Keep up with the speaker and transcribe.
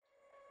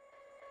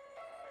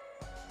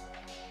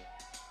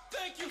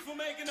you for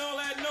making all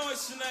that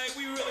noise tonight.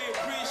 We really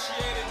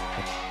appreciate it.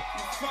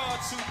 You're far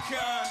too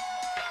kind.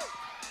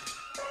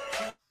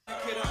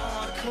 Get an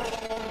encore.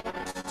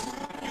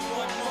 You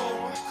want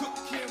more?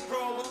 Cook and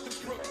roll with the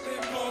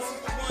Brooklyn boys.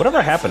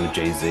 Whatever happened to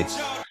Jay-Z?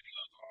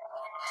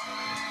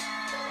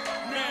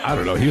 I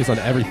don't know. He was on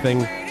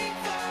everything.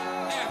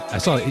 I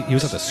saw he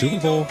was at the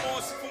Super Bowl.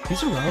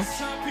 He's around.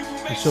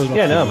 He shows up.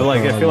 Yeah, no, but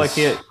like I feel like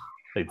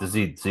does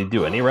he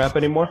do any rap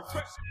anymore?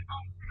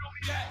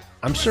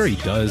 I'm sure he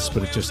does,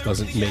 but it just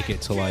doesn't make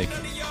it to like.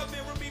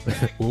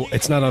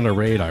 It's not on a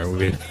radar.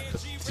 Do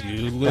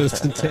you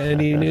listen to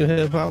any new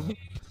hip hop?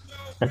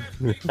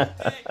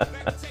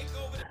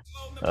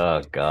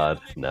 Oh God,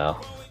 no.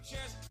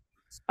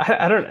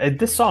 I don't.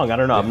 This song, I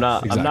don't know. I'm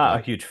not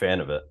a huge fan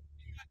of it.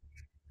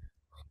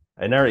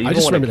 I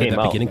just remember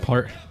that beginning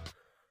part,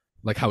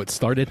 like how it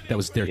started. That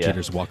was Derek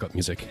Jeter's walk-up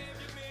music.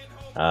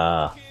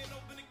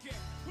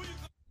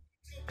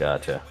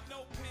 Gotcha.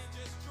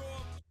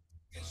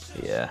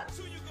 Yeah.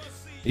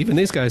 Even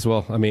these guys,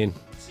 well, I mean,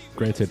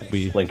 granted,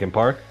 Linkin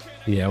Park?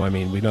 Yeah, well, I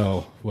mean, we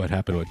know what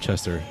happened with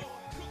Chester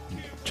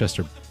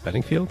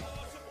Bennington?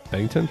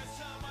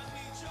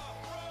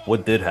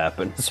 What did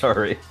happen?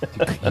 Sorry.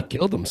 He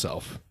killed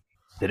himself.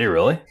 Did he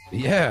really?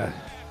 Yeah.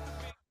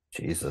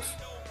 Jesus.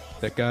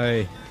 That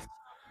guy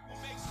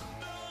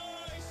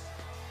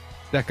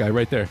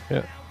right there,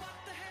 yeah.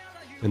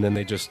 And then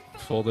they just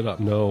folded up.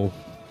 Nothing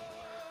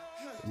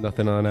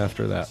on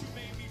after that.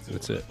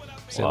 That's it.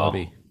 Wow.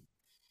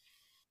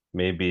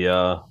 Maybe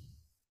it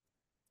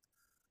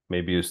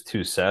was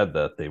too sad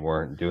that they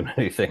weren't doing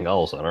anything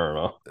else. I don't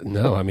know.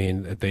 No, I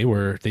mean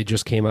they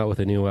just came out with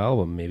a new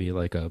album maybe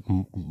like a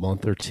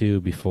month or two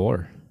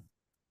before.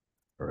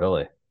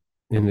 Really?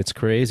 And it's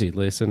crazy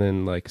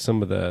listening like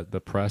some of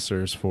the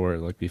pressers for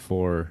it, like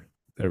before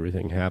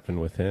everything happened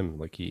with him.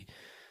 Like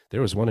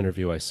there was one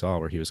interview I saw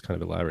where he was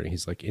kind of elaborating.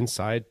 He's like,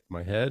 inside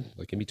my head,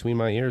 like in between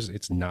my ears,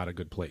 it's not a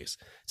good place.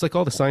 It's like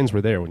all the signs were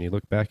there when you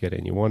look back at it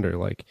and you wonder,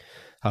 like,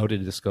 how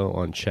did this go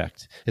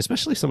unchecked?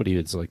 Especially somebody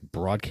that's like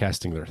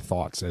broadcasting their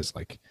thoughts as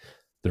like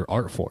their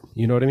art form.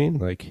 You know what I mean?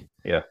 Like,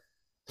 yeah,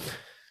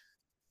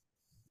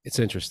 it's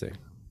interesting.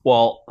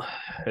 Well,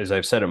 as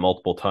I've said it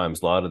multiple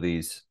times, a lot of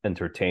these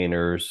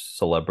entertainers,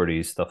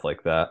 celebrities, stuff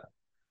like that,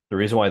 the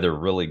reason why they're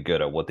really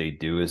good at what they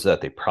do is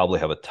that they probably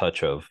have a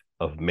touch of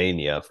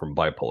mania from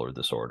bipolar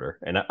disorder.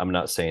 And I'm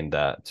not saying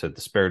that to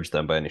disparage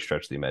them by any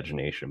stretch of the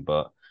imagination,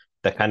 but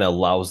that kind of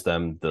allows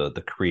them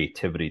the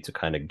creativity to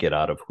kind of get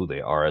out of who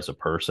they are as a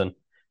person,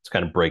 to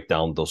kind of break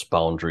down those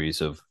boundaries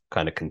of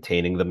kind of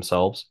containing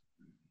themselves.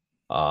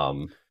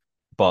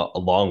 But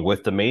along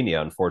with the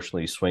mania,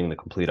 unfortunately, you swing the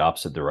complete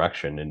opposite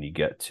direction, and you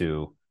get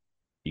to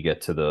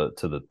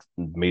the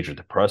major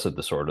depressive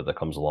disorder that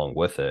comes along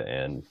with it,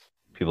 and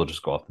people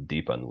just go off the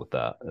deep end with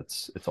that.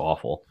 It's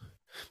awful.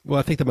 Well,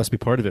 I think that must be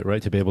part of it,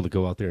 right? To be able to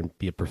go out there and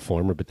be a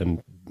performer, but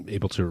then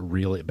able to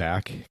reel it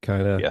back,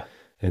 kind of, yeah,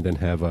 and then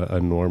have a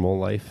normal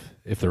life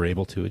if they're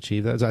able to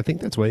achieve that. So I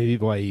think that's why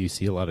you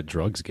see a lot of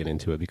drugs get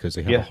into it, because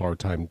they have a hard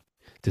time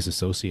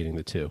disassociating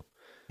the two.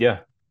 Yeah,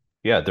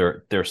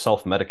 they're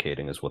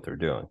self-medicating is what they're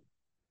doing.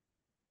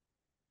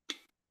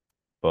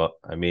 But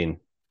I mean,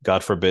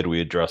 God forbid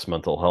we address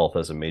mental health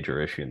as a major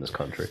issue in this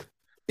country.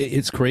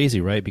 It's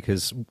crazy, right?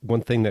 Because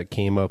one thing that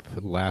came up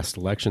last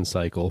election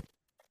cycle,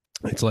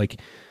 it's like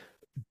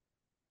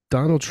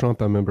Donald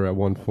Trump, I remember at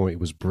one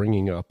point was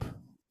bringing up,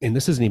 and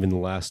this isn't even the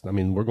last, I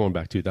mean, we're going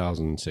back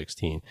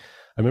 2016.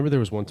 I remember there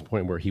was one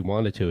point where he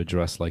wanted to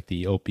address like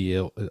the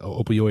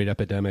opioid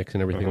epidemics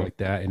and everything like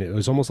that. And it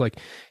was almost like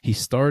he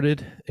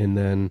started and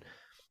then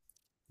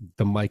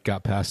the mic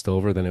got passed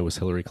over. Then it was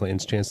Hillary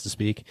Clinton's chance to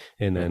speak.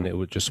 And then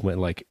it just went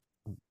like,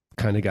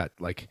 kind of got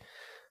like,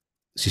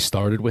 she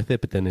started with it,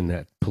 but then in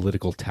that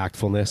political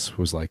tactfulness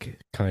was like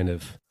kind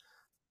of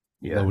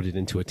loaded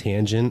into a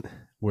tangent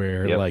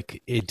where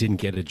like it didn't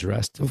get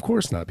addressed. Of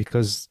course not,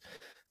 because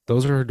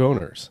those are her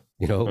donors,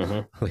 you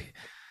know, like,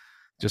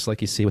 just like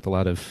you see with a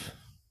lot of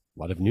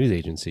news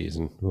agencies,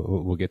 and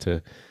we'll get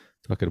to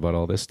talking about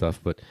all this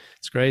stuff, but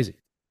it's crazy.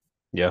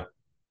 Yeah,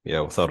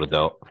 without a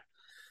doubt.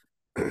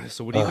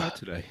 So what do you got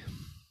today?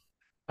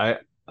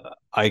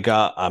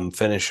 I'm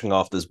finishing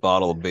off this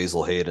bottle of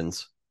Basil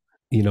Hayden's.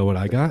 You know what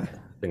I got? I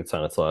think it's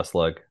on its last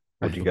leg.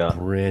 What you got? A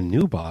brand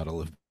new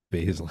bottle of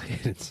Basil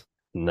Hayden's.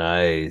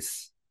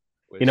 Nice.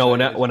 You know,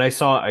 when I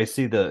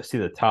see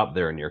the top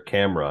there in your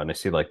camera, and I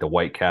see like the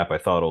white cap, I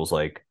thought it was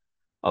like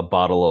a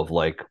bottle of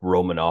like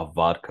Romanov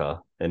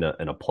vodka in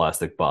a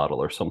plastic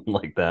bottle or something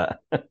like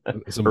that.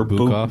 Some or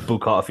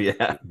Bukov,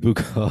 yeah.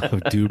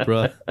 Bukov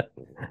Dubra.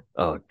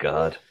 Oh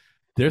God.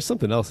 There's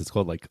something else. It's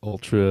called like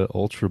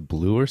Ultra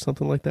Blue or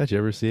something like that. You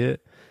ever see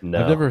it?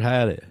 No. I've never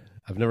had it.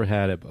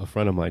 A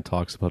friend of mine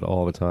talks about it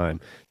all the time.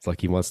 It's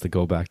like he wants to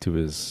go back to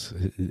his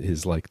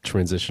like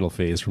transitional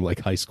phase from like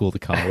high school to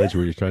college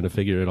where you're trying to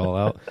figure it all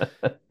out.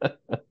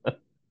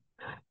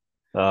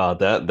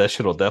 That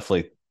shit will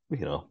definitely,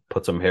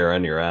 put some hair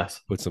on your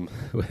ass. What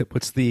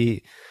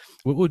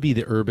would be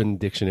the Urban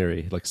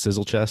Dictionary? Like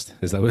sizzle chest?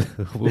 Is that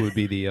what would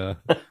be the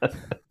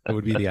what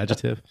would be the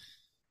adjective?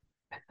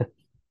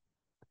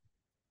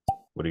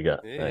 What do you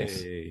got?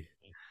 Nice. Hey,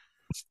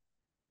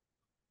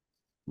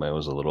 Mine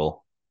was a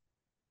little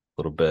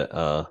bit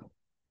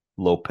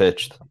low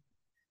pitched.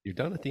 you're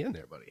done at the end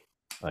there, buddy.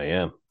 I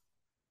am.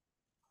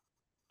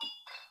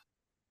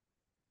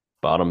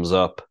 Bottoms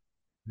up.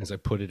 As I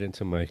put it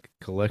into my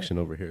collection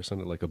over here, it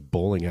sounded like a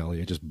bowling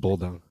alley. I just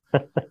bowled down.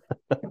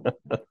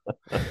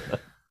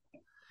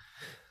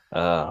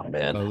 Oh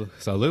man.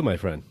 Salud, my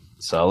friend.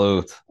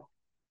 Salute.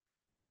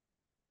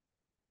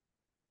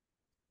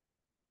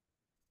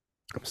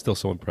 I'm still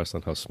so impressed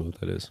on how smooth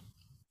that is.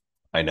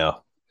 I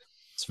know.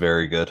 It's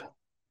very good.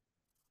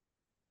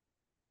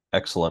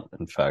 Excellent,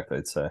 in fact,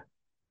 I'd say.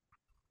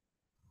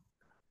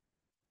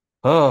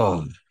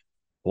 Oh,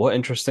 what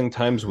interesting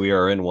times we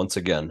are in once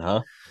again,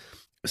 huh?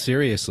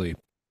 Seriously,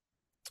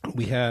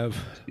 we have.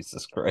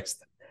 Jesus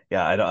Christ.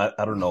 Yeah,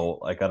 I don't know,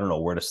 like I don't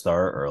know where to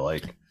start or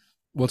like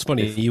Well, it's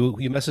funny. if You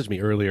messaged me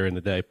earlier in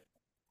the day.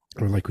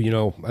 We're like, I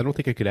don't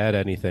think I could add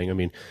anything. I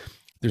mean,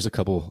 there's a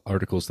couple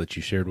articles that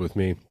you shared with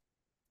me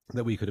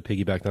that we could have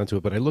piggybacked onto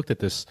it, but I looked at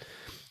this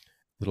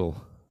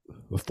little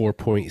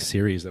 4-point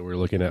series that we're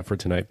looking at for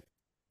tonight,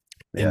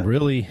 Yeah. and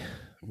really,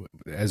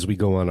 as we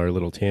go on our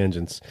little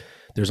tangents,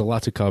 there's a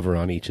lot to cover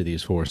on each of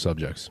these 4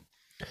 subjects.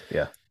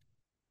 Yeah.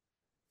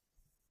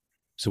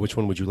 So, which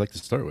one would you like to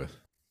start with?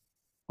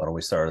 Why don't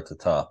we start at the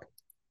top?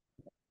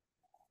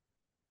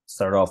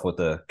 Start off with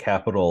the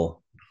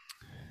Capitol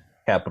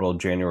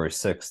January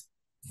 6th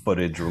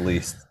footage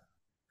released.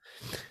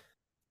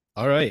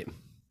 All right.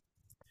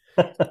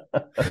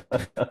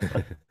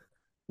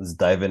 Let's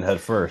dive in head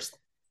first.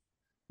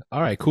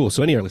 All right, cool.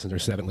 So any of our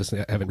listeners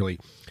haven't really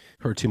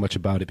heard too much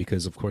about it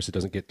because, of course, it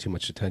doesn't get too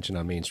much attention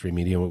on mainstream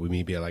media. What we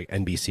mean by like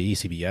NBC,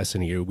 CBS,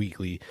 and your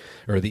weekly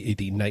or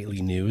the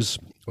nightly news,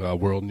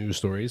 world news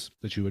stories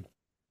that you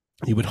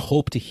would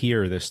hope to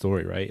hear this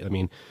story, right? I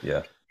mean,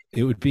 Yeah.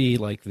 it would be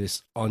like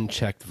this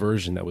unchecked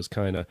version that was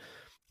kind of.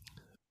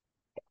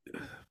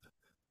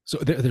 So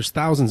there's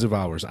thousands of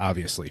hours,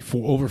 obviously,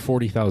 for over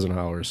 40,000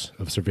 hours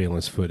of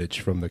surveillance footage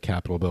from the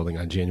Capitol building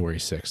on January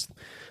 6th,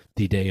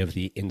 the day of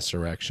the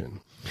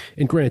insurrection.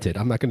 And granted,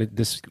 I'm not going to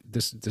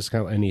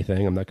discount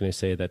anything. I'm not going to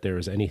say that there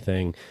is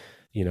anything,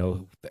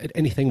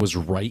 anything was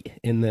right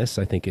in this.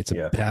 I think it's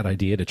a bad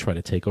idea to try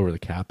to take over the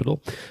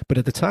Capitol. But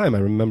at the time, I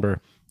remember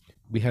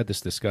we had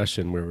this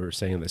discussion where we were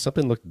saying that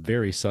something looked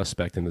very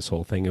suspect in this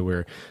whole thing, and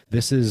where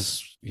this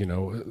is,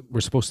 we're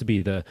supposed to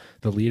be the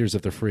leaders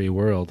of the free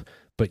world,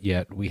 but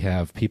yet we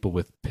have people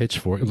with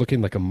pitchforks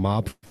looking like a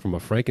mob from a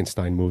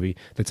Frankenstein movie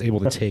that's able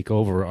to take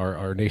over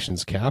our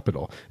nation's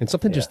capital. And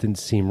something just didn't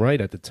seem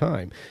right at the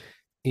time.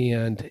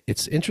 And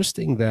it's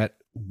interesting that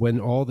when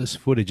all this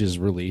footage is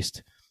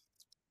released,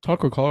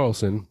 Tucker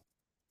Carlson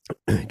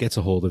gets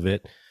a hold of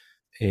it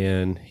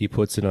and he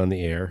puts it on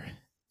the air.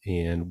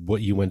 And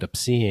what you end up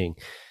seeing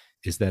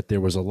is that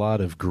there was a lot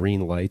of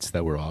green lights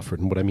that were offered.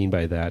 And what I mean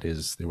by that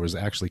is there was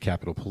actually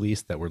Capitol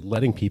Police that were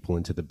letting people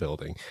into the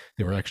building.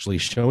 They were actually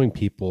showing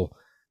people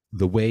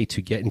the way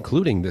to get,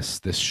 including this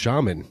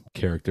shaman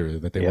character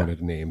that they wanted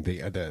to name,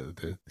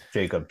 the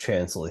Jacob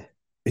Chansley.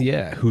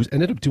 Yeah, who's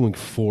ended up doing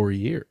 4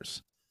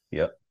 years.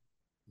 Yep.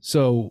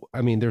 So,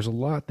 I mean, there's a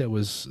lot that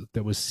was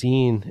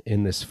seen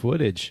in this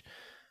footage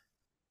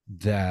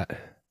that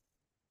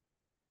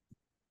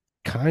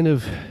kind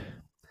of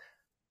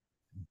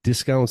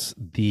discounts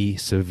the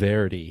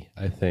severity,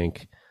 I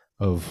think,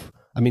 of.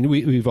 I mean,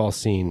 we've all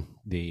seen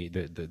the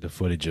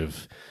footage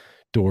of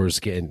doors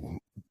getting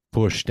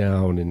pushed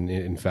down, and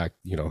in fact,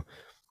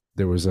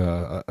 there was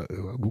a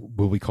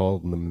what we call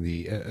them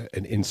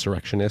an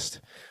insurrectionist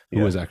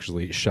who was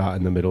actually shot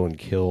in the middle and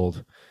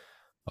killed.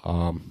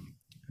 I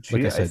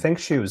think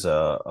she was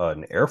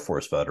an Air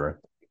Force veteran.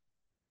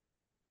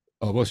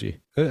 Oh, was she?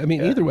 I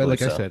mean, either way,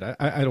 like I said,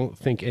 I don't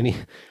think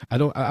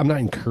I'm not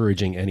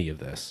encouraging any of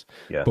this.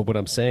 Yeah. But what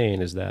I'm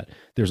saying is that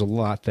there's a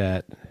lot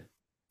that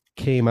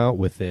came out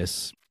with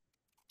this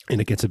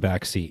and it gets a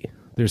backseat.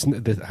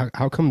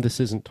 How come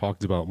this isn't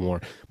talked about more?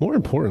 More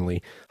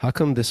importantly, how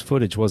come this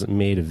footage wasn't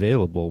made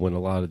available when a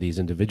lot of these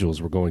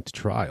individuals were going to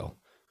trial?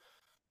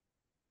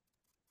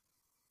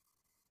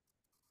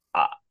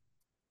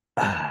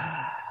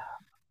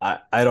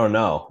 I don't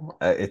know.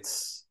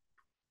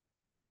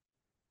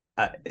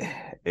 I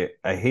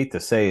hate to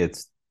say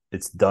it's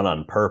done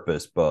on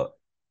purpose, but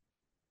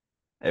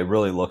it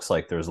really looks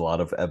like there's a lot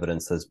of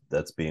evidence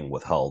that's being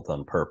withheld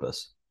on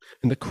purpose.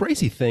 And the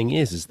crazy thing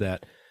is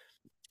that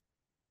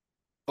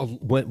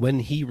when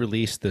he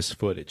released this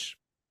footage,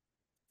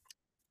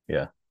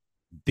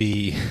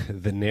 the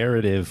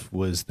narrative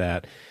was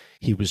that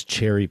he was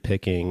cherry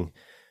picking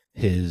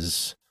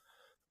his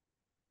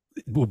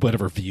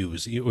whatever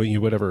views,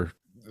 whatever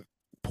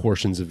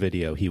portions of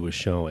video he was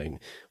showing,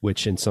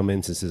 which in some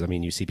instances, I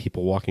mean, you see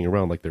people walking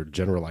around like they're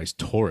generalized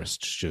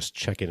tourists just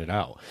checking it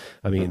out.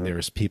 I mean,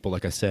 there's people,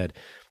 like I said,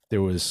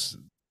 there was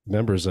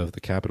members of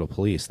the Capitol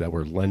Police that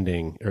were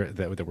lending or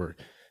that were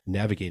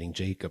navigating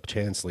Jacob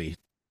Chansley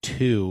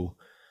to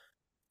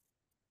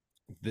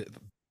the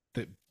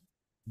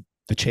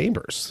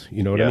chambers,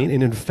 you know what I mean?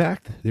 And in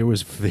fact, there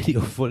was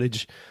video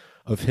footage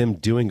of him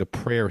doing a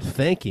prayer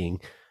thanking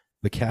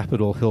the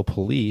Capitol Hill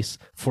police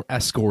for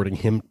escorting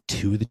him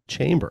to the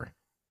chamber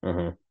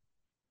Mm-hmm.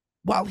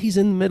 while he's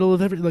in the middle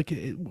of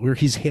where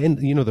he's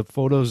the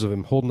photos of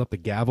him holding up the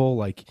gavel,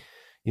 like,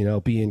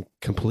 being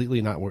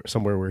completely not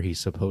somewhere where he's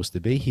supposed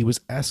to be. He was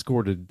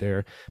escorted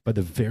there by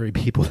the very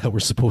people that were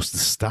supposed to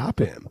stop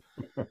him.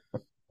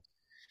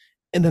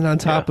 And then on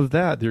top of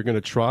that, they're going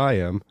to try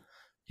him.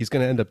 He's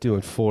going to end up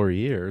doing 4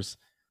 years.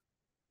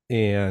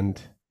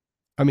 And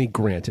I mean,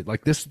 granted,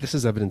 like this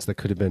is evidence that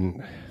could have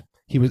been,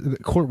 the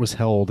court was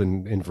held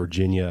in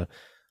Virginia.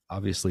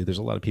 Obviously, there's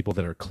a lot of people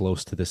that are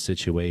close to this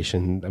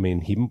situation. I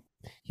mean,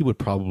 he would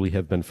probably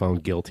have been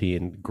found guilty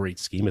in great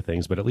scheme of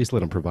things, but at least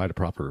let him provide a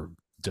proper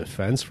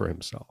defense for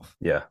himself.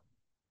 Yeah.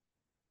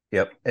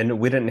 Yep. And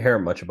we didn't hear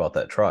much about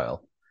that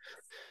trial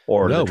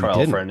or No, the we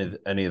trial for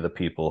didn't. any of the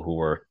people who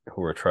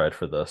were tried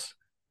for this.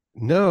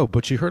 No,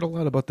 but you heard a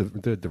lot about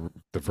the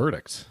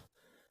verdicts.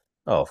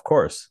 Oh, of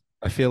course.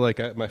 I feel like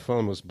my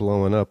phone was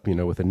blowing up,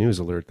 with a news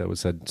alert that was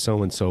said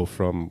so and so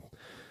from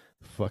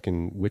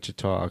fucking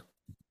Wichita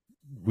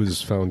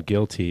was found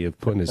guilty of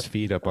putting his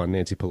feet up on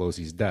Nancy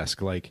Pelosi's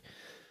desk. Like,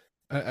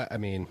 I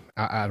mean,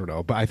 I don't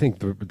know, but I think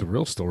the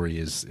real story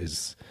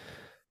is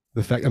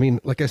the fact. I mean,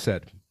 like I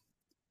said,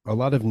 a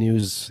lot of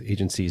news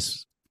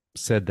agencies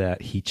said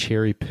that he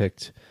cherry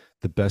picked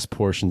the best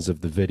portions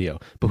of the video,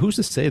 but who's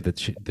to say that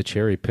the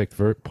cherry picked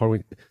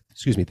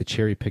the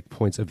cherry picked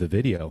points of the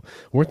video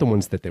weren't the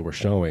ones that they were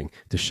showing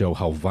to show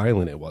how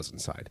violent it was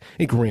inside.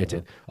 And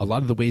granted, a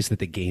lot of the ways that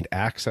they gained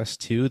access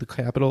to the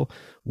Capitol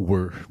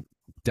were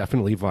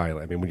definitely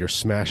violent. I mean, when you're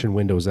smashing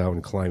windows out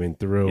and climbing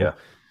through,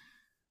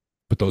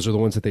 but those are the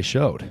ones that they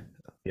showed.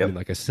 Yep. I mean,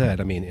 like I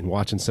said, in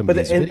watching some of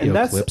these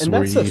video clips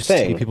where you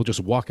see people just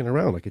walking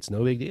around like it's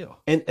no big deal.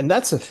 And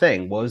that's the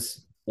thing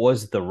was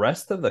the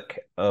rest of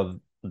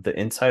the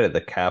inside of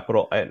the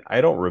Capitol.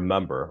 I don't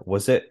remember.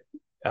 Was it?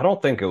 I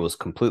don't think it was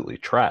completely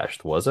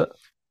trashed, was it?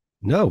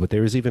 No, but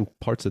there was even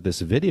parts of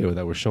this video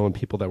that were showing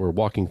people that were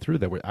walking through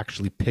that were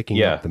actually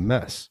picking up the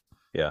mess.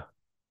 Yeah.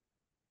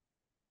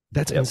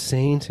 That's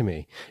insane to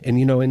me. And,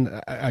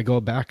 and I go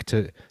back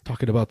to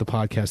talking about the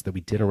podcast that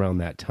we did around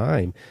that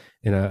time.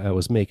 And I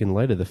was making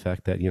light of the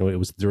fact that, it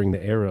was during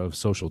the era of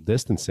social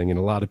distancing, and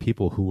a lot of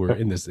people who were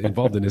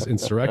involved in this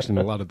insurrection,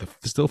 a lot of the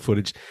still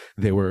footage,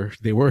 they were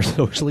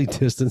socially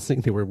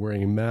distancing. They were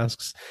wearing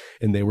masks,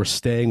 and they were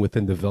staying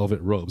within the velvet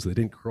robes. They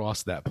didn't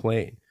cross that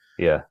plane.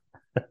 Yeah.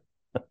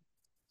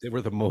 They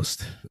were the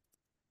most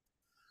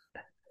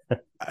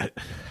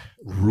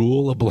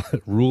rule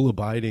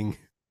abiding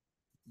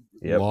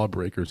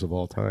lawbreakers of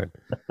all time.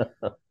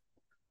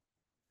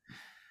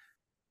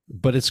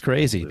 But it's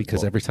crazy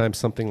because every time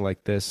something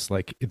like this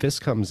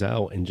comes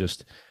out, and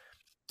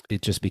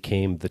it just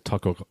became the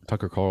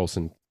Tucker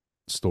Carlson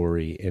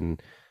story, and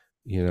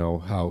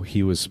how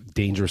he was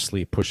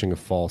dangerously pushing a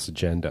false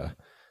agenda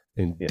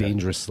and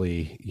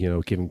dangerously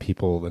giving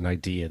people an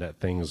idea that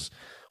things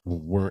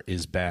weren't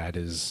as bad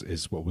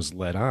as what was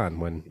led on.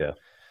 When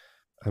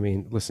I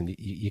mean, listen,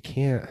 you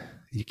can't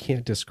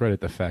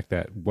discredit the fact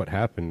that what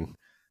happened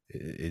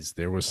is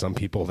there was some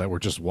people that were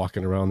just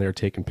walking around there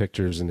taking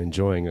pictures and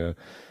enjoying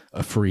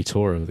a free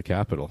tour of the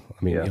Capitol.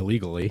 I mean,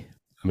 illegally.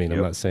 I mean,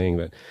 I'm not saying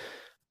that,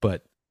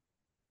 but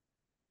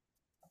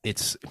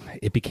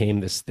it became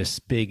this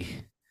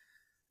big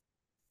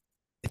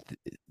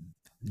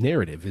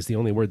narrative is the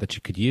only word that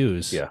you could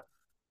use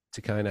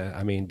to kind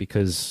of,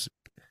 because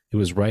it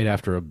was right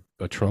after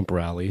a Trump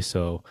rally.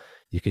 So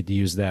you could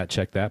use that,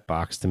 check that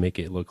box to make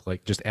it look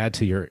like, just add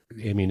to your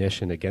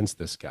ammunition against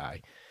this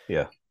guy.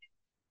 Yeah.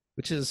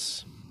 Which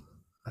is,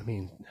 I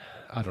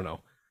don't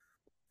know,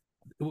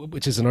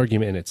 which is an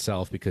argument in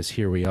itself, because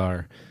here we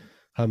are,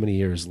 how many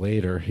years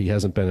later, he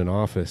hasn't been in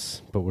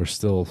office, but we're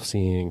still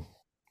seeing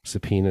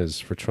subpoenas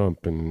for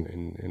Trump,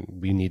 and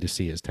we need to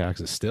see his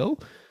taxes still.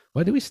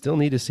 Why do we still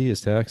need to see his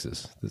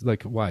taxes?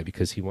 Like, why?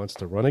 Because he wants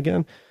to run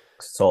again?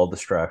 It's all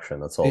distraction.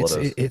 That's all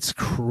it is. It's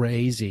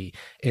crazy.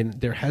 And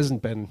there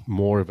hasn't been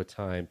more of a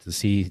time to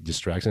see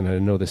distraction. I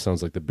know this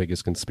sounds like the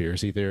biggest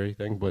conspiracy theory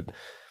thing, but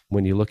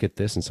when you look at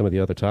this and some of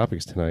the other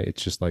topics tonight,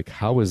 it's just like,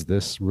 how is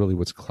this really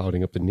what's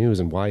clouding up the news?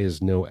 And why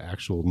is no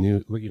actual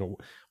news?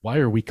 Why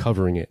are we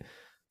covering it?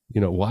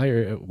 Why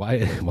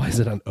is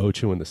it on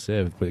Ocho and the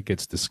Sieve, but it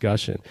gets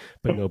discussion,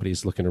 but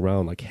nobody's looking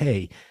around like,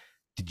 hey,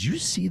 did you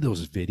see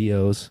those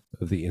videos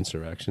of the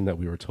insurrection that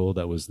we were told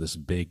that was this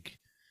big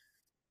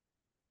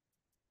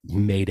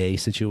Mayday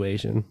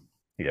situation?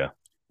 Yeah.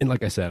 And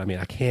like I said,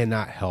 I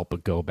cannot help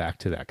but go back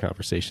to that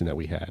conversation that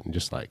we had, and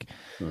just like,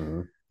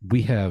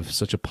 we have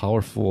such a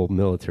powerful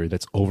military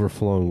that's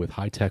overflowing with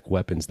high-tech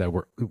weapons that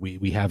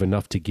we have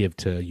enough to give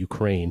to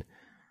Ukraine,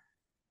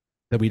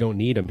 that we don't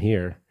need them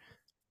here.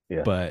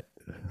 Yeah. But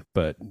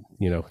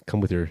come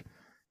with your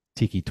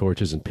tiki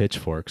torches and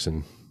pitchforks,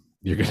 and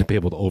you're going to be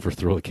able to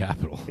overthrow the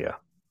Capitol. Yeah.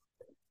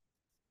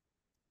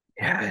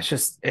 Yeah.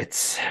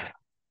 It's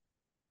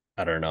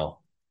I don't know.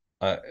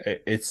 I'll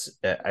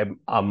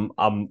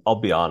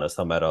be honest.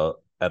 I'm at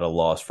a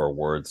loss for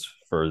words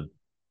for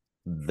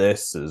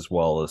this, as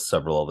well as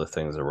several other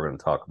things that we're going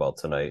to talk about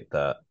tonight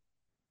that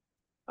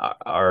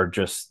are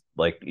just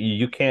Like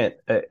you can't.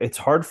 It's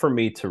hard for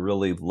me to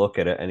really look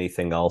at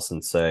anything else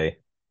and say,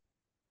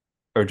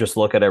 or just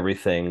look at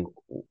everything,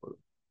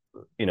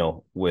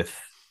 with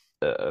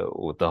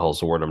what the hell's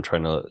the word I'm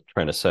trying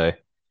to say?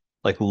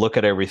 Like look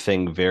at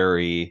everything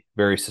very,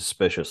 very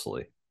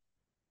suspiciously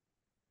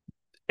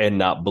and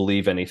not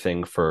believe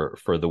anything for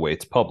the way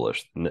it's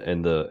published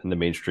in the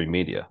mainstream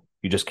media.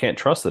 You just can't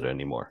trust it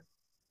anymore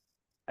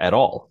at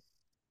all.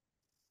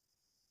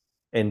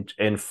 And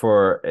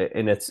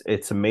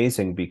it's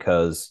amazing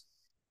because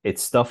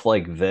it's stuff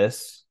like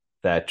this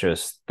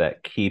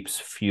that keeps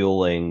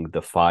fueling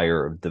the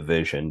fire of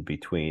division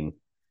between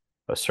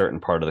a certain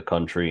part of the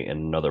country and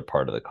another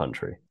part of the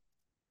country.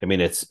 I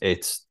mean,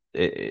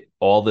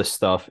 all this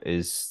stuff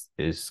is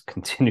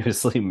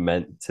continuously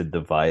meant to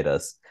divide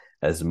us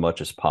as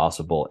much as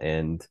possible,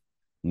 and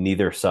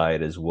neither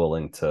side is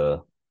willing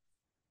to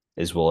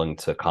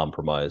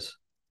compromise.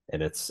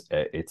 And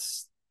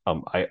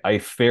I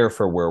fear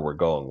for where we're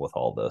going with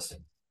all this.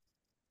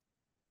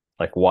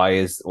 Like, why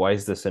is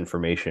this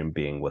information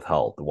being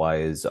withheld?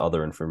 Why is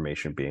other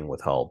information being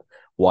withheld?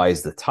 Why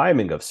is the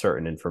timing of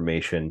certain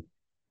information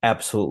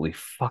absolutely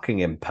fucking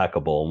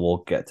impeccable? And we'll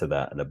get to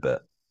that in a bit.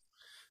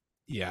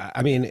 Yeah,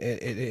 I mean,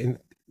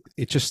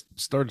 it just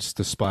starts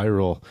to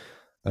spiral.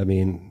 I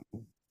mean,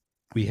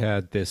 we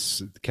had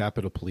this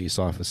Capitol Police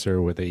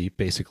officer where they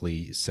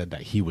basically said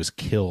that he was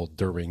killed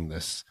during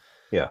this.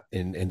 Yeah.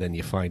 And then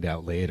you find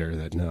out later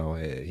that no,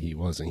 he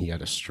wasn't. He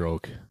had a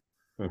stroke.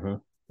 Mm-hmm.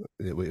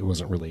 It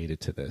wasn't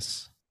related to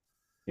this.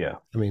 Yeah.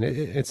 I mean,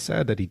 it's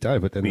sad that he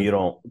died, but then But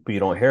you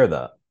don't hear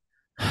that.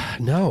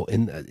 no.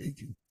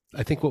 And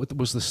I think what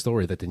was the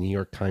story that the New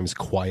York Times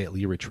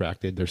quietly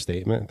retracted their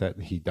statement that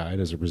he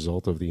died as a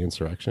result of the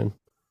insurrection.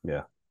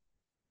 Yeah.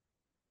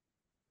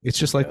 It's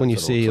just like Yeah, when you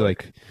that's what it see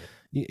looks like,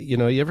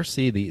 you ever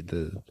see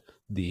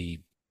the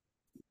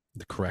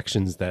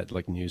corrections that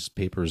like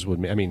newspapers would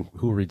make. I mean,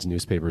 who reads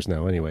newspapers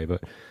now anyway?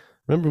 But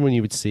remember when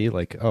you would see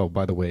like, oh,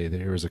 by the way,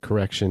 there was a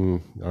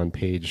correction on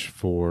page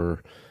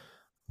 4,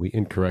 we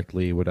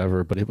incorrectly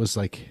whatever, but it was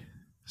like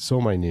so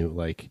minute.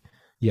 Like,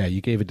 yeah,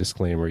 you gave a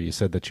disclaimer, you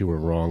said that you were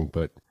wrong,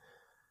 but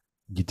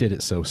you did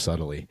it so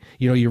subtly.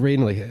 You're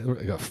reading like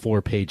a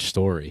 4-page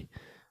story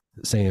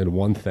saying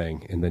one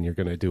thing, and then you're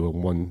going to do a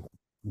one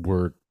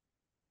word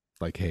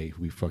like, hey,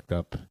 we fucked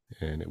up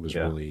and it was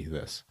really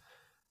this.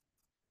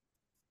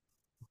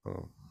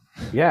 Oh.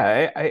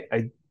 Yeah,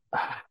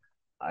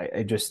 I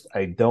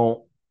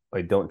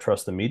don't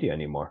trust the media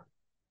anymore.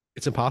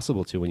 It's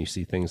impossible to when you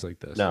see things like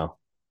this. No,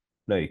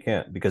 you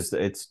can't, because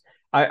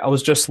I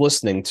was just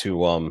listening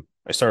to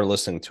I started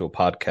listening to a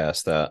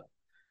podcast that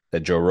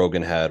Joe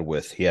Rogan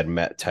he had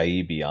Matt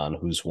Taibbi on,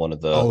 who's one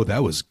of the. Oh,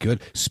 that was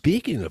good.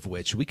 Speaking of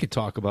which, we could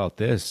talk about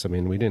this. I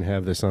mean, we didn't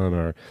have this on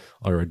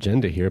our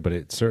agenda here, but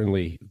it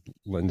certainly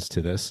lends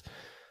to this.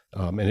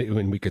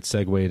 And we could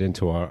segue it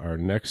into our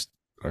next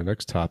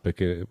topic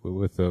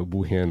with the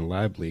Wuhan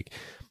lab leak.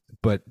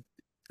 But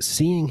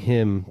seeing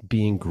him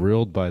being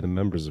grilled by the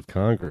members of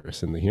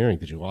Congress in the hearing,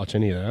 did you watch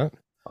any of that?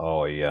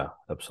 Oh yeah,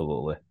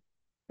 absolutely.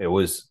 It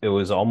was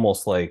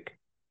almost like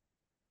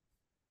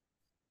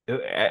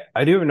I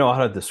don't even know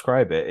how to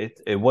describe it.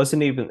 It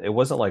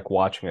wasn't like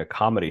watching a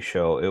comedy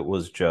show. It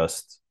was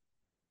just,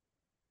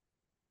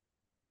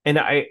 and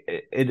I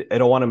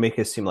don't want to make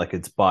it seem like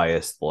it's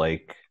biased,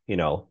 like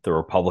the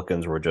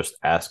Republicans were just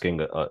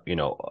asking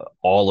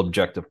all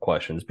objective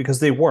questions, because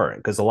they weren't.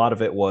 Because a lot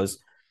of it was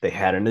they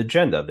had an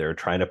agenda. They were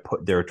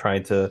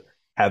trying to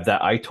have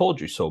that "I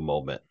told you so"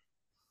 moment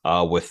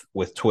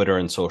with Twitter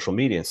and social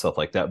media and stuff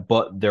like that.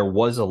 But there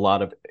was a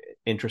lot of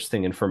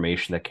interesting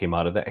information that came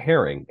out of that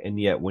hearing. And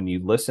yet, when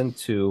you listen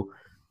to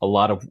a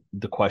lot of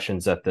the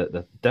questions that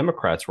the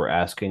Democrats were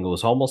asking, it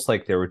was almost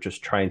like they were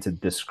just trying to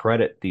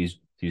discredit these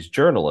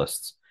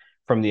journalists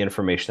from the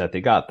information that they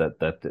got,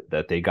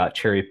 that they got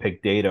cherry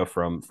picked data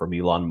from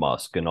Elon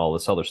Musk and all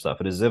this other stuff.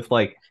 It is as if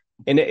like,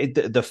 and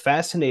the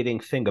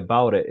fascinating thing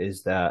about it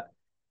is that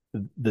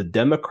the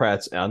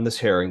Democrats on this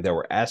hearing that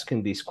were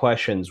asking these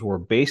questions were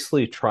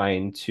basically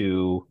trying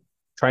to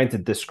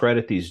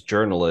discredit these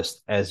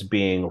journalists as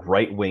being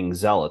right-wing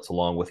zealots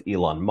along with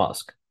Elon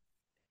Musk.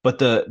 But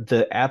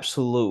the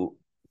absolute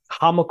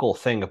comical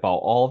thing about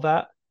all of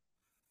that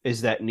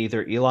is that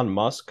neither Elon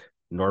Musk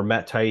nor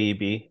Matt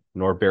Taibbi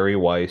nor Barry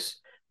Weiss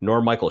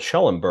nor Michael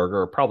Schellenberger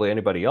or probably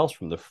anybody else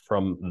from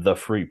the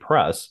Free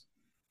Press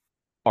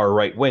are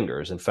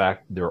right-wingers. In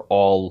fact, they're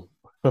all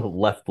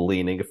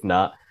left-leaning, if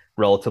not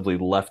relatively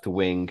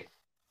left-wing,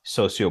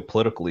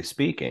 sociopolitically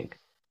speaking.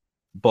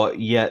 But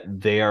yet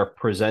they are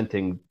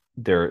presenting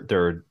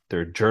their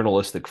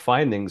journalistic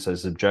findings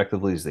as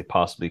objectively as they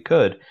possibly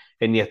could,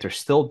 and yet they're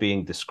still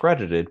being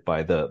discredited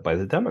by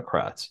the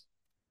Democrats,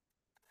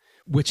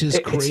 which is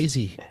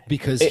crazy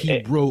because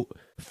he wrote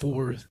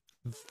for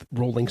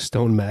Rolling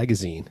Stone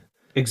magazine.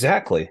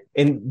 Exactly.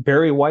 And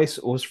Barry Weiss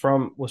was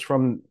from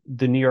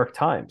the New York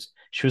Times.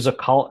 She was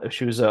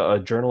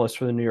a journalist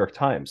for the New York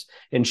Times,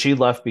 and she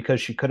left because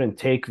she couldn't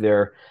take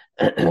their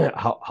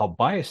how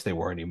biased they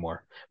were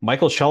anymore.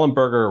 Michael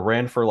Schellenberger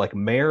ran for like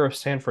mayor of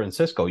San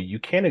Francisco. You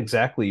can't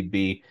exactly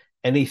be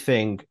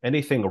anything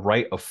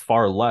right of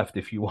far left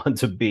if you want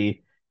to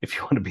be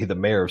the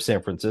mayor of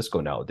San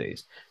Francisco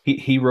nowadays.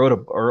 He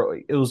wrote or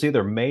it was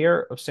either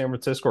mayor of San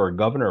Francisco or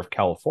governor of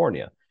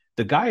California.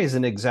 The guy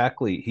isn't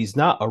exactly he's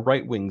not a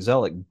right-wing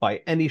zealot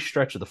by any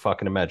stretch of the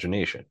fucking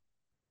imagination.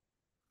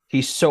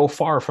 He's so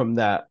far from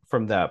that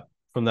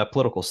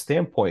political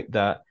standpoint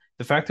that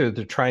the fact that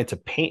they're trying to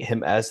paint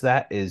him as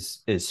that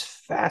is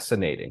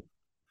fascinating.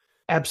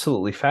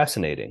 Absolutely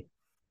fascinating.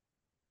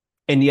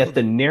 And yet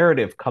the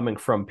narrative coming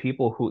from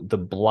people who the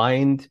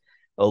blind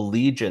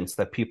allegiance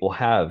that people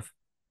have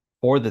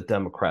for the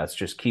Democrats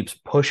just keeps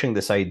pushing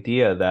this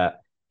idea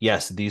that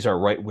yes, these are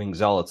right-wing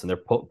zealots and they're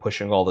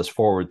pushing all this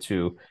forward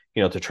to,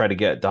 to try to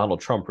get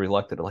Donald Trump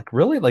reelected. Like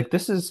really? Like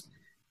this is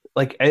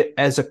like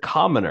as a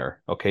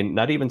commoner, okay,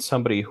 not even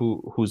somebody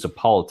who's a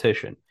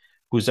politician,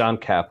 who's on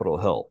Capitol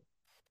Hill.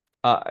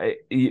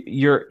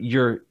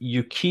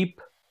 You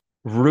keep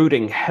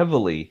rooting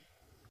heavily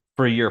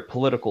for your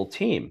political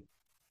team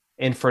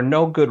and for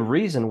no good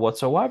reason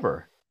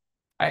whatsoever.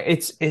 I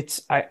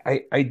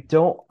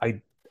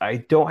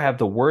don't have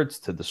the words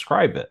to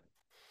describe it.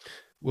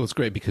 Well, it's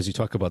great because you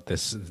talk about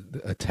this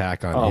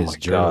attack on Oh his my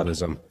God.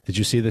 journalism. Did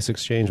you see this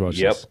exchange? Watch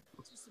Yep. this.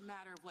 It's just a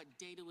matter of what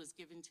data was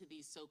given to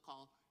these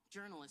so-called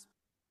journalists.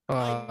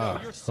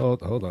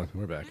 Hold on.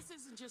 We're back. This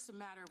isn't just a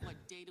matter of what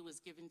data was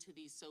given to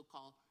these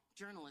so-called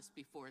journalists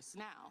before us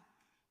now.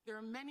 There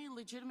are many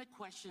legitimate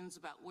questions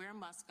about where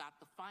Musk got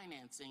the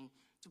financing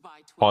to buy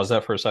Twitter. Pause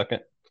that for a second.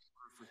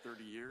 For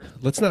 30 years.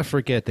 Let's not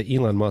forget that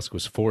Elon Musk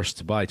was forced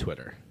to buy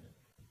Twitter.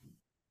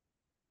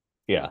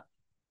 Yeah.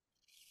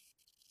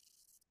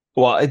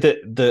 Well,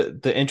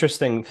 the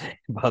interesting thing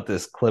about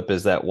this clip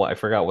is that I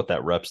forgot what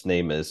that rep's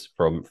name is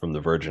from the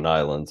Virgin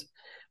Islands.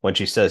 When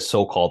she says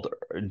so-called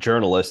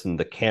journalist and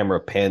the camera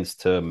pans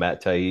to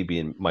Matt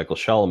Taibbi and Michael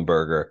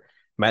Schellenberger,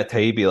 Matt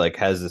Taibbi like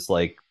has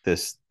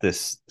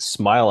this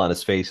smile on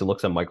his face. He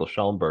looks at Michael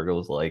Schellenberger,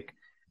 was like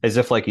as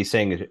if like he's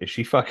saying, "Is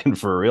she fucking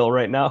for real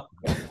right now?"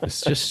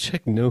 This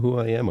chick know who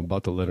I am. I'm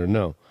about to let her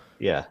know.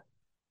 Yeah.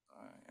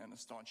 And a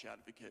staunch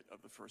advocate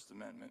of the First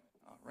Amendment.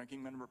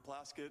 Ranking Member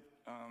Plaskett,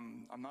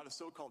 I'm not a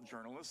so-called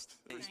journalist.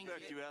 I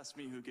respect you asked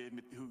me who gave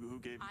me who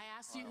gave. I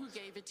asked you who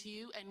gave it to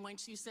you, and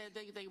once you said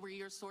they were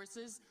your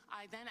sources,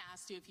 I then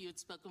asked you if you had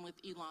spoken with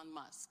Elon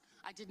Musk.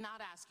 I did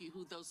not ask you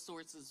who those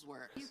sources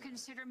were. You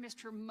consider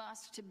Mr.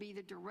 Musk to be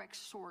the direct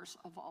source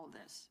of all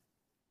this?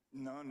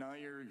 No, now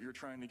you're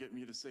trying to get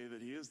me to say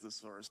that he is the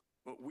source.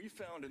 What we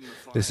found in the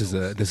This is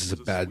a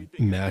bad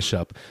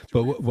mashup.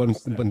 But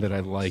one that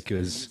I like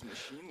is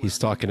he's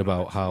talking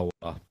about how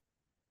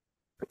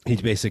he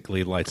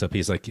basically lights up.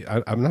 He's like,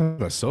 I'm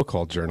not a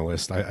so-called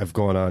journalist. I've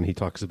gone on. He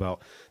talks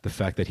about the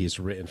fact that he's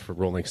written for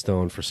Rolling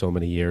Stone for so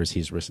many years.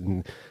 He's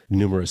written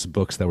numerous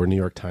books that were New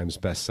York Times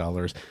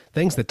bestsellers,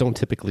 things that don't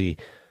typically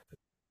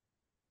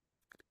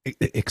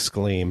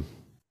exclaim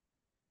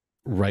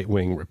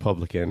right-wing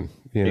Republican.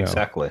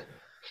 Exactly.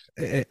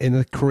 And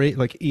the create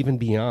like even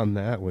beyond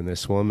that, when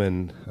this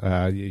woman,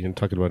 you're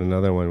talking about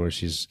another one where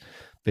she's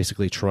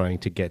basically trying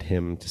to get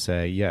him to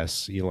say,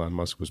 yes, Elon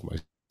Musk was my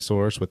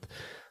source with.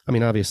 I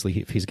mean, obviously,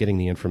 if he's getting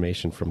the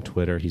information from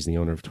Twitter, he's the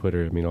owner of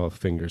Twitter. I mean, all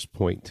fingers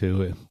point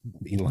to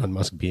Elon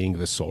Musk being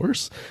the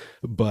source.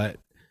 But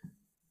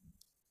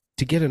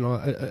to get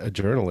a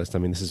journalist, I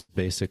mean, this is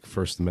basic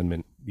First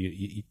Amendment.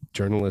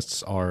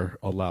 Journalists are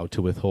allowed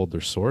to withhold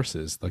their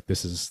sources. Like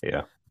this is,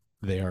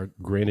 they are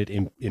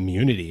granted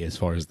immunity as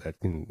far as that.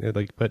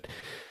 But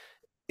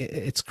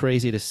it's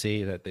crazy to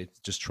see that they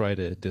just try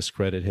to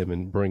discredit him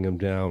and bring him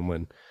down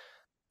when.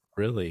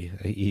 Really,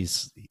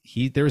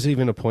 there's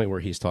even a point where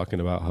he's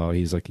talking about how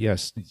he's like,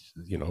 yes,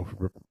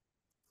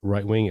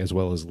 right wing as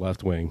well as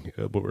left wing,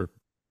 but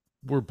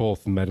we're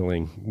both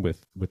meddling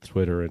with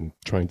Twitter and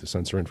trying to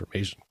censor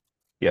information.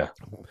 Yeah,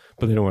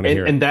 but they don't want to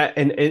hear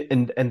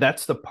it. And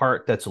that's the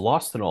part that's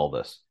lost in all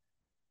this.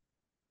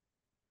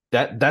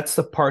 That's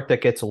the part that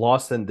gets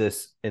lost in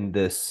this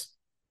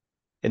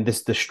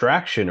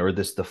distraction or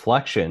this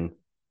deflection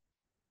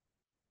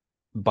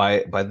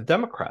by the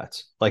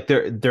Democrats. Like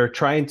they're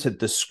trying to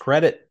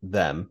discredit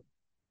them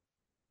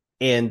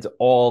and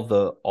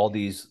all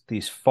these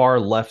far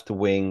left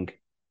wing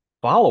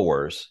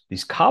followers,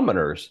 these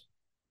commoners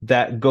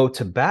that go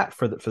to bat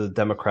for the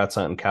Democrats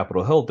on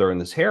Capitol Hill during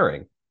this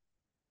hearing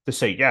to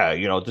say, yeah,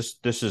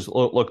 this is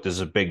look, this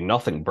is a big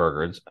nothing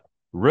burger.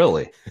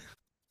 Really,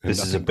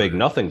 this is a big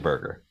nothing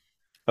burger.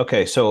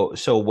 Okay, so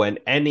when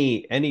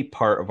any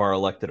part of our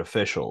elected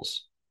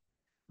officials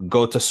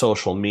go to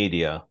social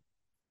media.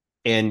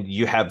 And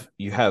you have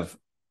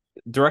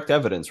direct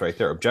evidence right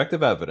there,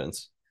 objective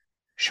evidence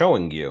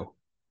showing you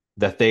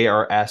that they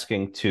are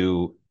asking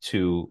to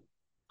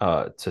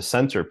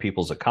censor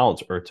people's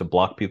accounts or to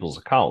block people's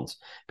accounts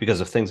because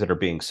of things that are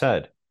being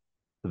said.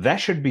 That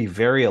should be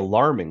very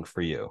alarming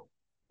for you,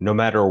 no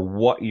matter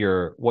what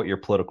your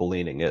political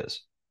leaning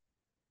is.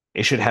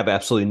 It should have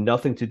absolutely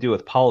nothing to do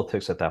with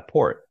politics at that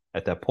point,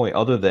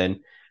 other than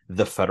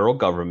the federal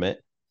government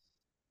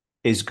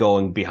is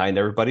going behind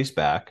everybody's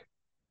back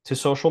to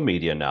social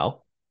media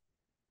now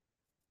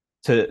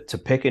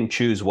to pick and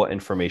choose what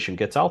information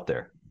gets out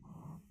there.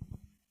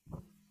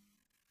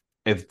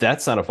 If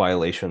that's not a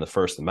violation of the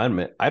First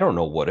Amendment, I don't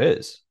know what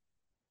is.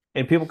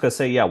 And people could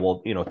say, yeah,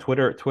 well,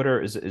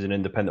 Twitter is an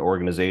independent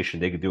organization.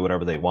 They could do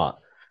whatever they want.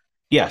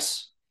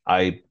 Yes,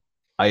 I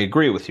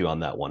agree with you on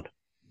that one.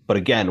 But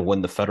again,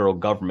 when the federal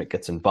government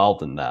gets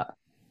involved in that,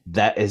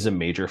 that is a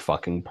major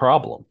fucking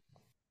problem.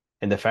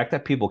 And the fact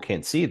that people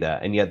can't see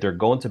that, and yet they're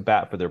going to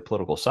bat for their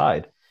political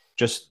side,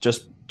 just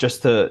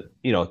to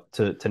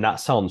to not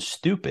sound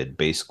stupid,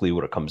 basically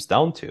what it comes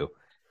down to.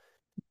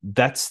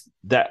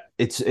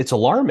 It's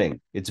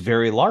alarming. It's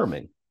very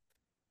alarming.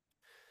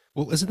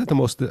 Well, isn't that the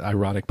most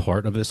ironic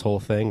part of this whole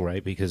thing,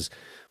 right? Because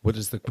what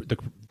is the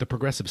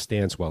progressive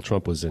stance while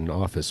Trump was in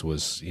office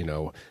was,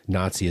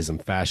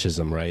 Nazism,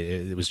 fascism, right?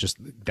 It was just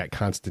that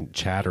constant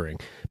chattering.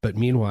 But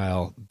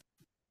meanwhile,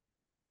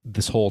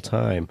 this whole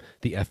time,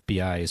 the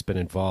FBI has been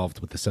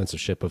involved with the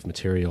censorship of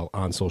material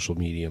on social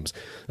mediums,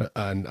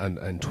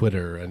 on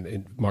Twitter,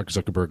 and Mark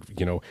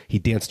Zuckerberg. He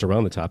danced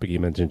around the topic. You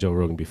mentioned Joe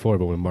Rogan before,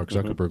 but when Mark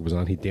Zuckerberg was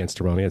on, he danced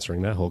around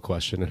answering that whole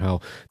question and how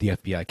the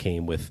FBI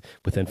came with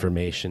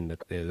information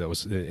that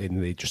was,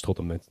 and they just told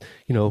him that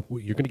you're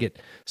going to get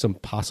some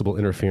possible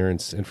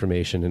interference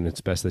information, and it's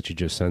best that you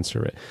just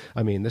censor it.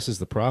 I mean, this is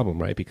the problem,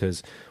 right?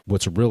 Because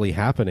what's really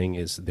happening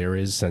is there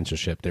is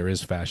censorship, there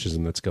is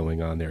fascism that's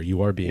going on there.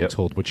 You are being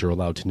told what you're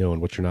allowed to know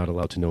and what you're not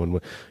allowed to know, and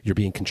you're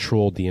being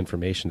controlled the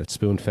information that's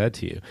spoon fed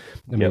to you.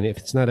 I mean, if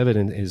it's not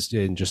evident is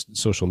in just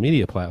social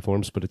media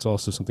platforms, but it's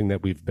also something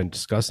that we've been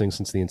discussing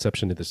since the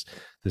inception of this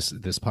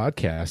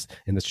podcast.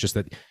 And it's just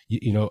that,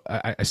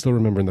 I still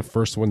remember in the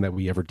first one that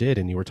we ever did,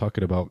 and you were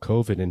talking about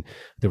COVID, and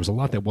there was a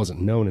lot that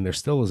wasn't known, and there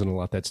still isn't a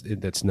lot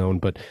that's known.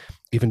 But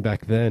even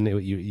back then,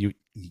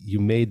 you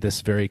made this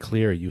very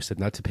clear. You said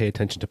not to pay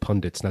attention to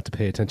pundits, not to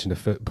pay attention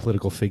to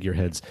political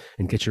figureheads,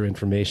 and get your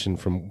information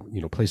from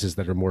places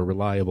that are more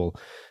reliable.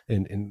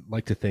 And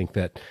like to think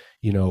that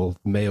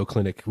Mayo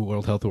Clinic,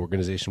 World Health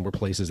Organization were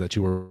places that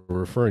you were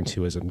referring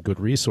to as good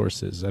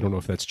resources. I don't know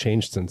if that's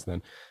changed since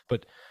then,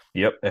 but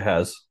yep, it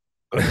has.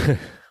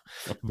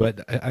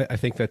 But I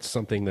think that's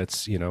something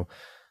that's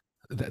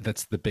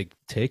that's the big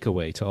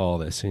takeaway to all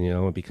this,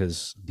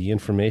 because the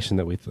information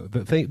that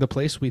the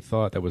place we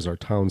thought that was our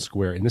town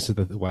square, and this is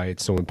why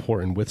it's so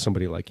important with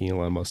somebody like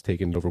Elon Musk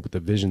taking it over with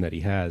the vision that he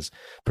has,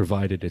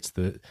 provided it's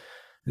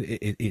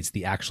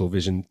the actual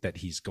vision that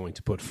he's going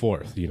to put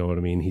forth. You know what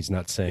I mean? He's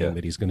not saying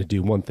that he's going to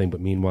do one thing,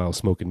 but meanwhile,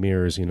 smoke and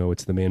mirrors,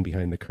 it's the man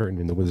behind the curtain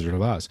in the Wizard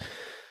of Oz.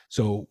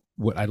 So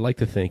what I'd like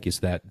to think is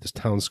that this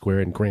town square,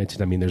 and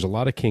granted, I mean, there's a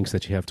lot of kinks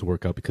that you have to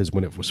work out, because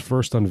when it was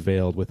first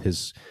unveiled with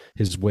his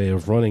way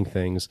of running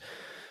things,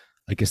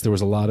 I guess there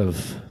was a lot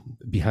of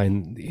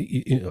behind,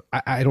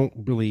 I don't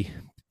really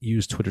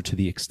use Twitter to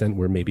the extent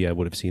where maybe I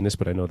would have seen this,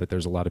 but I know that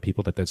there's a lot of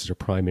people that's their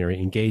primary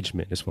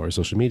engagement as far as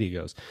social media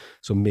goes.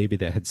 So maybe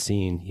they had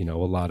seen, a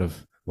lot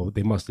of, well,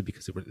 they must have,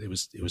 because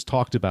it was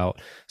talked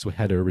about. So it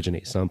had to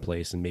originate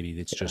someplace, and maybe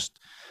it's just,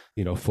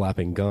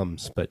 flapping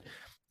gums, but,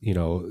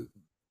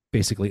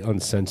 basically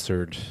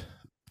uncensored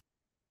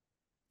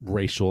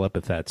racial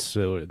epithets,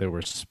 so they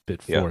were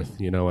spit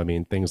forth. I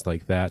mean, things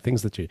like that,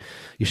 things that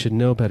you should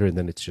know better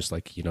than. It's just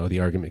like, the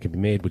argument can be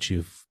made, which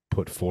you've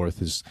put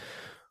forth is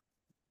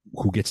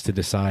who gets to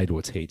decide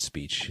what's hate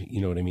speech.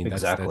 You know what I mean?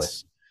 Exactly.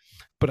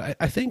 But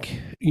I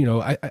think,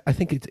 I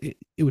think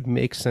it would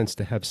make sense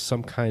to have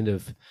some kind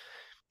of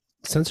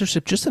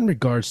censorship just in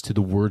regards to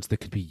the words that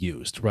could be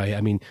used, right?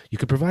 I mean, you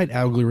could provide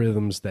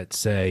algorithms that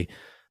say,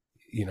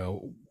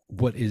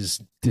 what is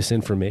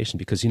disinformation,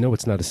 because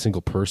it's not a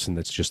single person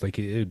that's just like,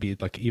 it would be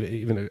like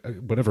even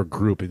whatever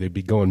group, they'd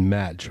be going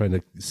mad trying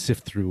to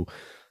sift through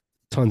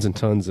tons and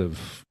tons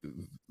of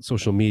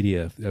social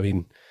media, I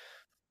mean,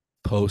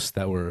 posts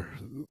that were,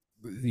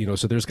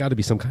 so there's got to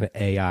be some kind of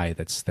AI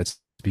that's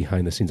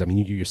behind the scenes. I mean,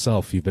 you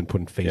yourself, you've been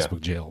put in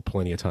Facebook jail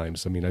plenty of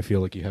times. I mean, I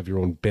feel like you have your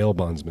own bail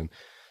bondsman.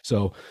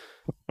 So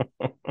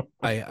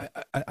I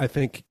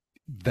think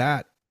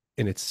that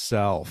in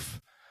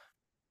itself,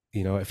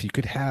 if you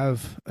could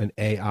have an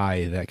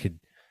AI that could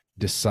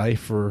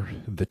decipher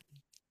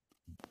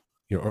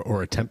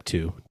or attempt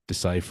to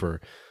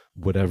decipher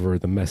whatever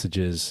the message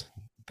is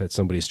that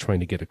somebody's trying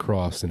to get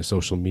across in a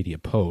social media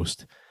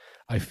post,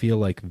 I feel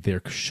like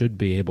there should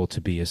be able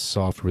to be a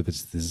software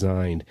that's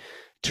designed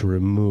to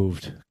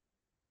remove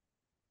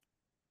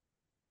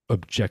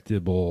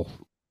objectable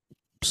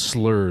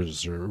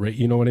slurs, or,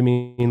 you know what I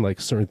mean? Like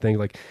certain things,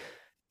 like,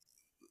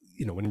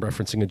 when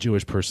referencing a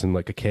Jewish person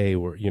like a K,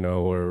 or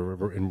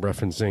or in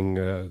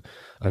referencing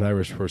an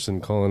Irish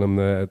person, calling them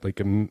like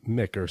a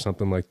Mick or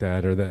something like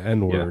that, or the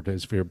N word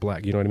as if you're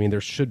black. You know what I mean?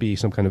 There should be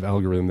some kind of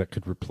algorithm that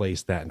could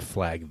replace that and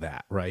flag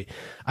that, right?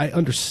 I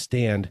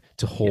understand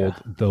to hold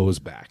those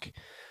back,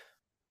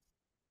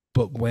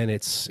 but when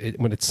it's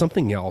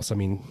something else, I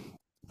mean,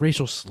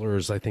 racial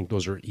slurs, I think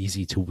those are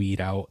easy to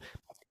weed out,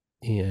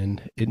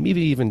 and it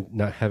maybe even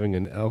not having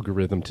an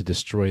algorithm to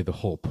destroy the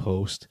whole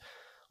post.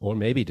 Or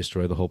maybe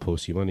destroy the whole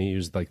post. You want to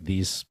use like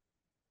these,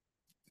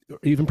 or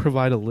even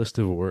provide a list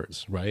of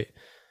words, right?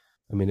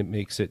 I mean, it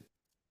makes it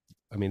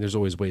I mean, there's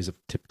always ways of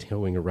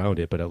tiptoeing around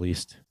it, but at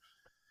least.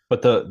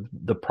 But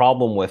the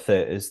problem with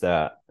it is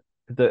that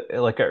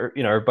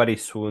everybody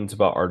swoons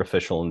about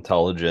artificial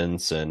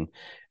intelligence and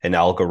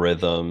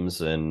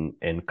algorithms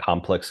and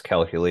complex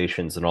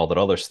calculations and all that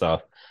other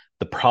stuff.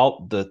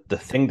 The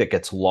thing that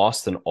gets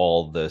lost in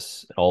all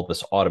this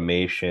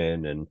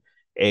automation and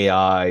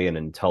AI and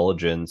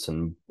intelligence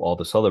and all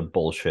this other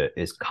bullshit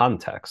is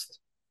context.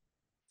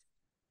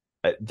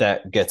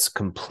 That gets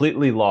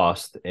completely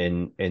lost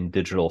in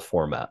digital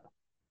format.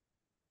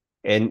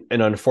 And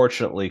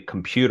unfortunately,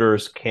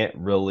 computers can't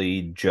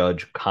really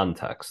judge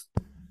context.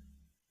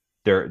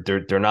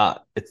 They're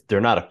not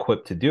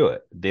equipped to do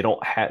it. They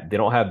don't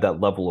have that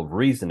level of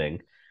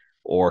reasoning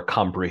or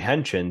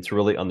comprehension to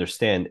really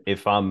understand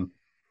if I'm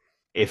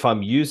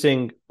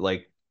using,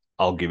 like,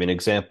 I'll give you an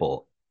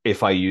example.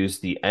 If I use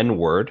the N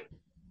word,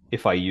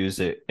 if I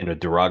use it in a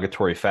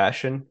derogatory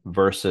fashion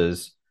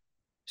versus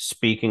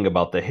speaking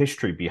about the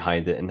history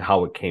behind it and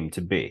how it came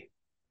to be.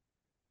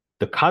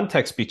 The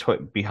context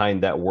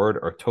behind that word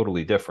are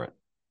totally different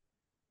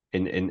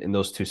in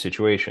those two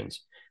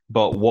situations.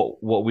 But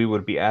what we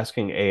would be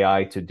asking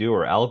AI to do,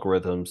 or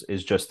algorithms,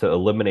 is just to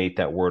eliminate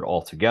that word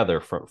altogether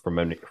from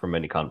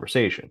any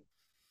conversation.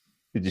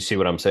 Did you see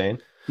what I'm saying?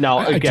 Now,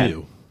 I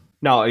do.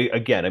 Now,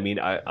 again, I mean,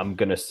 I'm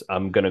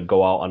gonna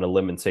go out on a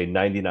limb and say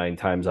 99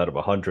 times out of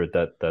 100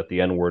 that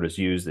the N word is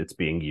used, it's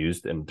being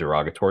used in a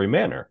derogatory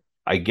manner.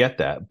 I get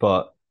that,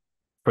 but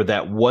for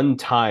that one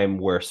time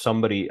where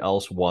somebody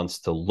else wants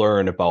to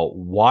learn about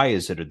why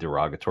is it a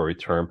derogatory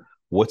term,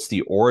 what's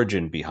the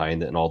origin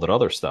behind it, and all that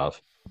other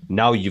stuff,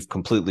 now you've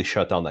completely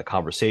shut down that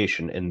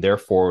conversation, and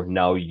therefore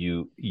now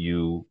you've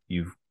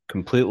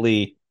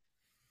completely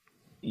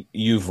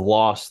you've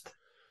lost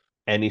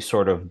any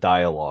sort of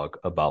dialogue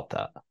about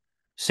that.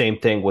 Same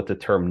thing with the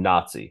term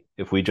Nazi.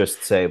 If we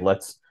just say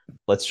let's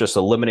just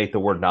eliminate the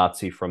word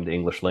Nazi from the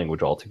English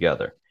language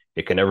altogether,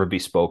 it can never be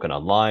spoken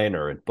online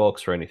or in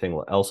books or anything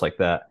else like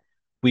that.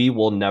 We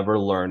will never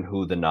learn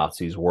who the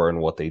Nazis were and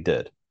what they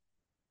did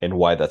and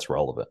why that's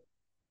relevant.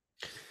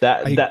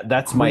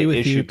 That's my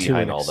issue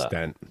behind all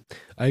that.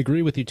 I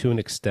agree with you to an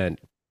extent,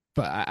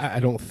 but I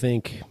don't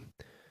think.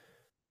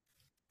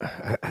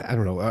 I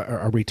don't know.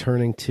 Are we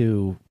turning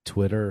to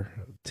Twitter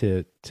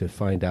to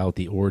find out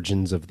the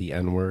origins of the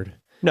N word?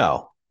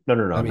 No.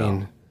 I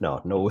mean,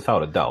 no,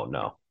 without a doubt,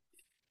 no.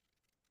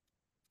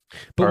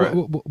 But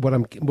what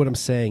I'm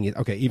saying is,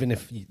 okay, even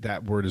if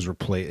that word is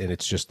replaced and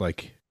it's just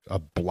like a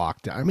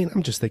blocked, I mean,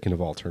 I'm just thinking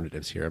of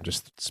alternatives here. I'm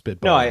just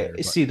spitballing. No, I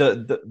see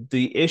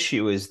the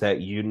issue is that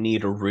you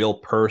need a real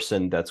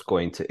person that's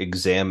going to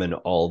examine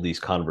all these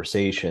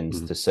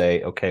conversations to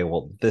say, okay,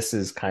 well, this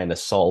is kind of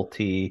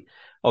salty.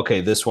 Okay,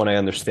 this one I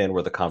understand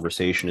where the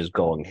conversation is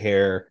going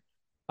here.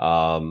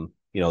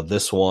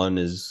 This one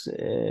is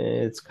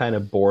it's kind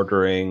of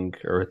bordering,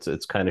 or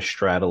it's kind of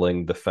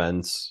straddling the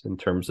fence in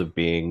terms of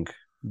being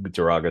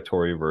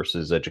derogatory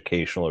versus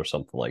educational or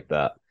something like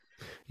that.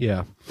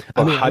 Yeah.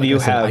 But I mean, how do you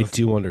have... I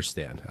do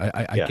understand.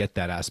 I get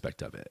that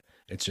aspect of it.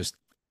 It's just,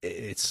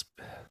 I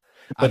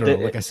don't know.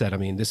 Like I said, I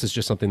mean, this is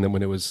just something that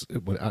when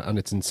on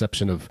its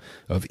inception of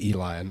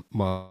Elon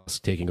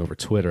Musk taking over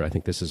Twitter, I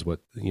think this is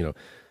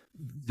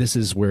this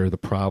is where the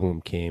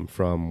problem came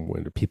from,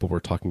 when people were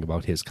talking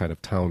about his kind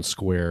of town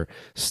square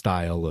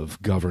style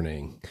of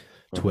governing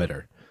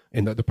Twitter.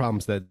 And the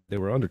problems that they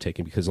were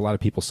undertaking, because a lot of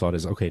people saw it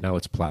as, okay, now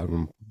it's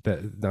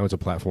a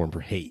platform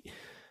for hate,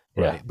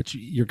 right? Yeah. But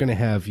you're going to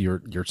have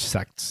your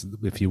sects,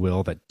 if you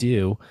will, that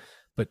do.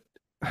 But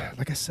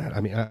like I said,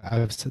 I mean,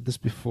 I've said this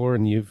before,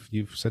 and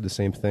you've said the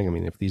same thing. I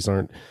mean, if these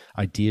aren't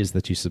ideas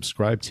that you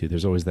subscribe to,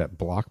 there's always that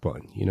block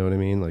button. You know what I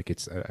mean? Like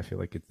I feel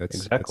like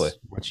that's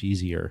much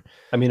easier.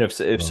 I mean,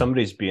 if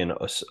somebody's being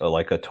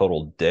like a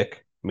total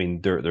dick, I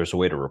mean, there's a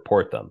way to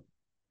report them.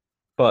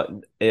 But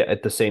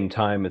at the same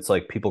time, it's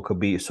like people could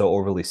be so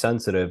overly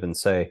sensitive and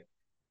say,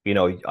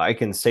 I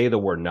can say the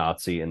word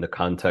Nazi in the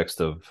context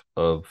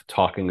of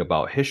talking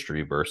about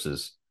history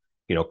versus,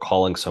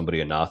 calling somebody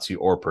a Nazi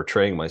or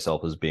portraying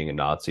myself as being a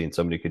Nazi, and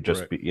somebody could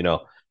just be,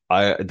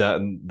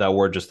 that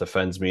word just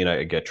offends me and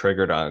I get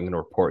triggered. I'm going to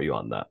report you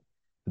on that.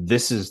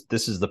 This is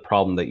the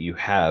problem that you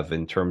have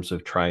in terms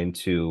of trying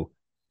to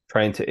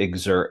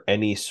exert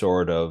any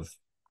sort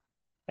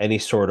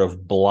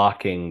of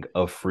blocking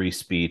of free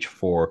speech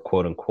for,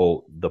 quote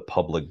unquote, the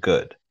public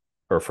good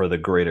or for the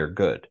greater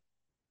good.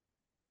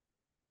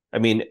 I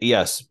mean,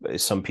 yes,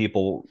 some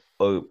people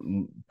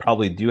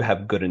probably do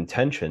have good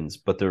intentions,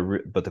 but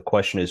the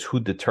question is, who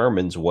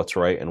determines what's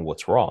right and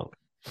what's wrong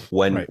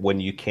when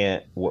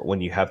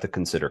you have to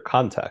consider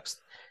context.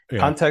 Yeah.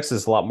 Context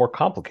is a lot more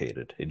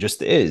complicated. It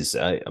just is.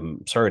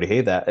 I'm sorry to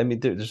hate that. I mean,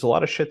 there's a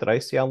lot of shit that I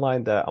see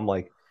online that I'm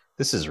like,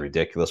 this is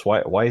ridiculous.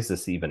 Why is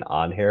this even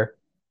on here?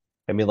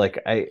 I mean, like,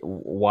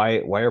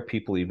 why are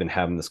people even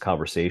having this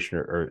conversation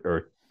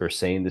or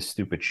saying this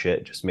stupid shit?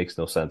 It just makes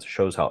no sense. It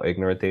shows how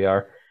ignorant they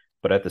are.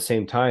 But at the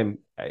same time,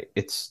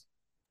 it's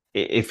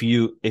if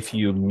you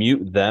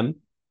mute them,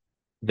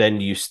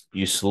 then you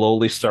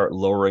slowly start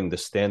lowering the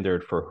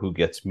standard for who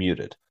gets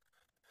muted.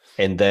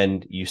 And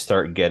then you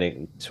start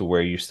getting to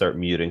where you start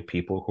muting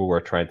people who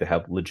are trying to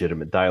have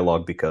legitimate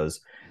dialogue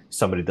because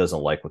somebody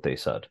doesn't like what they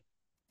said.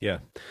 Yeah,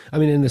 I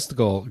mean, and this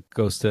goal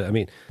goes to, I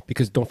mean,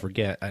 because don't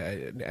forget,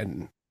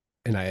 and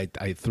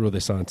I throw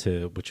this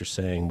onto what you're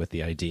saying with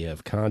the idea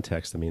of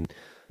context. I mean,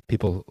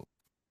 people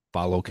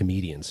follow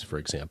comedians, for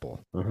example,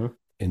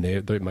 and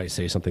they might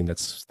say something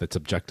that's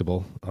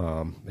objectable,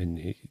 and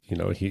you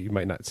know he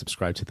might not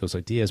subscribe to those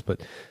ideas,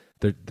 but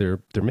they're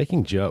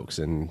making jokes,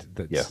 and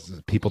that's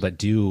people that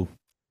do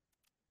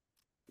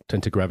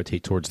tend to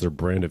gravitate towards their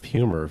brand of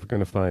humor are going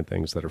to find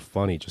things that are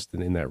funny just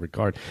in that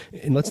regard.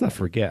 And let's not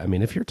forget, I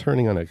mean, if you're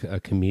turning on a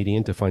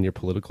comedian to find your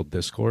political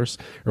discourse,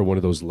 or one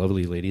of those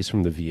lovely ladies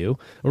from The View,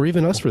 or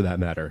even us for that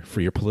matter, for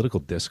your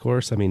political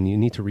discourse, I mean, you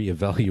need to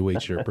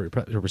reevaluate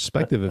your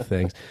perspective of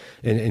things,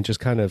 and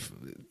just kind of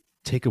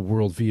take a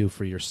worldview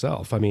for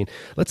yourself. I mean,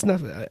 let's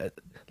not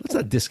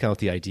discount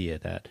the idea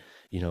that,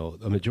 you know,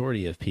 a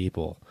majority of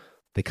people,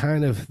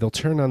 they'll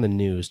turn on the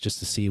news just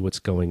to see what's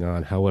going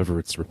on, however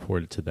it's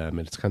reported to them,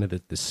 and it's kind of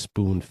the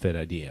spoon fed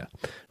idea,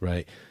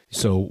 right?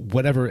 So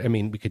whatever, I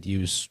mean, we could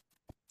use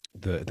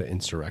the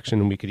insurrection,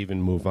 and we could even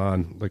move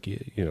on, like, you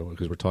know,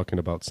 because we're talking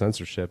about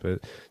censorship, to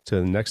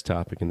the next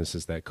topic, and this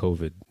is that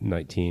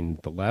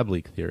COVID-19, the lab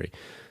leak theory.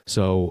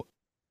 So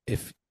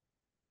if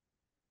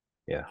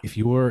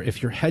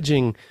you're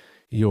hedging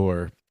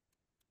your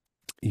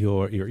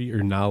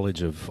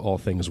knowledge of all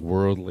things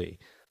worldly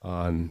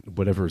on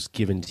whatever is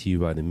given to you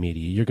by the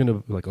media, you're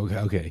gonna like,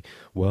 okay,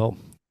 well,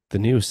 the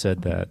news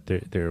said that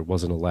there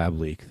wasn't a lab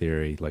leak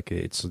theory, like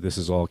this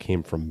is all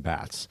came from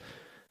bats,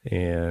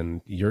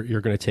 and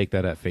you're gonna take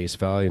that at face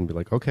value and be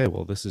like, okay,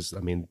 well, this is, I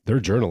mean, they're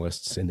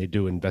journalists and they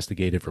do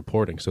investigative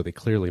reporting, so they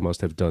clearly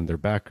must have done their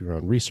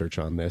background research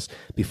on this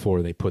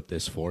before they put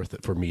this forth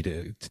for me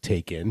to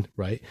take in,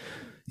 right?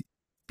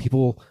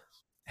 People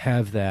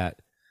have that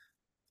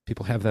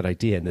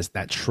idea, and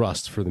that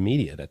trust for the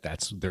media that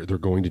they're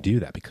going to do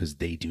that because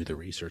they do the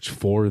research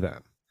for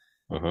them.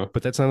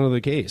 But that's not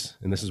the case,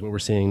 and this is what we're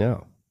seeing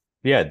now.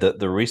 Yeah,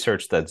 the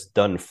research that's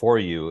done for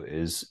you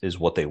is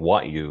what they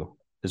want you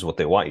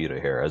to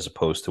hear, as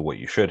opposed to what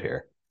you should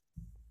hear.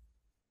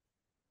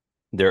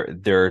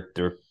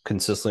 They're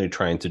consistently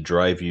trying to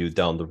drive you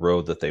down the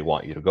road that they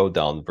want you to go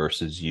down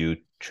versus you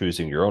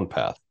choosing your own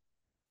path.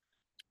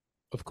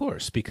 Of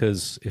course,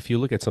 because if you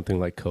look at something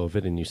like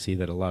COVID and you see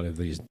that a lot of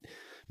these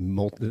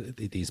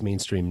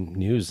mainstream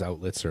news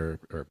outlets are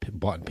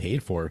bought and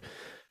paid for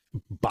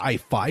by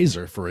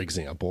Pfizer, for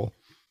example,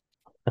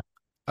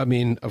 I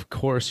mean, of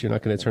course, you're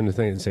not going to turn the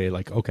thing and say,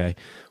 like, okay,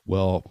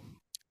 well,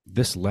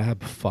 this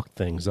lab fucked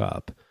things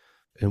up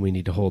and we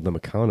need to hold them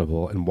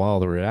accountable. And while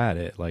they're at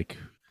it, like,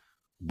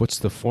 what's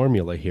the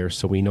formula here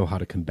so we know how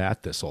to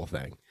combat this whole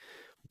thing?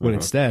 When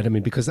instead, I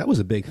mean, because that was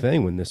a big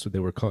thing when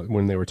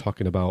they were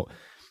talking about,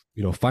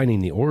 you know,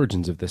 finding the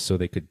origins of this so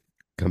they could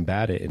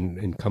combat it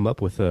and come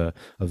up with a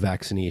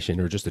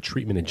vaccination or just a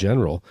treatment in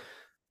general.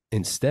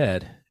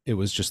 Instead, it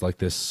was just like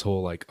this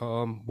whole like,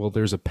 well,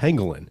 there's a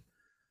pangolin.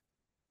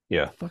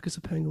 Yeah. What the fuck is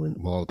a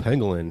pangolin? Well, a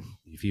pangolin,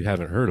 if you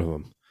haven't heard of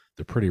them,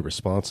 they're pretty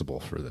responsible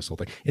for this whole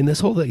thing. And this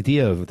whole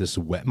idea of this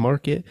wet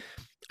market,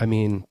 I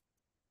mean,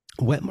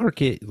 wet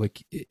market,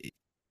 like,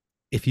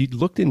 if you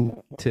looked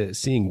into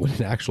seeing what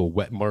an actual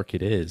wet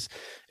market is,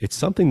 it's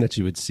something that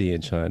you would see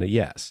in China,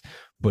 yes,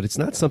 but it's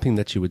not something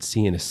that you would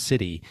see in a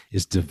city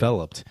is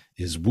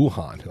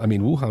Wuhan. I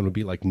mean, Wuhan would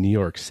be like New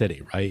York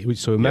City, right?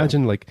 So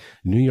imagine like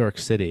New York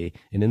City,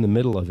 and in the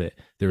middle of it,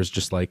 there's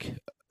just like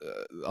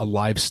a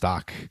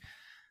livestock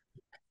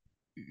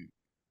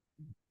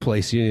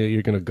place.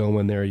 You're going to go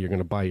in there, you're going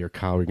to buy your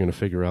cow, you're going to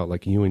figure out,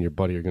 like, you and your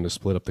buddy are going to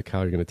split up the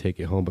cow, you're going to take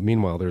it home. But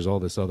meanwhile, there's all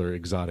this other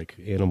exotic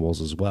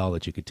animals as well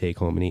that you could take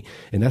home and eat.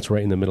 And that's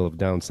right in the middle of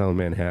downtown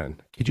Manhattan.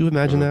 Could you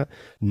imagine that?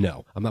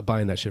 No, I'm not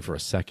buying that shit for a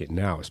second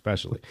now,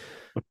 especially.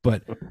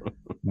 But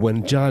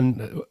when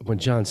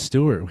Jon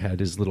Stewart had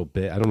his little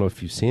bit, I don't know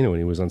if you've seen it, when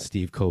he was on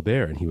Steve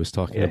Colbert and he was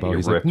talking about,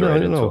 he's like,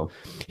 no,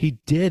 he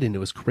did. And it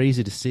was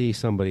crazy to see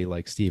somebody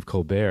like Steve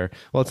Colbert.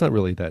 Well, it's not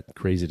really that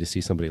crazy to see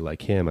somebody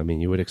like him. I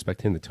mean, you would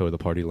expect him to toe the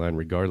party line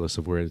regardless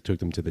of where it took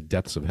them to the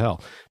depths of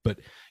hell. But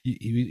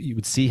you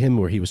would see him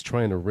where he was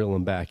trying to reel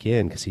him back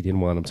in because he didn't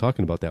want him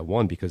talking about that,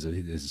 one, because of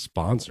his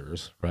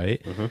sponsors,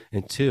 right?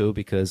 And two,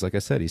 because, like I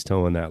said, he's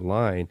towing that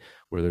line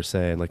where they're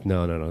saying, like,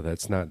 no,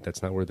 that's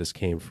not where this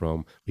came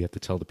from. We have to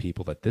tell the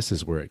people that this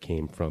is where it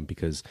came from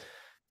because,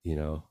 you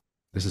know,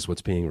 this is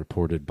what's being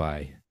reported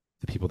by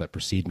the people that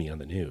precede me on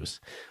the news.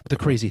 But the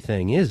crazy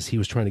thing is, he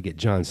was trying to get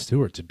Jon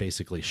Stewart to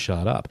basically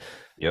shut up.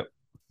 Yep.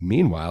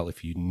 Meanwhile,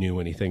 if you knew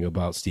anything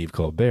about Steve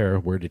Colbert,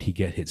 where did he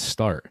get his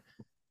start?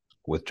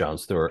 With Jon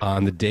Stewart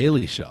on the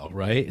Daily Show,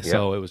 right? Yep.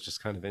 So it was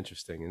just kind of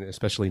interesting, and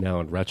especially now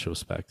in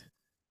retrospect.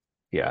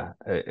 Yeah,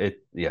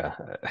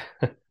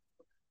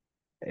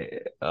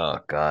 oh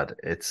God,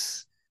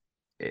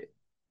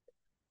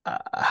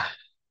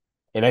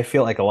 and I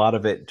feel like a lot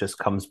of it just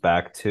comes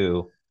back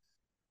to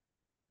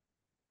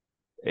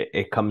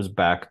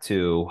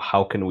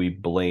how can we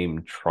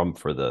blame Trump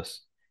for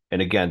this?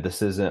 And again,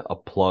 this isn't a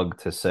plug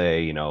to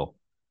say,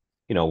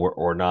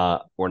 we're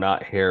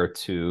not here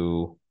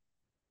to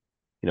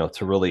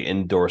to really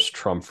endorse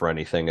Trump for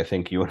anything. I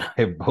think you and I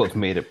have both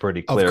made it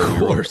pretty Of clear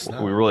course we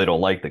not. really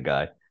don't like the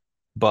guy.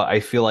 But I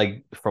feel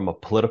like from a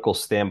political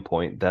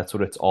standpoint, that's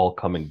what it's all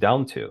coming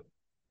down to.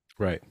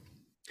 Right.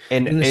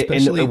 And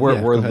especially, we're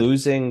yeah, we're go ahead.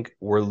 losing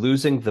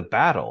the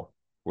battle.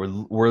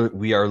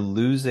 We are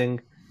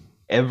losing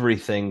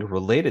everything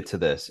related to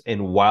this.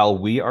 And while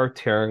we are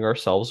tearing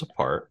ourselves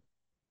apart,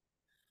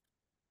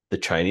 the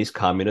Chinese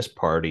Communist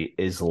Party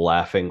is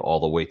laughing all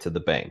the way to the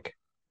bank.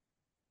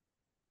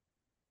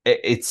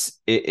 It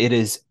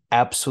is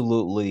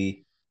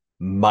absolutely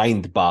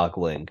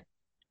mind-boggling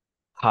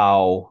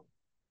how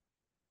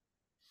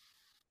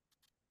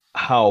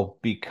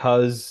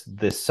because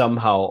this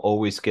somehow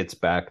always gets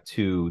back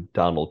to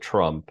Donald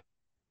Trump,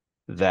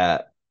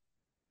 that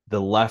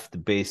the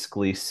left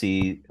basically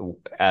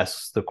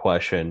asks the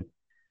question,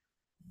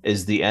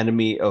 is the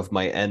enemy of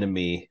my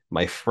enemy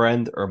my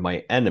friend or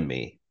my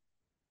enemy?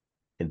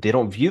 And they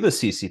don't view the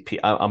CCP.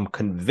 I'm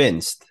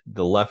convinced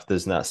the left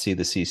does not see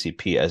the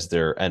CCP as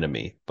their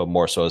enemy, but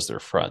more so as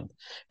their friend,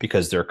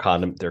 because their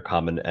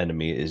common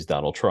enemy is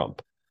Donald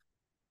Trump.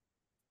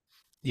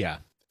 Yeah,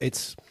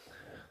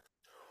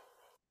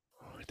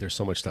 there's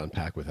so much to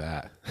unpack with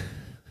that.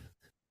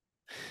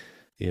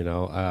 you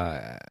know,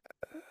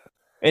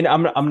 And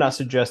I'm not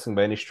suggesting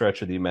by any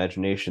stretch of the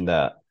imagination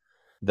that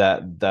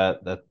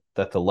the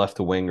left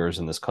wingers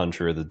in this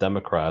country or the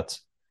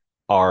Democrats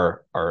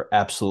are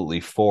absolutely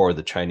for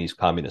the Chinese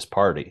Communist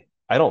Party.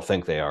 I don't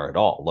think they are at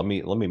all. Let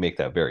me make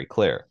that very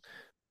clear.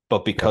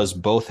 But because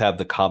both have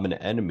the common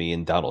enemy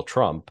in Donald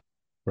Trump,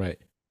 right.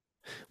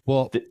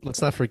 Well,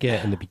 let's not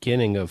forget, in the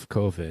beginning of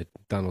COVID,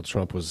 Donald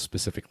Trump was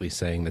specifically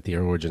saying that the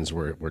origins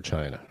were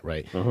China,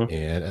 right?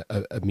 And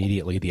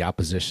immediately the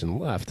opposition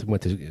left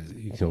went to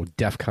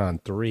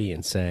DEFCON 3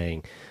 and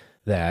saying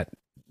that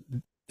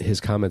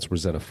his comments were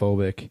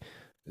xenophobic.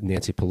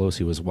 Nancy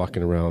Pelosi was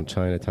walking around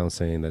Chinatown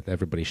saying that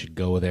everybody should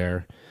go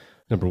there.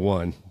 Number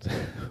one,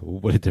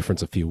 what a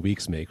difference a few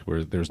weeks make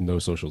where there's no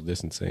social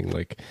distancing.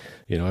 Like,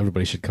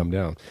 everybody should come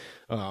down.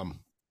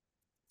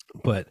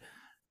 But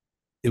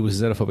it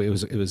was xenophobic.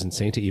 It was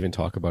insane to even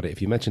talk about it.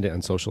 If you mentioned it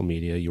on social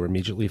media, you were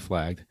immediately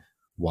flagged.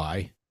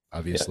 Why?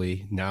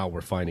 Obviously, now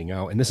we're finding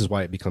out, and this is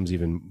why it becomes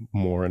even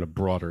more in a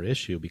broader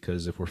issue,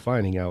 because if we're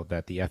finding out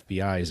that the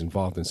FBI is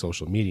involved in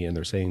social media and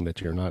they're saying that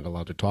you're not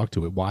allowed to talk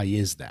to it, why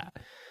is that?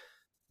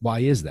 Why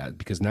is that?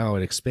 Because now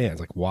it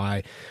expands. Like,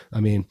 why?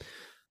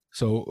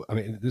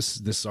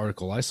 This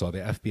article I saw, the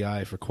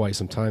FBI for quite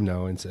some time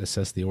now and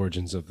assessed the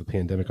origins of the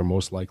pandemic are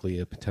most likely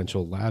a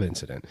potential lab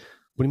incident.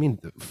 What do you mean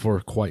for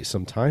quite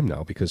some time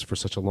now? Because for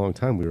such a long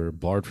time we were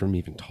barred from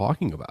even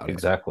talking about it.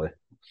 Exactly.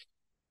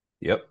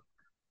 Yep.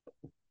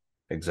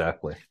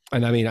 Exactly.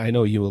 And I mean, I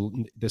know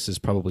this is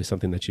probably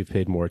something that you've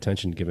paid more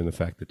attention, given the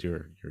fact that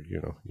it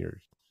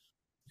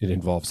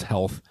involves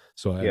health.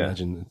 So I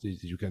imagine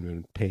you can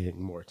be paying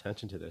more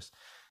attention to this,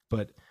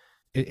 but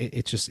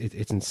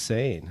it's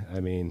insane.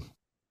 I mean,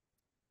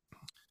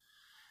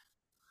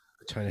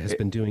 China has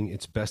been doing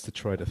its best to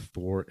try to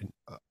thwart and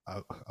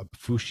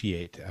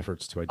obfuscate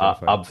efforts to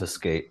identify.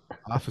 Obfuscate.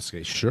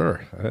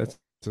 Sure. That's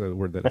a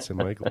word that's in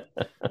my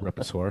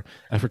repertoire.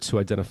 Efforts to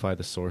identify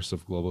the source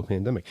of global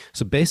pandemic.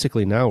 So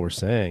basically now we're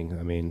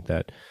saying,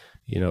 that,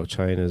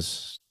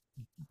 China's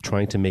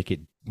trying to make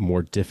it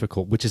more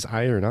difficult, which is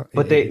ironic.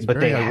 But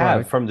they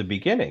have from the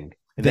beginning.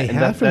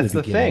 That's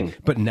the thing.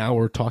 But now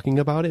we're talking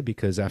about it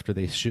because after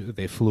they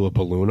flew a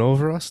balloon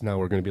over us, now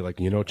we're going to be like,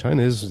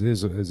 China is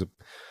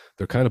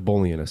they're kind of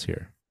bullying us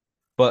here.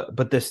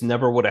 But this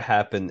never would have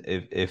happened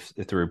if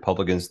the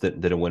Republicans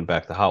didn't win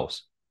back the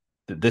House.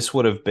 This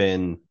would have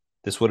been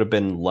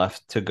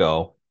left to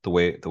go the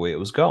way it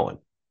was going.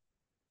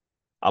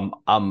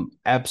 I'm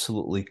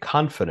absolutely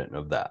confident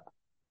of that.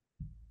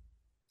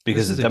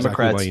 Because the Democrats,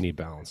 exactly why you need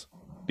balance.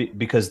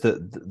 Because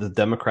the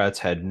Democrats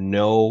had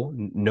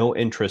no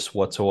interest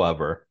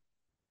whatsoever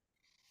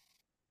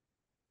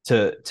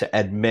to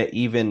admit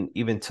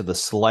even to the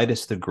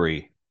slightest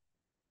degree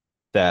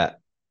that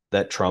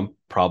Trump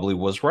probably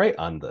was right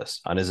on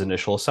his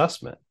initial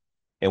assessment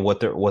and what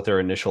their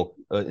initial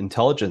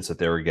intelligence that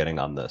they were getting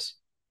on this.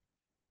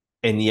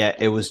 And yet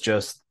it was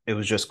just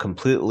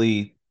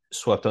completely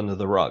swept under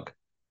the rug.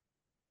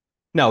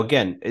 Now,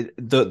 again,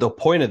 the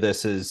point of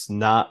this is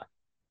not,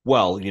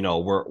 well,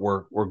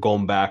 we're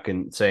going back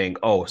and saying,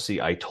 oh,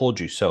 see, I told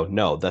you so.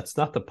 No, that's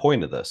not the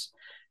point of this.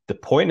 The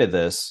point of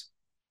this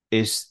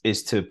is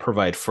to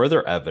provide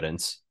further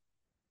evidence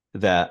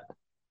that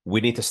we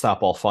need to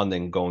stop all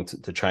funding going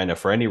to China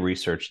for any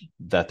research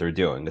that they're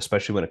doing,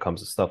 especially when it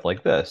comes to stuff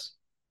like this,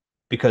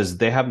 because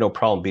they have no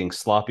problem being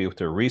sloppy with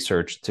their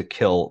research to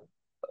kill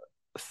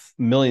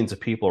millions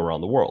of people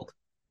around the world.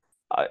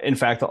 In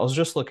fact, I was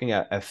just looking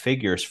at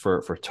figures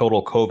for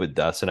total COVID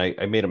deaths, and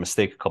I made a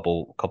mistake a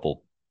couple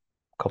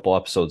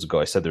episodes ago.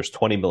 I said there's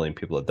 20 million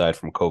people that died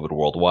from COVID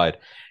worldwide.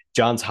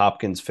 Johns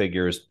Hopkins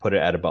figures put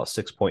it at about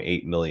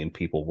 6.8 million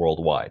people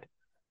worldwide.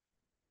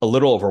 A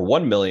little over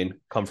 1 million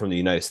come from the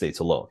United States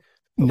alone.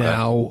 Okay?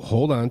 Now,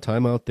 hold on,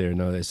 time out there.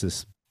 Now, there's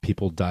this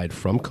people died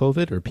from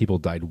COVID or people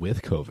died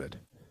with COVID?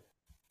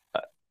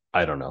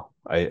 I don't know.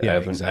 I Yeah,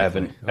 haven't exactly. I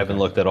haven't Okay.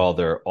 looked at all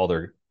their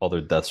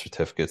death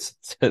certificates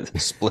to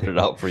split it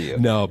out for you.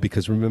 No,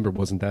 because remember,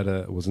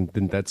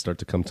 didn't that start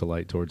to come to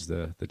light towards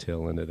the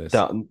tail end of this?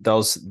 That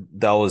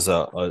was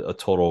a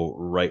total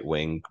right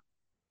wing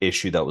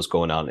issue that was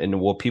going on. And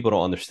what people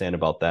don't understand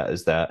about that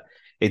is that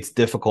it's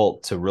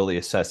difficult to really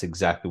assess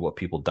exactly what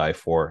people die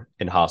for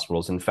in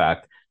hospitals. In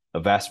fact, a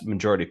vast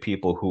majority of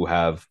people who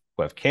have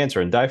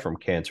cancer and die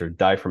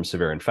from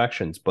severe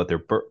infections, but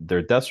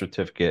their death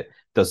certificate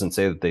doesn't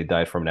say that they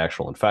died from an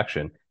actual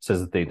infection. It says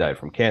that they died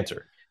from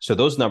cancer. So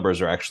those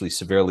numbers are actually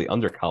severely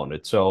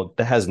undercounted. So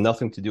that has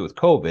nothing to do with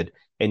COVID.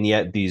 And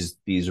yet these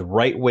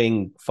right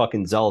wing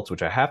fucking zealots,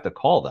 which I have to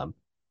call them,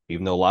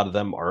 even though a lot of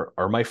them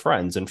are my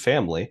friends and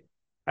family,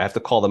 I have to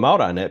call them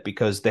out on it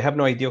because they have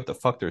no idea what the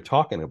fuck they're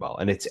talking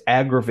about. And it's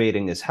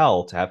aggravating as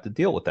hell to have to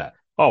deal with that.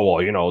 Oh,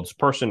 well, this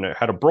person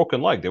had a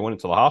broken leg. They went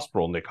into the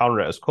hospital and they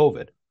counted it as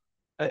COVID.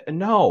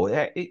 No,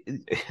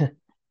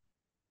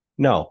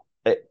 no.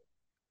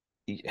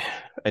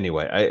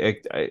 Anyway,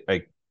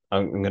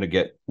 I'm gonna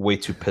get way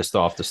too pissed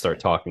off to start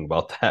talking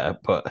about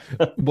that. But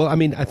Well, I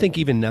mean, I think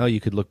even now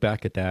you could look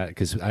back at that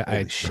because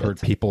I shit.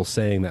 heard people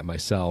saying that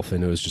myself,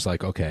 and it was just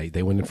like, okay,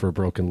 they went in for a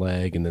broken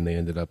leg, and then they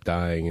ended up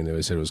dying, and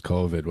they said it was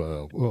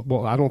COVID.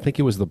 Well, I don't think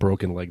it was the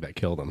broken leg that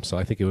killed them. So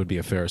I think it would be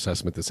a fair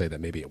assessment to say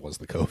that maybe it was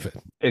the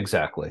COVID.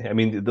 exactly. I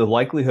mean, the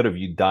likelihood of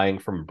you dying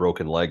from a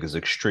broken leg is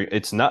extreme.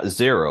 It's not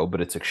zero,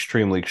 but it's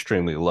extremely,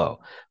 extremely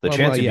low. The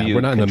chance of you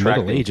we're not in the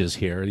contracting... Middle Ages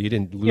here. You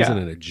didn't lose it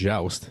in a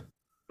joust.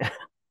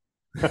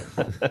 I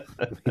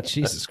mean,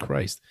 Jesus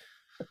Christ.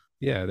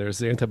 Yeah, there's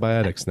the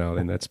antibiotics now,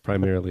 and that's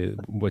primarily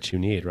what you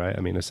need, right?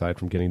 I mean, aside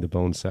from getting the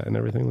bone set and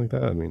everything like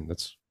that. I mean,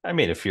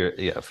 if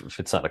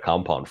it's not a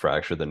compound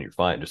fracture, then you're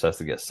fine. It just has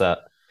to get set.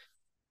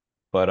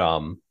 But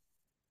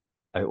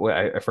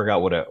I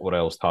forgot what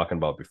I was talking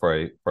about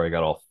before I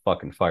got all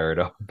fucking fired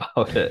up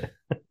about it.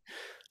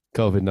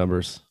 COVID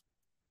numbers.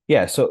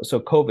 Yeah, so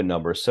COVID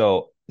numbers.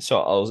 So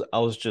I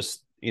was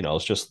just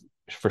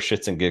for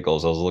shits and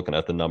giggles, I was looking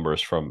at the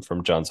numbers from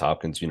Johns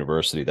Hopkins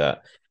University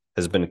that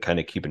has been kind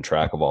of keeping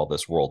track of all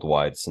this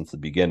worldwide since the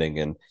beginning,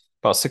 and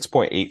about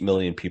 6.8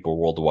 million people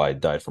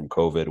worldwide died from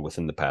COVID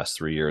within the past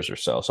 3 years or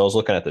so. So I was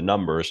looking at the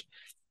numbers,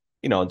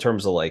 in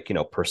terms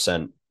of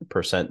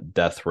percent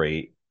death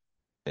rate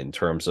in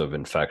terms of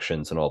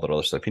infections and all that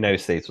other stuff. United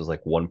States was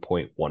like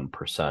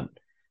 1.1%.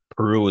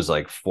 Peru was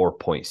like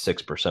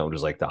 4.6%, which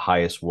is like the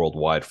highest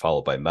worldwide,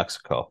 followed by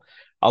Mexico.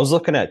 I was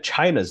looking at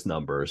China's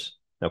numbers.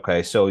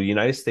 Okay, so the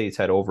United States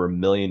had over 1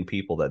 million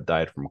people that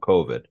died from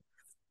COVID.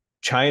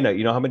 China,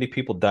 you know how many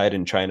people died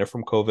in China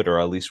from COVID, or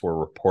at least were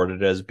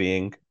reported as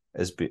being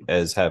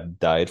as have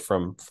died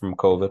from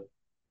COVID?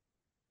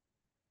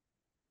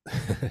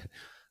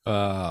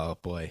 Oh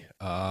boy.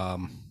 4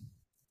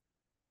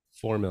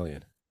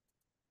 million.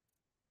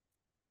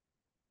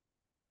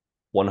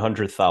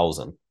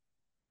 100,000.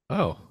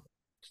 Oh,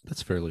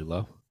 that's fairly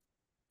low.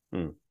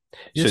 Hmm.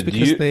 Just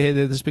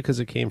because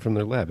it came from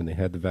their lab and they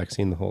had the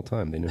vaccine the whole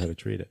time. They knew how to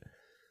treat it.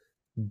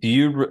 Do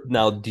you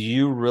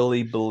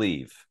really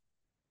believe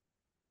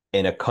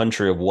in a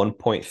country of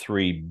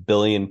 1.3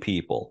 billion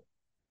people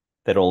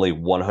that only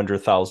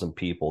 100,000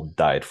 people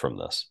died from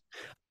this?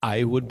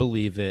 I would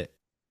believe it.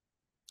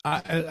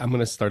 I'm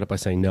going to start up by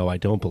saying no, I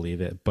don't believe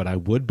it, but I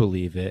would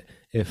believe it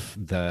if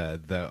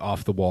the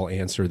off the wall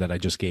answer that I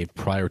just gave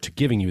prior to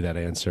giving you that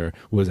answer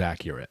was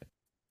accurate,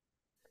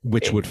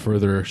 which would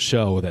further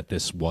show that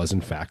this was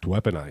in fact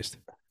weaponized.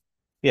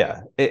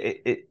 Yeah,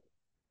 if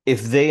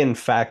they in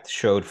fact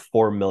showed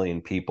 4 million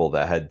people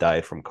that had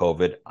died from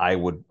COVID, I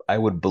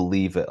would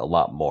believe it a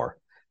lot more.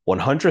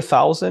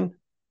 100,000,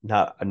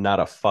 not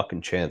a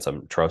fucking chance.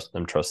 I'm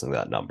trusting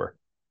that number.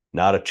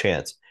 Not a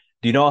chance.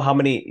 Do you know how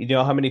many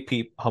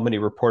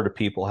reported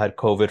people had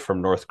COVID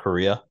from North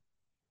Korea?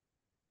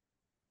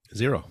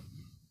 0.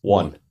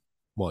 One.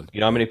 One. You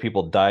know how many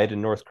people died in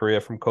North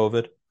Korea from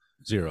COVID?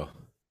 0.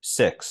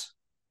 6.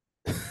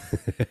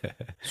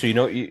 So you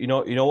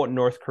know what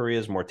North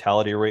Korea's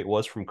mortality rate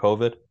was from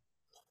COVID?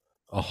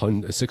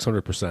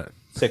 600%.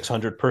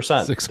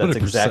 600%. That's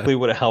exactly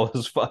what I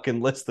was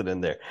fucking listed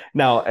in there.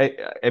 Now,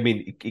 I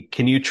mean,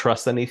 can you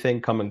trust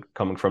anything coming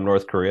from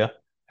North Korea?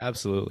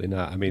 Absolutely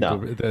not. I mean,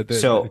 No.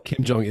 So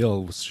Kim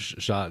Jong-il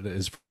shot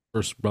his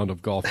first round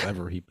of golf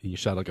ever. He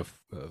shot like a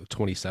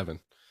 27.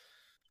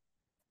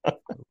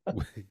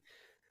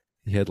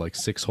 He had like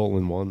 6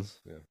 hole-in-ones.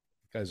 Yeah,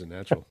 the guy's a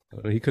natural.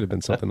 He could have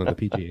been something on the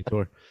PGA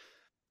Tour.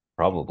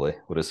 Probably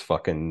with his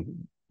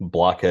fucking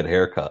blockhead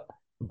haircut.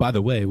 By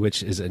the way,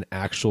 which is an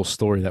actual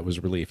story that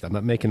was released. I'm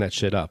not making that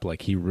shit up.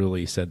 Like, he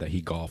really said that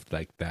he golfed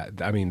like that.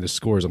 I mean, the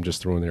scores I'm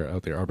just throwing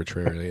out there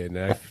arbitrarily. And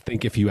I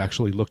think if you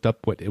actually looked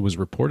up what it was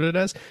reported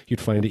as, you'd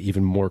find it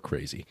even more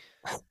crazy.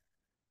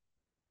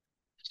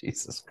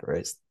 Jesus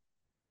Christ.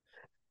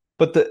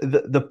 But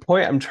the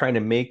point I'm trying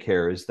to make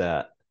here is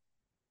that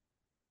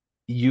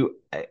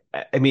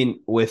I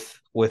mean,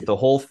 with the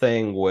whole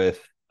thing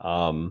with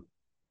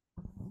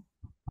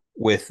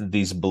with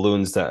these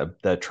balloons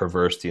that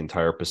traversed the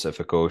entire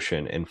Pacific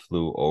Ocean and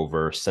flew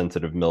over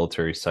sensitive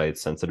military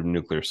sites, sensitive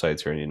nuclear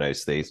sites here in the United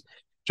States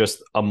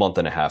just a month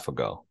and a half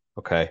ago.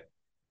 Okay,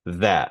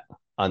 that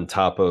on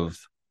top of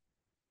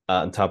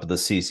the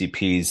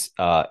CCP's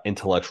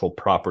intellectual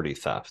property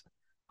theft,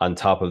 on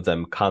top of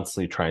them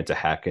constantly trying to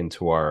hack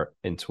into our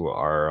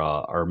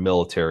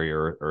military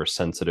or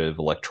sensitive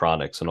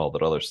electronics and all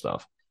that other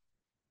stuff,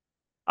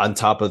 on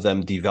top of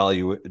them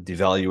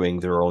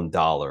devaluing their own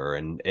dollar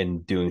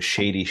and doing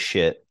shady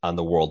shit on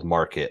the world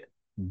market,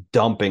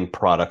 dumping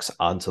products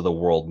onto the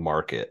world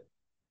market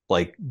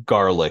like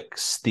garlic,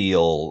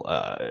 steel,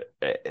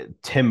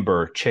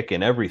 timber,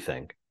 chicken,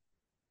 everything.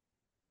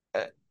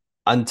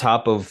 On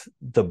top of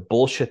the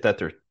bullshit that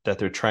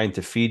they're trying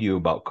to feed you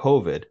about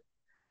COVID,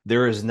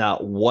 there is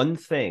not one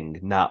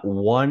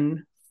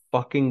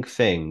fucking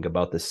thing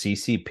about the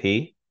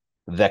CCP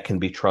that can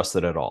be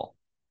trusted at all.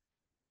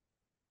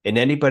 And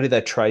anybody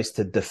that tries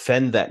to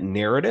defend that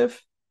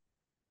narrative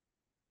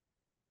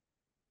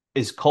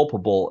is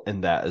culpable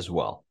in that as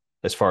well,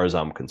 as far as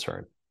I'm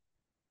concerned.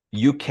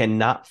 You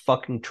cannot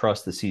fucking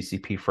trust the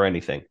CCP for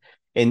anything.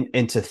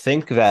 And to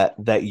think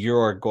that you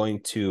are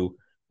going to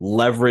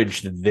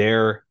leverage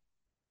their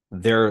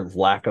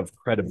lack of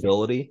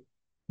credibility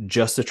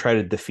just to try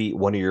to defeat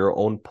one of your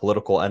own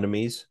political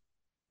enemies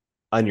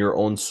on your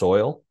own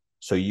soil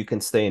so you can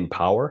stay in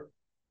power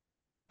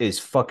is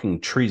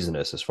fucking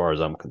treasonous as far as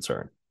I'm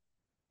concerned.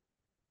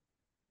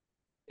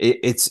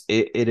 It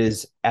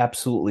is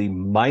absolutely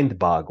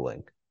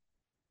mind-boggling.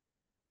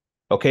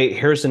 Okay,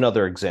 here's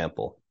another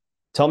example.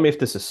 Tell me if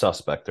this is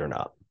suspect or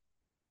not.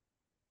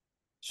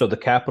 So the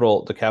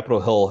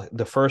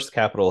first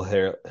Capitol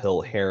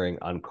Hill hearing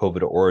on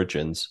COVID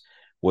origins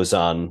was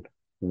on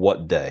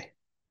what day?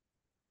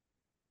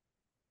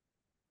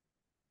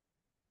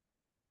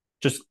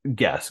 Just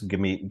guess. Give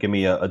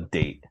me a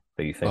date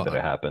that you think that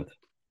it happened.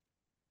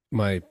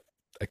 I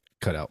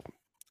cut out.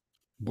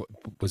 What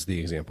was the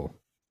example?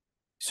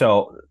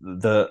 So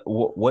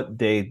what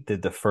day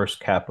did the first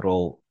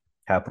Capitol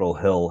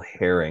Hill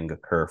hearing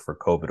occur for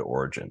COVID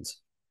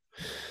origins?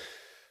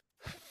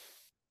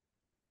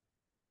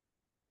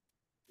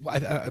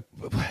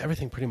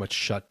 Everything pretty much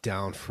shut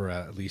down for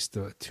at least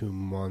 2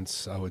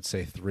 months. I would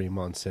say 3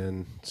 months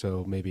in.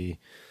 So maybe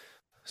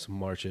some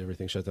March,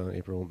 everything shut down.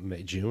 April,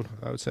 May, June.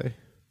 I would say.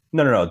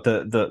 No.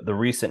 The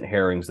recent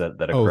hearings that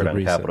occurred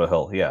on Capitol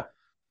Hill. Yeah.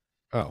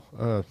 Oh,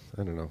 I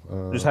don't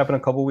know. Just happened a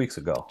couple weeks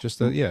ago. Just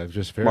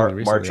just very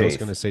recently. March 8th. I was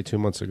going to say 2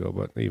 months ago,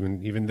 but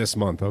even this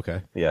month,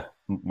 okay. Yeah,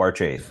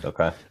 March 8th.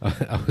 Okay.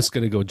 I was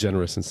going to go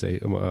generous and say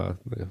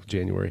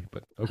January,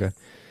 but okay.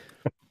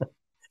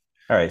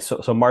 All right,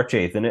 so March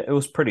 8th, and it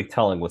was pretty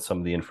telling with some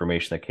of the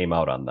information that came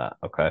out on that.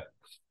 Okay.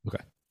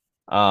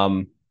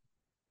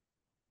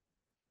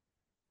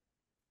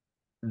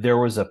 There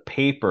was a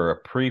paper,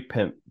 a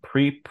preprint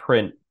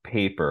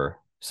paper,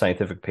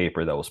 scientific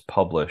paper that was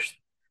published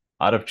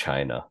out of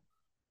China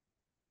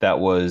that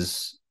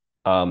was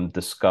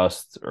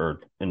discussed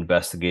or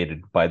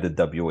investigated by the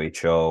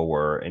WHO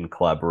or in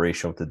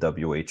collaboration with the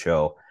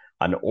WHO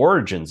on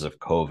origins of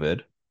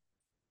COVID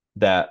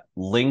that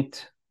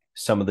linked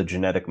some of the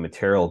genetic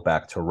material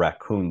back to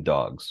raccoon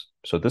dogs.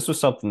 So this was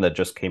something that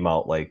just came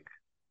out like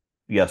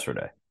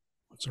yesterday.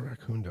 What's a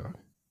raccoon dog?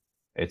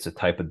 It's a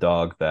type of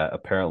dog that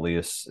apparently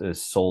is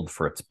sold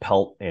for its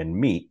pelt and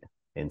meat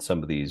in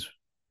some of these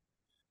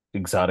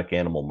exotic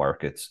animal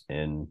markets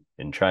in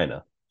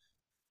China.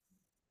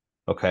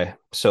 Okay,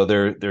 so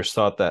there's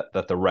thought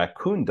that the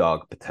raccoon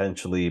dog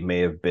potentially may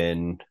have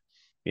been,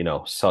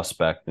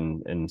 suspect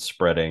in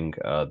spreading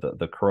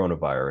the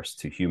coronavirus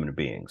to human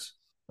beings.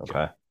 Okay.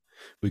 Yeah.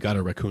 We got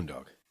a raccoon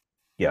dog.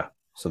 Yeah.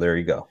 So there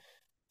you go.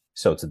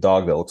 So it's a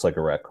dog that looks like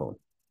a raccoon.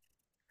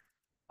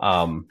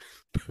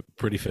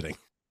 Pretty fitting.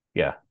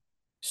 Yeah.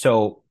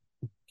 So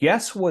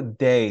guess what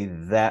day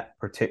that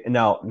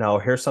particular now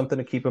here's something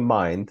to keep in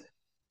mind.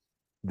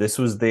 This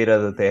was data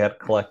that they had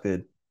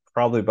collected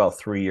probably about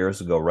 3 years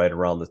ago, right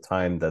around the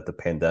time that the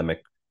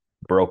pandemic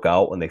broke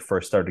out when they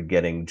first started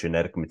getting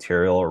genetic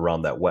material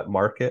around that wet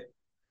market.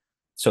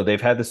 So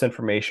they've had this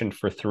information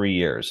for 3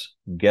 years.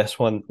 Guess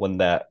when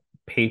that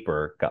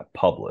paper got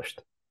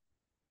published?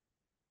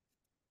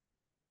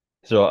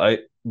 So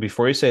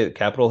before you say it,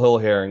 Capitol Hill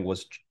hearing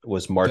was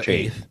March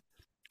 8th.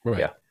 Right.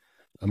 Yeah.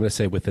 I'm going to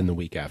say within the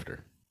week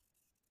after.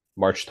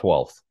 March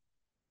 12th.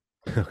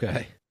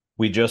 Okay.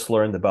 We just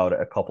learned about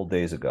it a couple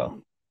days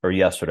ago, or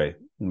yesterday,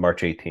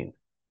 March 18th.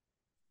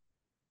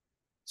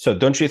 So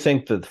don't you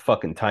think that the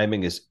fucking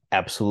timing is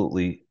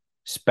absolutely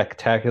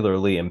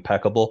spectacularly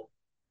impeccable?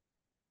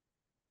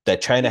 That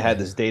China had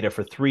this data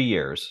for 3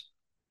 years.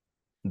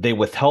 They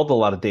withheld a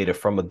lot of data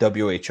from a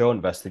WHO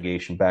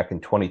investigation back in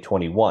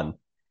 2021.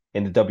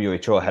 And the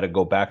WHO had to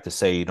go back to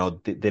say,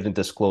 they didn't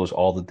disclose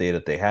all the data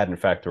that they had. In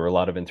fact, there were a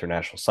lot of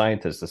international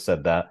scientists that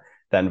said that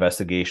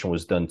investigation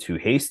was done too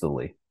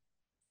hastily.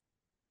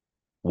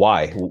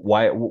 Why?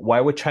 Why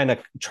would China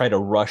try to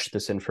rush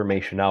this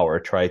information out or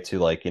try to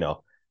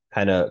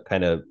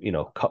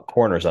cut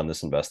corners on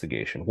this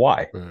investigation?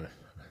 Why?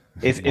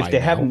 If Why they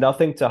have now?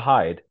 nothing to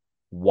hide,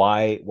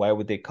 why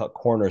would they cut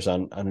corners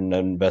on an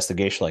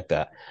investigation like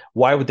that?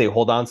 Why would they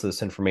hold on to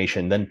this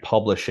information, then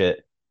publish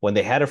it when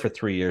they had it for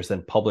 3 years,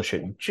 then publish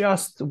it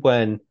just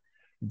when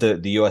the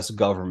U.S.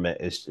 government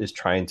is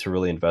trying to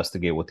really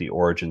investigate what the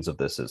origins of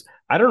this is?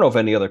 I don't know of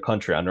any other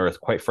country on Earth.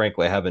 Quite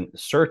frankly, I haven't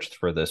searched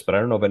for this, but I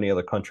don't know of any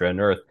other country on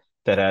Earth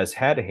that has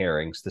had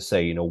hearings to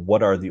say,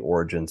 what are the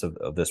origins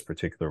of this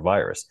particular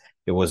virus?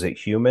 Was it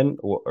human,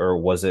 or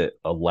was it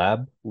a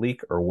lab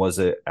leak, or was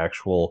it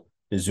actual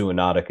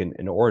zoonotic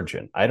in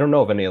origin? I don't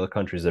know of any other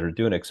countries that are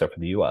doing it except for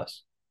the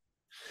US.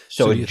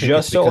 So So do it you think it's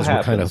just so because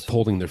we're kind of happens.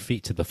 holding their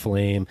feet to the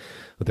flame?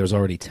 But there's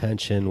already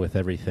tension with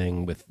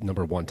everything with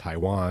number one,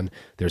 Taiwan.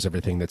 There's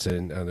everything that's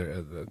in,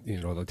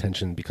 the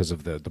tension because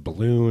of the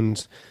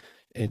balloons.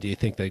 And do you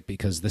think that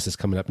because this is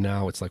coming up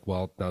now, it's like,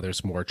 well, now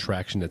there's more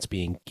traction that's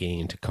being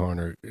gained to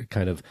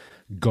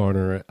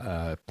garner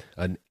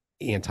an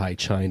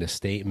anti-China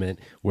statement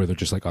where they're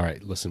just like, all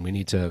right, listen, we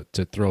need to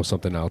throw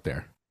something out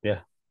there. Yeah,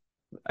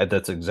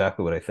 that's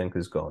exactly what I think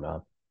is going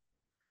on.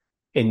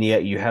 And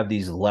yet you have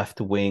these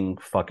left-wing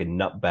fucking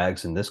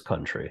nutbags in this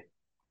country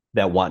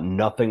that want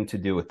nothing to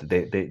do with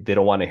it. They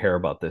don't want to hear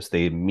about this.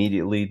 They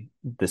immediately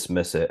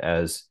dismiss it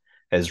as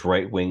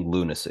right-wing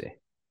lunacy.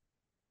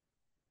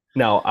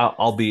 Now,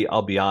 I'll be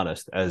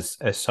honest, as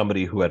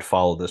somebody who had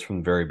followed this from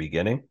the very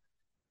beginning,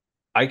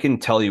 I can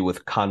tell you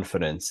with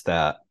confidence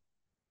that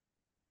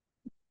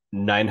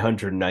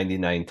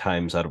 999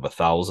 times out of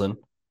 1,000,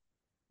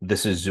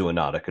 this is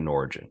zoonotic in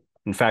origin.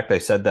 In fact, I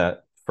said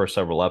that for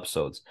several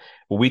episodes.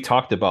 When we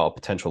talked about a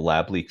potential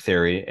lab leak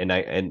theory, and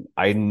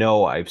I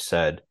know I've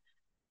said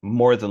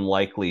more than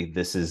likely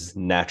this is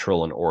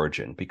natural in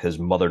origin because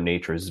Mother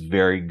Nature is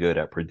very good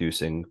at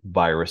producing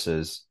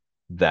viruses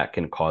that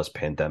can cause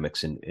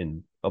pandemics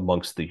in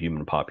amongst the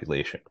human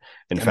population.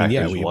 In fact, Yeah,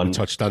 there's we one.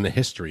 touched on the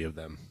history of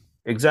them.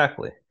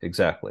 Exactly.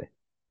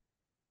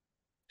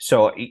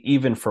 So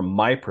even from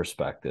my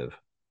perspective,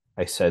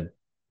 I said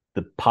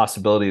the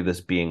possibility of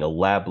this being a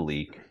lab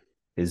leak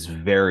is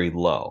very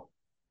low.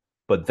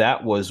 But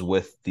that was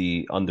with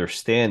the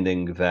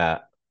understanding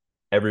that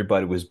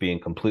everybody was being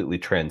completely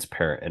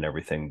transparent in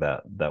everything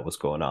that was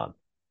going on.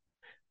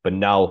 But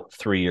now,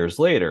 3 years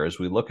later, as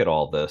we look at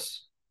all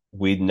this,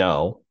 we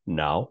know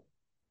now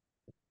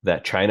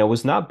that China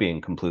was not being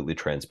completely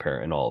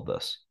transparent in all of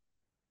this.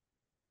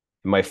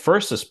 My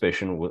first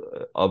suspicion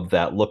of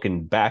that,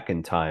 looking back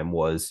in time,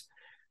 was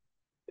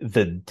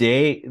the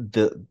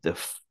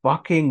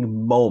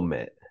fucking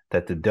moment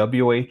that the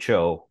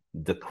WHO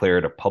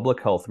declared a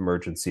public health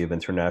emergency of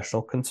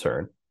international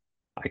concern.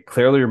 I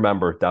clearly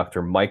remember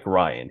Dr. Mike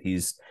Ryan.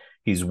 He's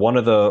one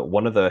of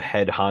the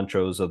head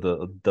honchos of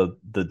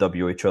the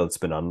WHO that's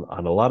been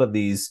on a lot of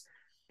these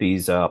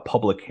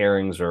public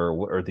hearings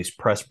or these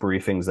press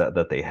briefings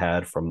that they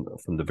had from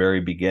the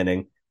very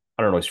beginning.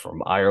 I don't know, he's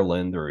from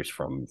Ireland or he's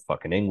from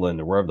fucking England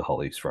or wherever the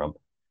hell he's from.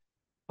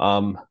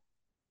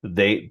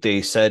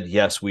 They said,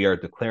 yes, we are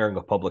declaring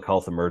a public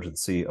health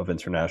emergency of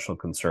international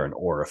concern,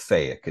 or a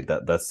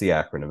FAIC. That's the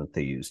acronym that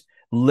they use.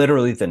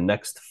 Literally, the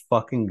next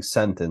fucking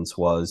sentence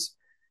was,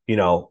 we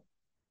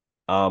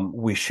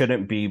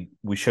shouldn't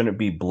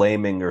be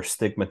blaming or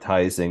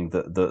stigmatizing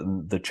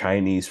the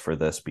Chinese for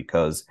this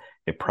because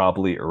it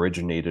probably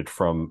originated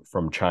from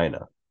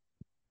China.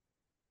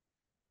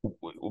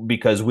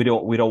 Because we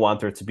don't want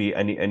there to be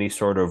any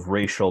sort of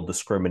racial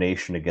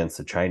discrimination against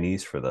the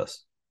Chinese for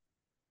this.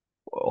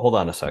 Hold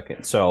on a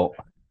second. So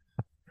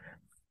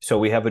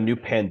we have a new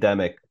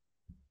pandemic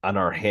on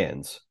our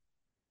hands,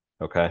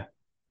 okay?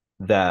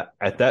 That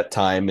at that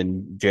time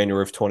in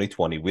January of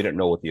 2020, we didn't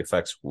know what the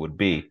effects would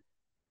be.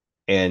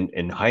 And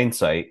in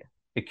hindsight,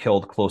 it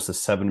killed close to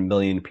 7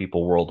 million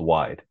people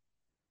worldwide.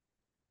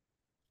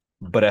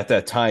 But at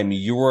that time,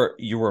 you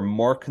were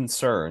more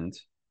concerned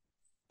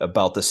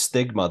about the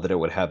stigma that it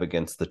would have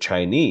against the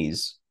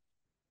Chinese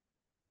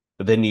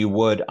than you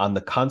would on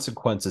the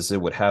consequences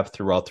it would have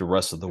throughout the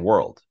rest of the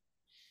world.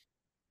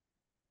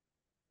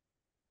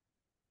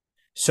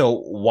 So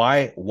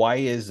why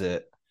is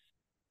it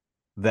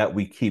that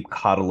we keep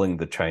coddling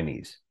the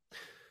Chinese?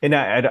 And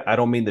I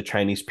don't mean the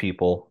Chinese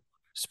people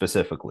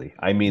specifically.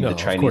 I mean the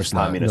Chinese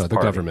Communist the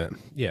Party. government.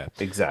 Yeah,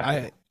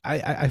 Exactly.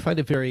 I find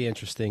it very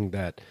interesting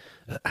that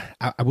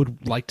I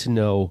would like to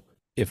know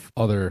if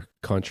other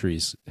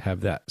countries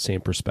have that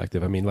same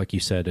perspective. I mean, like you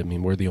said, I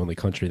mean, we're the only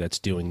country that's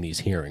doing these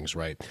hearings,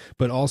 right?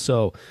 But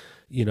also,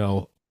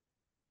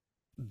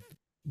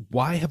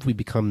 why have we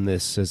become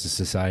this as a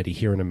society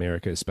here in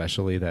America,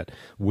 especially, that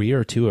we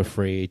are too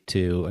afraid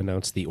to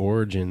announce the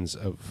origins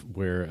of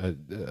where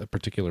a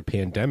particular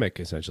pandemic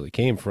essentially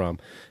came from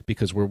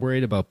because we're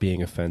worried about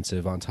being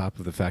offensive, on top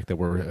of the fact that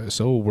we're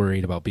so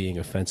worried about being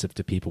offensive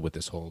to people with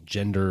this whole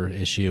gender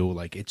issue.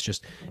 Like,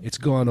 it's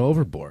gone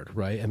overboard,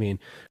 right? I mean,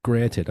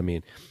 granted,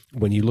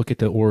 when you look at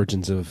the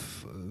origins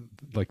of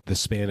like the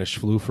Spanish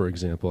flu, for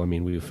example, I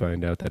mean, we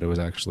find out that it was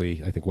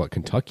actually, I think,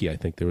 Kentucky. I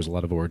think there was a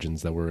lot of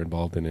origins that were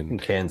involved in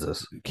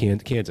Kansas.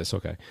 Kansas.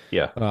 Okay.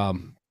 Yeah.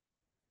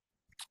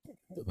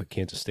 But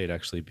Kansas State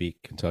actually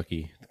beat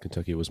Kentucky.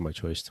 Kentucky was my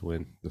choice to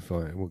win the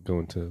final. We're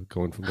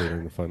going from later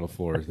in the Final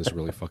Four. This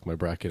really fucked my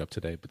bracket up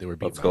today, but they were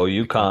beating. Let's go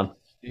UConn.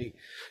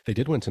 They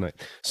did win tonight.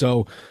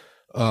 So,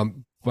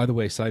 by the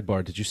way,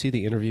 sidebar: did you see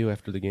the interview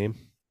after the game?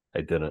 I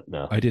didn't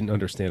know. I didn't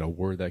understand a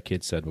word that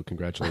kid said, but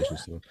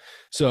congratulations to him.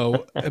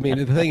 So, I mean,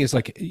 the thing is,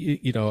 like,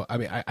 I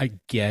mean, I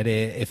get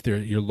it. If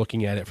you're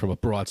looking at it from a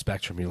broad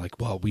spectrum, you're like,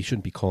 well, we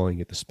shouldn't be calling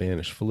it the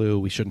Spanish flu.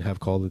 We shouldn't have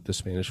called it the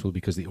Spanish flu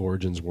because the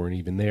origins weren't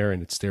even there.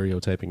 And it's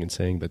stereotyping and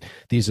saying that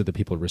these are the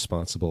people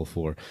responsible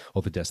for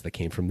all the deaths that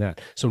came from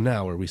that. So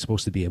now are we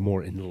supposed to be a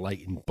more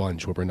enlightened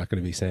bunch where we're not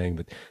going to be saying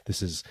that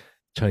this is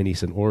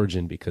Chinese in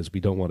origin because we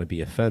don't want to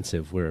be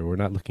offensive, where we're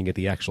not looking at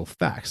the actual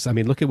facts? I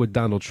mean, look at what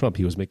Donald Trump,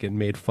 he was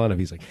made fun of.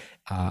 He's like,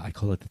 I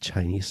call it the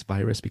Chinese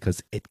virus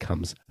because it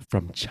comes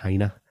from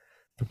China.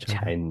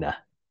 China.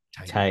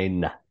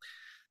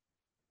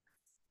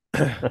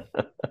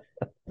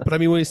 But I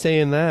mean, when he's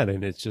saying that,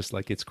 and it's just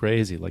like, it's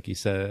crazy. Like he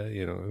said,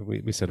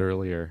 we said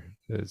earlier,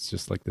 it's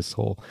just like this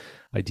whole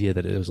idea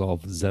that it was all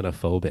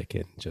xenophobic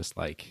and just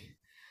like,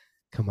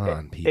 come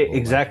on, people.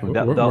 Exactly.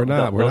 Like, we're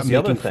not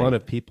making fun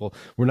of people.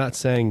 We're not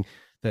saying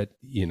that,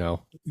 your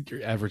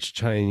average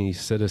Chinese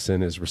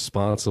citizen is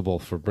responsible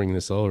for bringing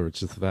this over.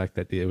 It's just the fact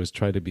that it was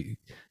trying to be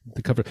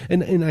the cover.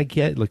 And I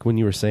get, like, when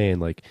you were saying,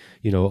 like,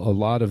 a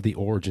lot of the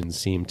origins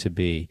seem to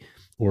be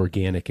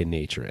organic in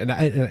nature. And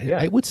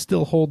I would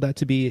still hold that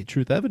to be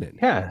truth evident.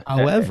 Yeah.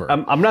 However,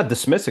 I'm not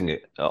dismissing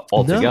it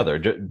altogether,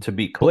 to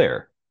be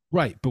clear.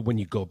 Right. But when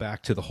you go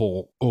back to the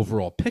whole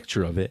overall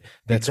picture of it,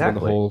 that's when the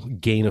whole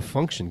gain of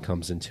function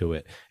comes into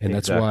it. And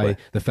that's why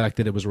the fact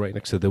that it was right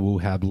next to the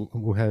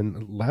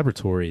Wuhan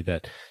laboratory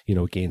that,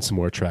 gained some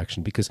more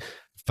attraction, because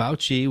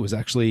Fauci was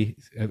actually,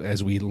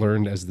 as we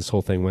learned as this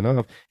whole thing went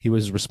off, he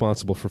was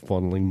responsible for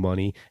funneling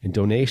money and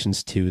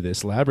donations to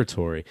this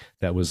laboratory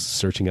that was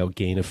searching out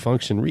gain of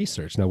function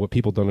research. Now, what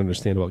people don't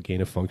understand about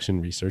gain of function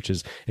research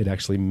is it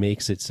actually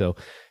makes it so,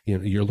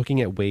 you're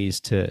looking at ways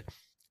to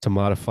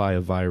modify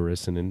a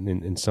virus and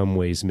in some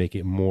ways make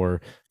it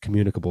more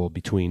communicable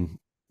between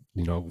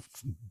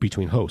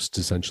hosts,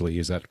 essentially.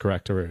 Is that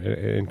correct or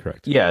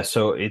incorrect? Yeah.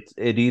 So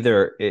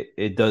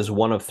it does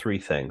one of three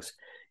things.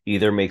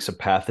 Either makes a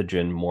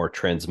pathogen more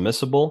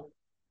transmissible,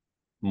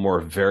 more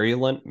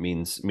virulent,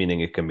 meaning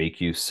it can make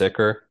you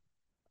sicker,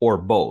 or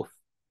both.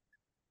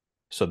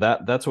 So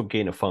that's what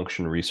gain of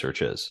function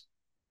research is.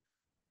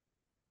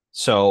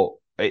 So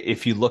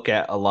if you look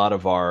at a lot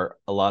of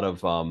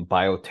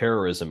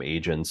bioterrorism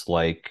agents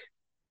like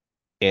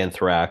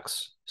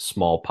anthrax,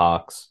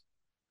 smallpox,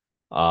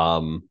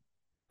 and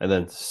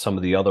then some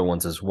of the other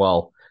ones as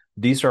well,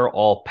 these are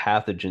all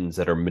pathogens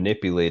that are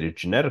manipulated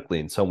genetically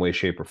in some way,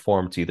 shape, or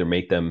form to either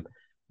make them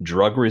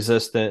drug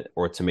resistant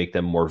or to make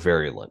them more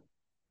virulent.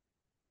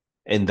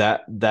 And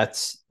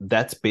that's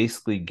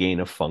basically gain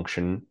of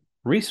function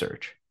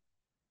research.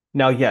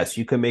 Now, yes,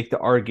 you can make the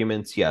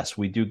arguments. Yes,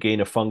 we do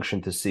gain of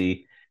function to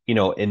see,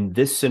 in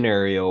this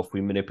scenario, if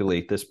we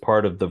manipulate this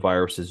part of the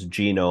virus's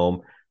genome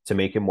to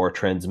make it more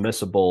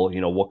transmissible,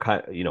 what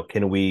kind,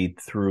 can we,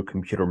 through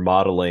computer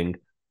modeling,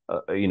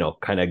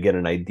 kind of get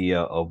an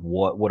idea of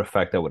what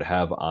effect that would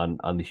have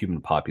on the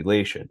human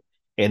population.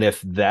 And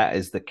if that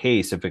is the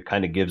case, if it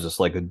kind of gives us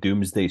like a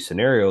doomsday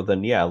scenario,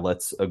 then yeah,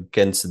 let's,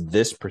 against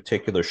this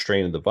particular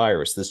strain of the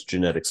virus, this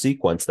genetic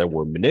sequence that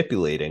we're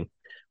manipulating,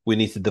 we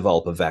need to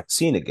develop a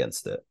vaccine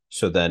against it.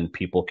 So then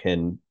people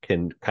can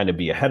kind of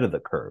be ahead of the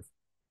curve.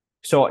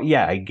 So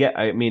yeah,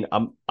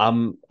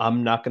 I'm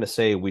not going to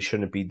say we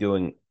shouldn't be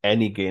doing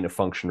any gain of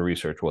function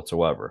research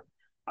whatsoever.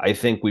 I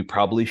think we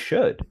probably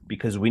should,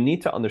 because we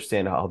need to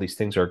understand how these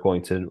things are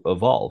going to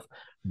evolve.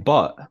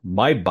 But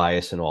my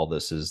bias in all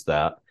this is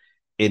that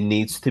it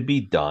needs to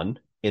be done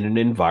in an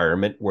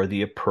environment where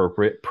the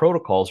appropriate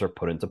protocols are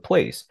put into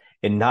place,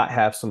 and not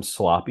have some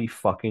sloppy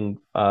fucking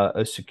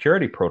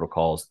security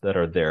protocols that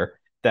are there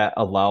that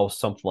allow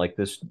something like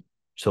this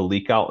to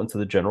leak out into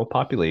the general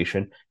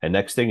population. And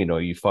next thing you know,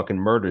 you fucking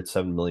murdered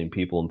 7 million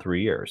people in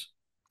 3 years.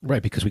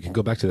 Right, because we can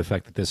go back to the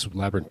fact that this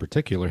lab in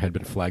particular had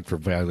been flagged for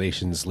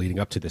violations leading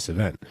up to this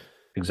event.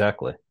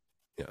 Exactly.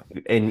 Yeah.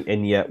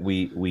 And yet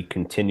we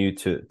continue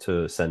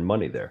to send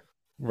money there.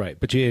 Right.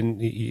 But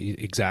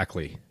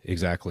exactly.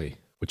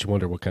 But you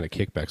wonder what kind of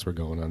kickbacks were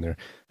going on there.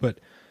 But,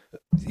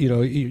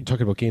 you're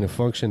talking about gain of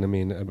function. I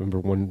mean, I remember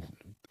one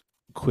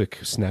quick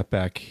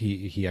snapback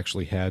he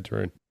actually had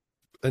during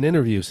an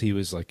interview. So he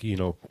was like, he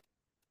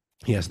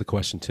asked the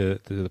question to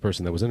the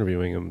person that was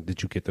interviewing him,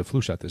 did you get the flu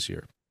shot this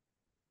year?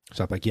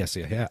 So I'm like, yes,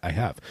 I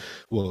have.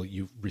 Well,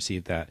 you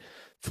received that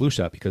flu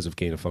shot because of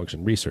gain of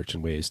function research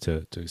and ways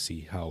to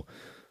see how,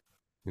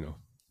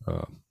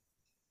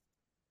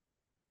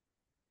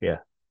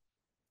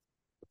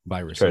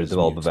 viruses try to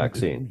develop a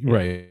vaccine.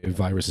 Right.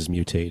 Viruses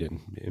mutate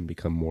and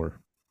become more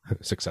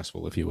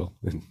successful, if you will,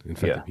 in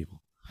infecting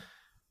people.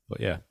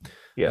 But yeah,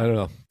 I don't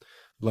know.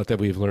 A lot that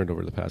we've learned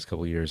over the past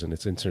couple of years. And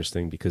it's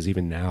interesting because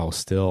even now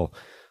still,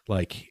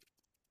 like,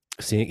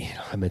 seeing,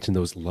 I mentioned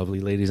those lovely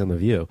ladies on The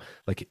View,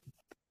 like,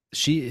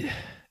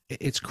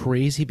 it's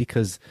crazy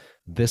because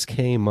this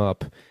came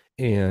up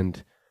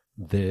and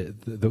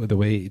the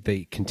way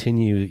they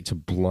continue to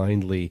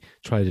blindly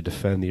try to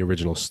defend the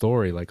original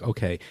story, like,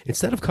 okay,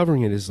 instead of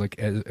covering it as like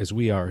as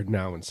we are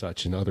now and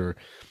such, and other,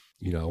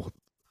 you know,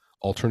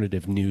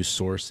 alternative news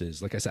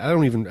sources. Like I said, I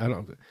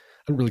don't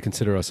really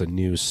consider us a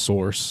news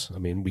source. I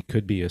mean, we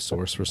could be a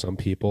source for some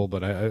people,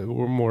 but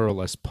we're more or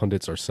less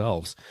pundits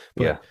ourselves.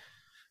 But Yeah.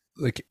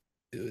 like,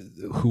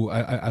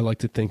 I like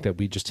to think that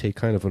we just take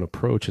kind of an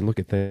approach and look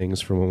at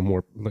things from a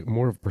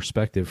more of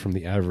perspective from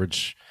the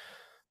average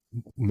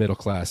middle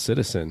class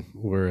citizen,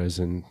 whereas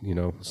in, you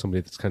know,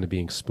 somebody that's kind of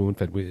being spoon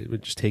fed, we're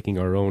just taking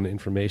our own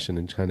information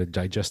and kind of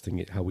digesting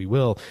it how we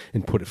will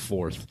and put it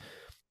forth.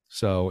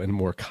 So in a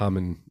more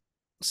common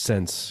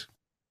sense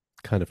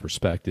kind of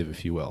perspective,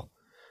 if you will.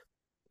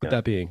 But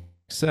that being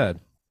said,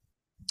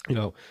 you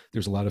know,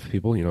 there's a lot of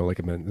people, you know, like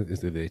I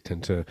meant, they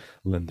tend to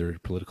lend their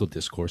political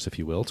discourse, if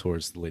you will,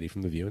 towards the lady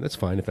from The View, and that's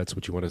fine if that's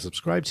what you want to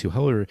subscribe to.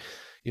 However,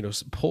 you know,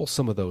 pull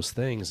some of those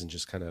things and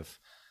just kind of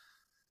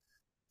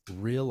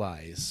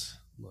realize,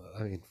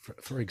 I mean,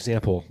 for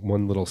example,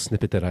 one little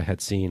snippet that I had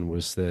seen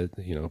was that,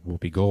 you know,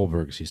 Whoopi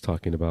Goldberg, she's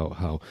talking about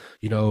how,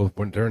 you know,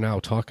 when they're now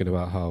talking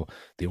about how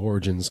the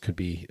origins could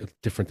be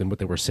different than what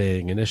they were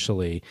saying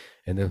initially,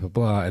 and then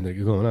blah, and they're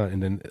going on,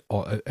 and then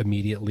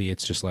immediately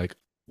it's just like,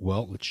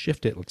 well, let's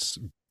shift it. Let's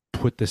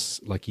put this,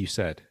 like you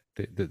said,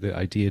 the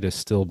idea to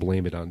still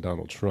blame it on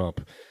Donald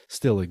Trump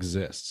still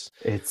exists.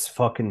 It's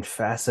fucking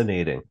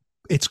fascinating.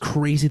 It's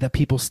crazy that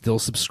people still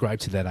subscribe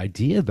to that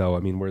idea, though. I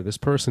mean, where this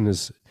person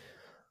is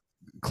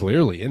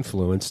clearly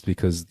influenced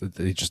because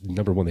they just,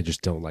 number one, they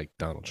just don't like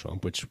Donald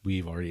Trump, which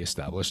we've already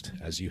established,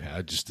 as you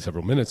had just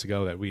several minutes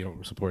ago, that we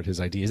don't support his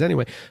ideas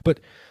anyway. But,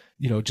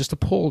 you know, just to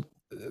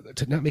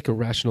not make a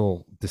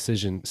rational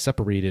decision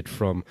separated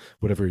from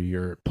whatever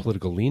your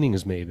political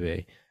leanings may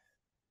be,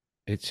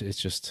 it's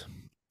just,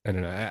 I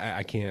don't know,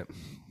 I can't.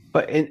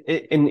 But and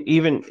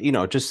even, you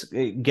know, just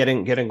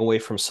getting away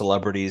from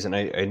celebrities, and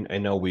I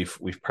know we've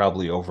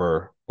probably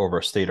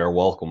overstayed our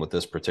welcome with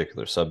this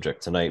particular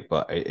subject tonight,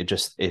 but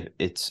it's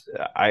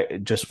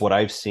what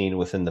I've seen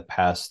within the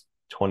past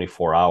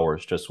 24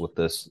 hours, just with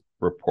this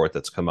report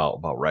that's come out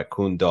about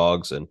raccoon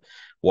dogs and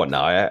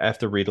whatnot. I have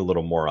to read a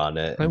little more on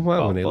it. I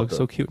want when they look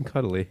so cute and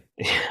cuddly.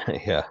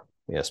 Yeah,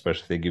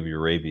 especially if they give you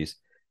rabies.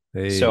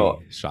 Hey,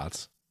 so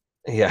shots.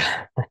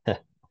 Yeah.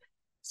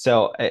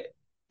 So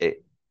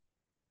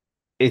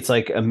it's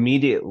like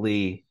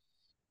immediately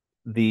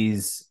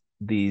these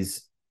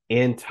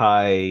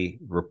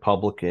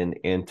anti-Republican,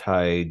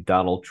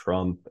 anti-Donald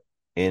Trump,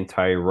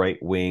 anti-right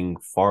wing,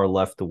 far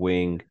left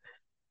wing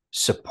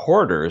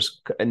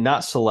supporters,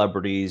 not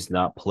celebrities,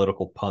 not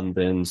political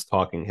pundits,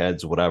 talking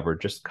heads, whatever,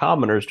 just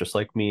commoners, just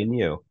like me and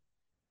you,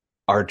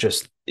 are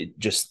just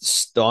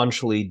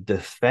staunchly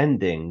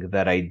defending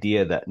that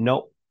idea that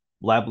nope,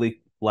 lab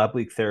leak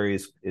theory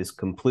is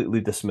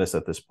completely dismissed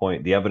at this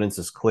point. The evidence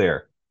is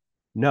clear.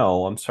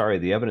 No, I'm sorry,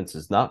 the evidence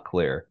is not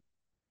clear.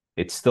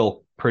 It's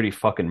still pretty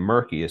fucking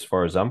murky as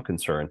far as I'm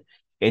concerned.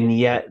 And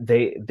yet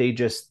they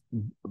just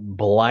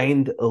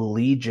blind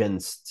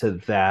allegiance to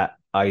that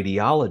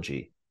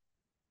ideology.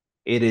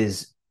 It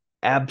is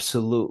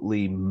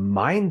absolutely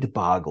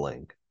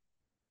mind-boggling.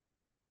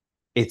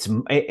 It's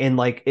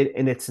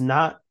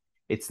not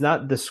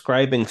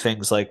describing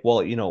things like,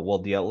 well, you know, well,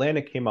 the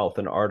Atlantic came out with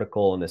an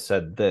article and it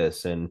said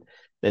this, and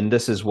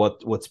this is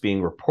what's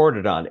being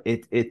reported on.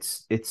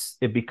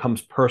 It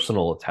becomes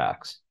personal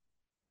attacks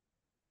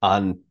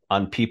on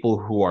people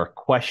who are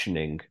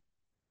questioning,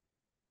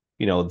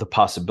 you know, the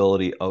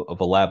possibility of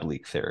a lab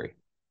leak theory.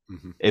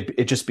 Mm-hmm.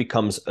 It just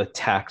becomes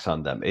attacks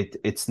on them.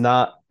 It's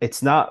not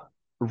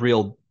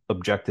real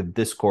objective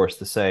discourse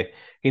to say,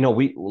 you know,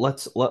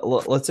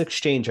 let's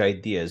exchange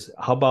ideas.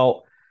 How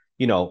about,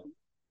 you know,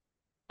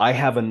 I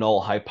have a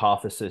null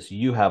hypothesis,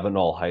 you have a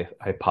null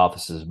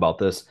hypothesis about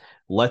this.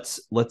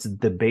 Let's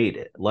debate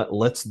it.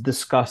 Let's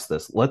discuss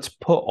this. Let's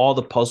put all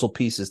the puzzle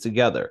pieces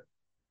together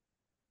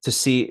to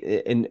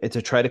see and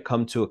to try to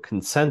come to a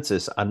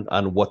consensus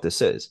on what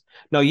this is.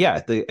 Now, yeah,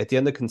 at the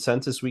end of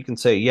consensus, we can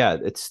say, yeah,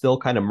 it's still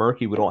kind of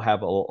murky. We don't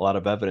have a lot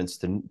of evidence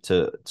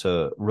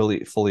to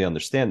really fully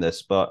understand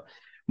this, but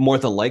more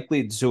than likely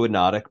it's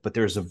zoonotic, but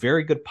there's a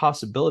very good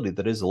possibility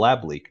that is a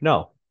lab leak.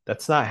 No,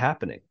 that's not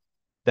happening.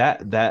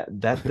 That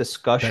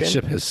discussion, that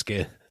ship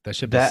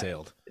has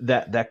sailed.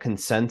 That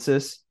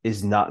consensus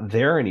is not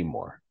there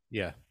anymore.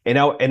 Yeah. And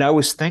I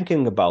was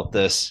thinking about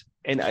this,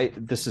 and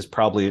this is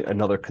probably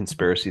another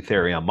conspiracy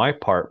theory on my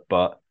part,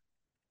 but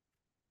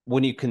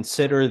when you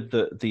consider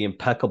the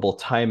impeccable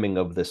timing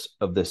of this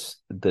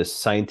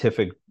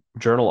scientific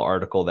journal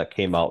article that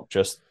came out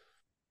just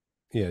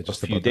a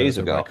few days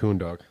ago, raccoon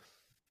dog,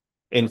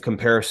 in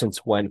comparison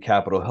to when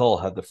Capitol Hill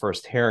had the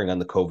first hearing on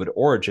the COVID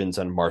origins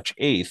on March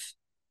 8th,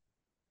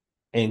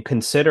 and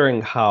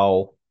considering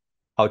how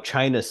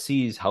China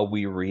sees how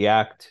we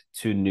react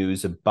to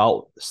news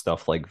about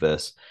stuff like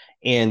this,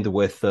 and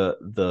with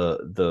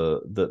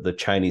the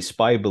Chinese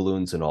spy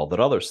balloons and all that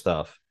other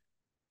stuff,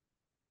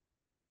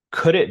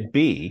 could it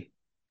be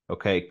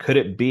Okay, could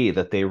it be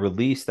that they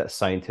released that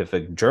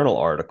scientific journal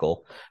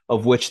article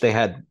of which they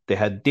had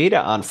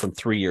data on from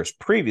 3 years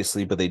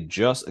previously, but they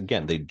just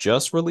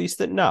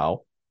released it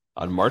now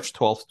on March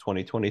 12th,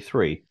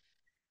 2023.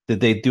 Did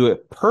they do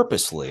it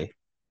purposely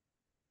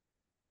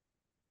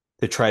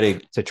to try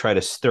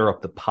to stir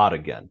up the pot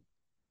again,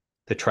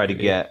 to try to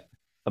get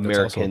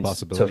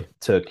Americans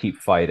to keep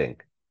fighting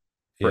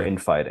for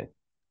infighting?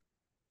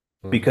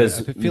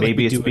 Because I feel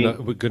maybe like it's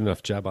a good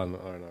enough job on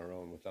our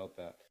own without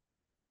that.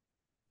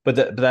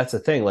 But that's the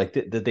thing. Like,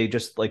 did they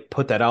just like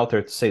put that out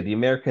there to say the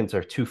Americans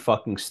are too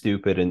fucking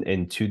stupid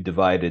and too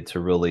divided to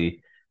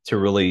really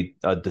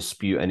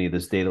dispute any of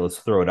this data? Let's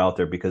throw it out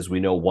there because we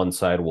know one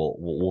side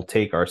will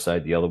take our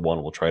side, the other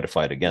one will try to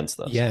fight against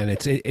us. Yeah, and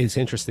it's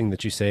interesting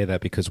that you say that,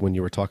 because when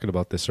you were talking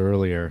about this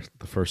earlier,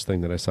 the first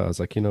thing that I saw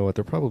was like, you know what,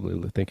 they're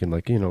probably thinking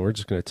like, you know, we're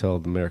just going to tell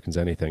the Americans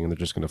anything and they're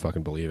just going to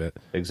fucking believe it.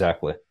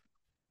 Exactly.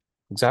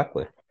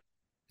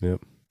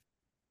 Yep.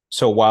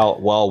 So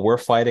while we're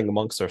fighting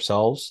amongst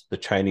ourselves, the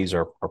Chinese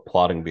are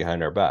plotting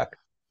behind our back.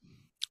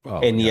 Oh,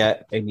 and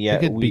yeah.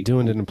 yet they could be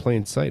doing it in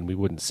plain sight and we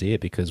wouldn't see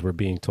it because we're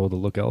being told to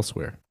look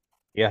elsewhere.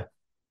 Yeah,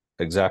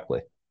 exactly.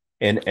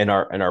 And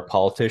our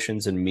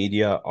politicians and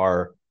media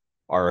are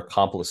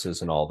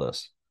accomplices in all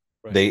this.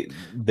 Right.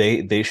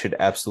 They should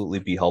absolutely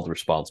be held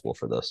responsible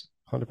for this.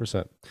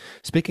 100%.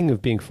 Speaking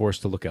of being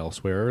forced to look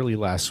elsewhere, early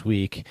last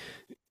week,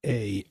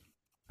 a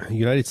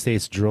United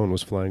States drone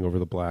was flying over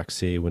the Black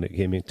Sea when it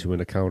came into an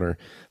encounter,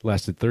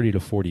 lasted 30 to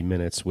 40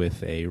 minutes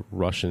with a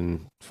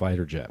Russian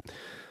fighter jet.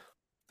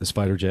 This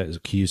fighter jet is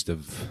accused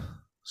of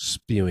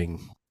spewing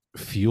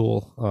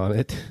fuel on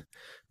it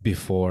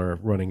before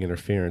running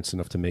interference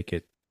enough to make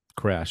it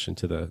crash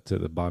into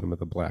the bottom of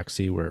the Black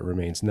Sea, where it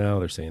remains now.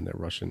 They're saying that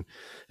Russia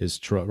is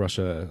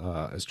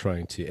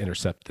trying to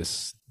intercept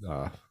this,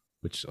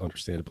 which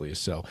understandably is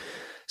so.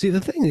 See, the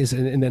thing is,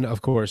 and then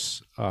of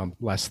course,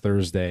 last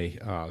Thursday,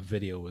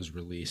 video was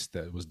released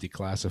that was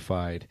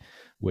declassified,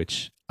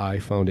 which I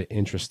found it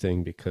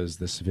interesting because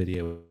this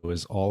video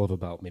was all of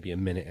about maybe a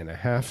minute and a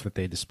half that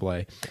they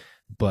display,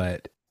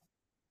 but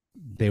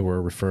they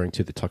were referring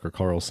to the Tucker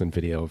Carlson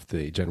video of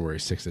the January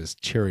 6th as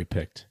cherry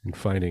picked and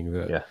finding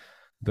the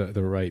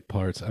right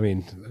parts. I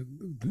mean,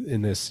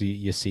 in this,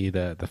 you see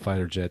the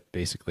fighter jet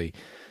basically,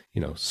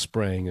 you know,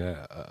 spraying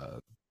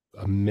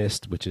a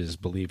mist, which is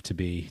believed to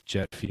be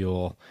jet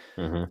fuel.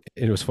 Mm-hmm.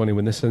 It was funny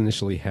when this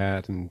initially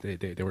happened,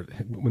 they were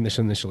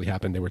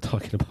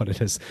talking about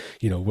it as,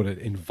 you know, what an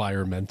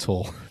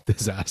environmental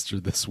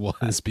disaster this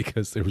was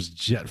because there was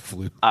jet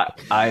fuel. When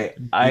I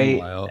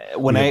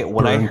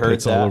heard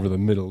that all over the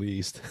Middle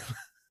East,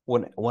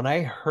 when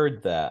I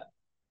heard that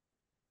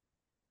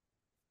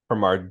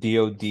from our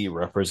DOD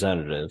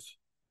representative,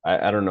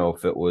 I don't know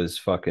if it was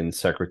fucking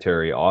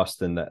Secretary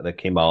Austin that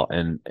came out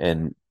and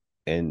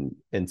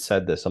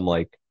said this. I'm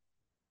like,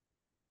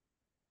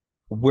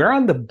 we're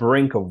on the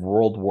brink of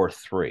World War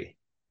III.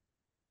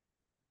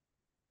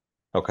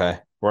 Okay,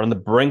 we're on the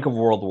brink of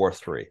World War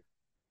III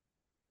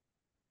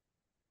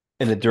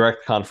in a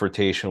direct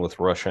confrontation with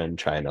Russia and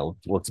China.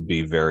 Let's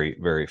be very,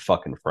 very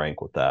fucking frank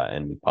with that,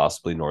 and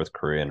possibly North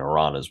Korea and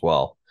Iran as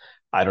well.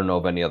 I don't know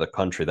of any other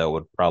country that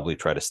would probably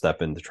try to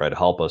step in to try to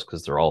help us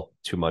because they're all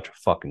too much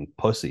fucking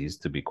pussies,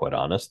 to be quite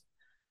honest.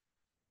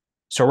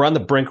 So we're on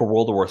the brink of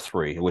World War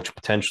III, which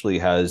potentially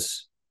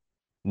has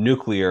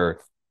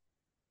nuclear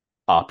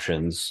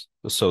options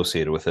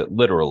associated with it,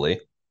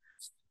 literally.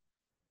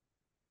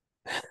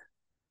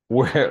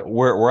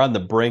 We're on the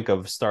brink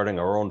of starting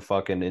our own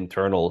fucking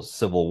internal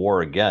civil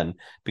war again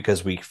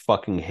because we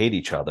fucking hate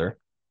each other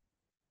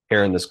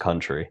here in this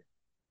country.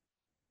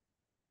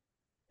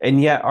 And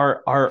yet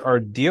our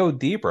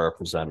DOD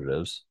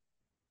representatives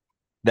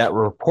that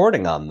were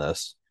reporting on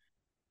this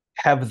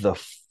have the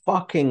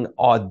fucking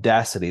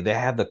audacity, they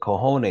have the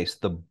cojones,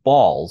 the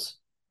balls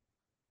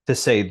to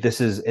say this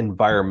is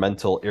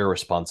environmental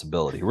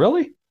irresponsibility.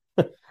 Really?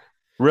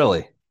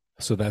 Really?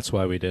 So that's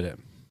why we did it.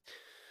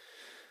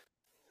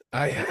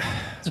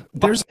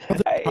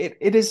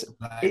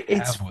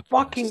 It's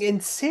fucking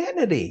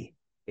insanity.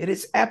 It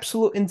is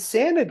absolute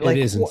insanity. It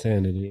is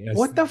insanity.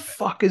 What the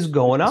fuck is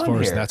going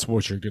on here? That's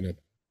what you're gonna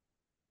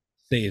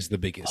say is the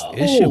biggest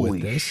issue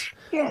with this.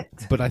 Shit.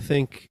 But I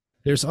think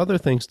there's other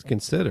things to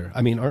consider.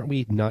 I mean, aren't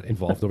we not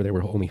involved over there?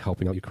 We're only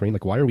helping out Ukraine.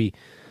 Like, why are we?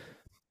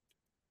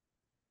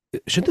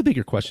 Shouldn't the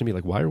bigger question be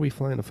like, why are we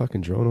flying a fucking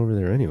drone over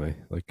there anyway?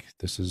 Like,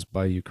 this is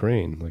by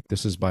Ukraine. Like,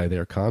 this is by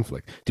their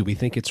conflict. Do we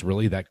think it's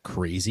really that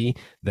crazy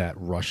that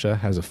Russia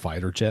has a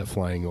fighter jet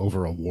flying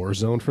over a war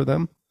zone for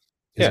them?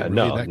 Is it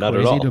really that not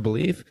crazy at all. to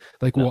believe?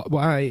 Like, no.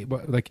 Why?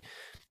 Like,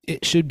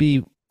 it should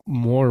be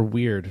more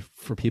weird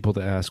for people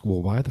to ask,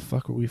 well, why the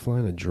fuck are we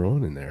flying a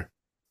drone in there?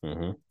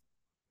 Mm-hmm.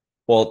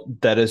 Well,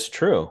 that is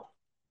true,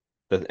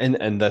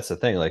 and that's the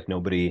thing. Like,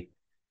 nobody,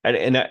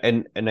 and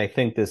I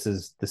think this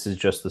is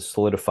just to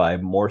solidify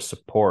more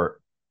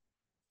support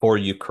for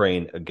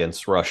Ukraine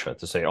against Russia,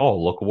 to say, oh,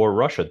 look what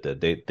Russia did.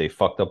 They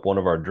fucked up one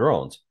of our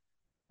drones.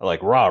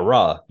 Like,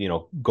 rah, you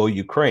know, go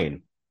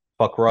Ukraine,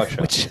 fuck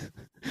Russia.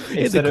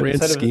 In the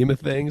grand scheme of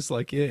things,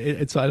 like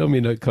it's, I don't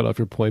mean to cut off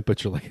your point,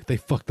 but you're like, they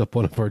fucked up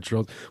one of our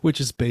drones, which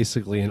is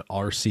basically an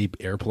RC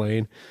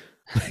airplane.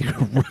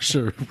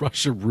 Like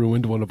Russia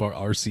ruined one of our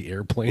RC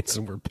airplanes,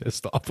 and we're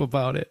pissed off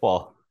about it.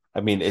 Well,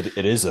 I mean, it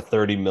is a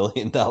 $30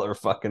 million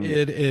fucking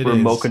it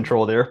remote is.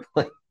 controlled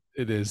airplane.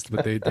 It is,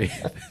 but they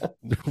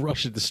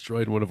Russia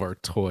destroyed one of our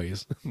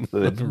toys.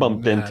 They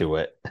bumped into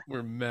it.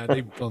 We're mad.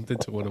 They bumped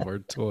into one of our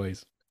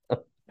toys.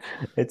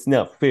 It's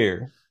not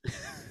fair.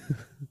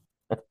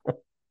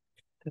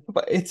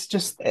 But it's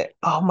just,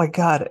 oh my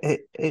God,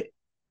 it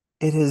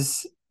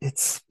is,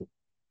 it's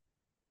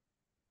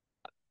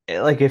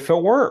like, if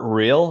it weren't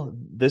real,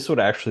 this would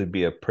actually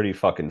be a pretty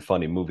fucking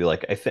funny movie.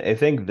 Like, I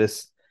think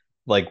this,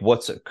 like,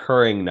 what's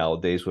occurring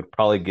nowadays would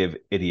probably give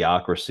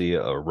Idiocracy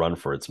a run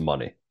for its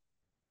money.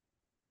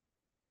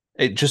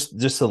 It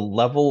just a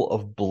level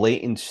of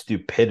blatant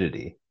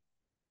stupidity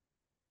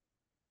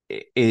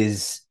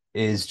is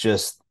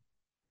just,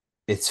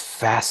 it's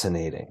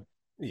fascinating.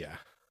 Yeah,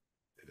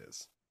 it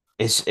is.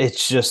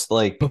 It's just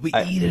like, but we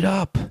eat it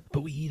up.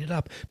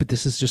 But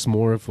this is just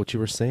more of what you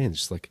were saying.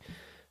 Just like,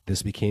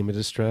 this became a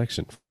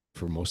distraction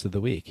for most of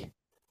the week.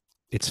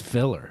 It's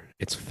filler.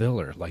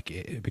 Like,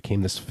 it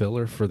became this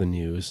filler for the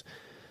news,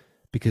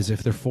 because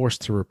if they're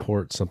forced to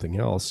report something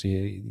else,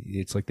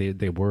 it's like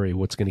they worry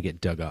what's going to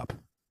get dug up.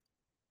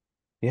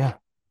 Yeah.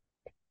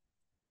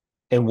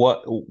 And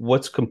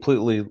what's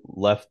completely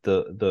left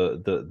the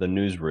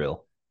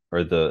newsreel,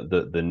 or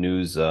the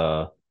news,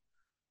 or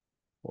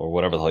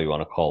whatever the hell you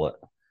want to call it.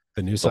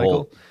 The news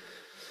cycle?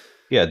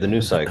 Yeah, the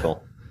news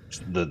cycle.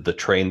 The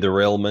train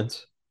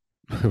derailments.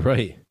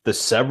 Right. The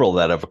several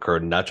that have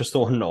occurred, not just the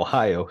one in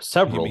Ohio,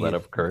 several that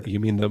have occurred.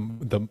 You mean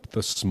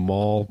the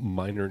small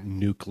minor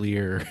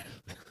nuclear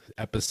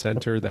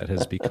epicenter that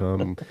has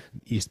become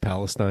East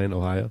Palestine,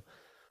 Ohio?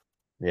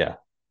 Yeah.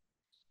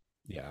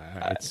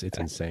 Yeah, it's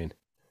insane.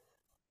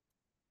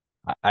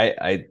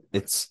 I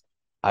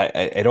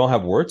don't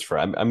have words for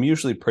it. I'm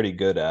usually pretty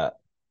good at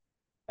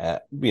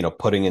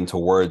putting into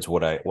words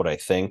what I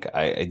think.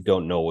 I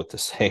don't know what to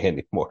say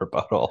anymore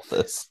about all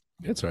this.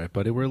 It's all right,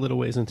 buddy. We're a little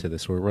ways into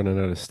this. We're running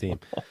out of steam.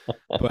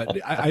 But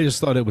I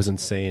just thought it was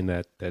insane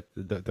that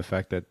the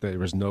fact that there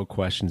was no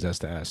questions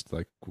asked to ask.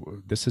 Like,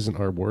 this isn't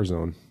our war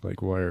zone.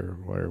 Like, why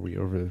are we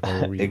over?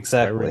 Why are we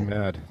exactly? Why are we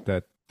mad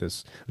that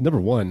this?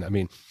 Number one,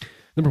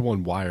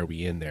 why are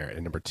we in there?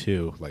 And number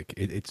two, like,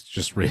 it's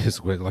just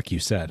raised, like you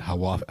said,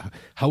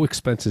 how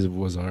expensive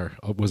was our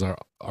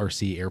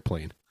RC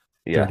airplane?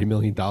 Yeah. $30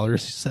 million, you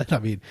said. I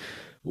mean,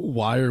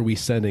 why are we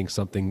sending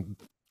something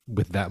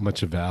with that much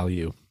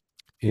value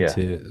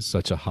into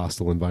such a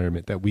hostile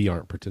environment that we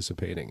aren't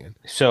participating in?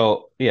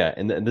 So, yeah,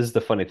 and this is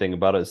the funny thing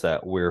about it, is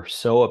that we're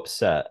so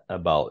upset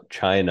about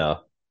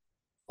China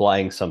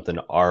flying something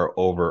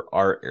over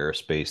our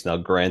airspace. Now,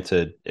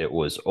 granted, it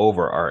was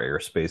over our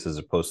airspace as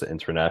opposed to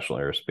international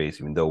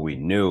airspace, even though we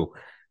knew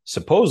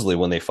supposedly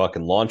when they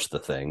fucking launched the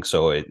thing.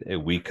 So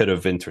we could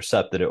have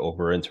intercepted it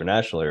over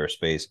international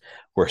airspace.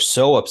 We're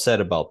so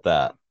upset about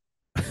that.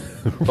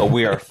 But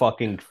we are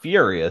fucking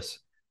furious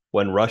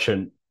when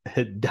Russia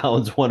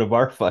downs one of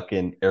our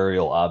fucking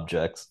aerial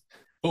objects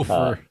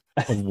over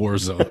a war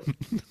zone.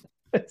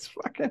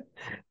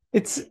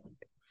 It's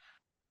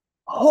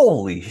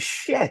holy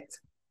shit.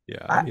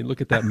 Yeah, I mean,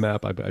 look at that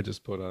map I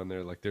just put on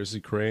there. Like, there's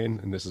Ukraine,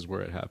 and this is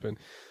where it happened.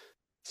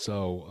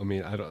 So, I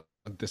mean,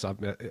 this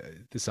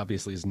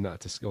obviously is not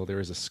to scale. There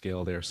is a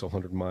scale there, so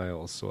 100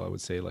 miles. So I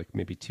would say like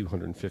maybe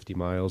 250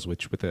 miles,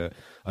 which with a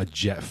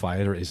jet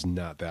fighter is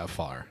not that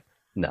far.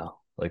 No,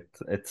 like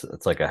it's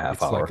like a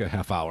half hour. It's like a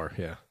half hour,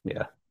 yeah.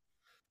 Yeah.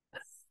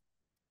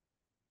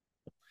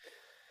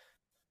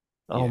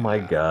 Oh my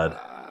God.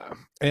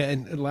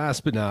 And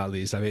last but not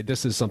least, I mean,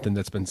 this is something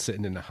that's been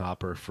sitting in the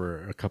hopper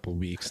for a couple of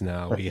weeks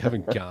now. We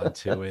haven't gone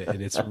to it,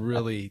 and it's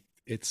really,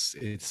 it's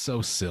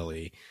so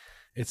silly.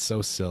 It's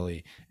so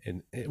silly.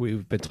 And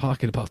we've been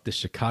talking about the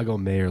Chicago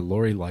mayor,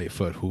 Lori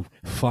Lightfoot, who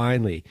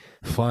finally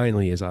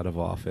is out of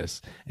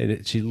office.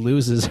 And she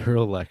loses her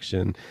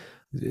election,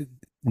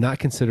 not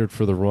considered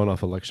for the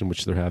runoff election,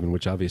 which they're having,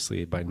 which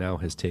obviously by now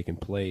has taken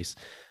place.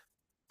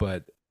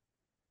 But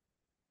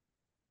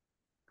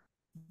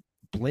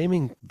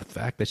blaming the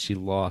fact that she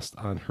lost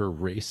on her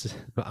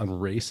on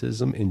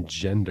racism and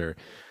gender,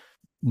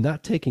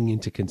 not taking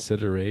into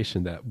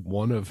consideration that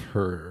one of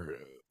her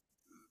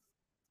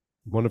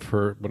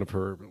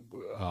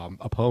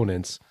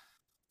opponents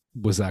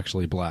was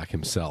actually black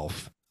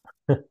himself.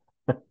 I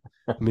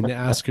mean, to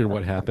ask her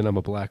what happened, I'm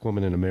a black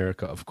woman in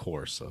America. Of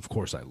course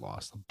I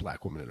lost. A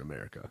black woman in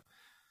America.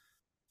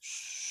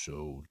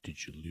 So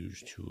did you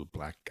lose to a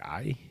black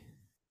guy?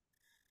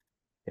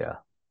 Yeah.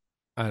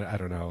 I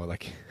don't know.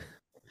 Like,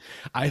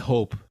 I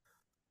hope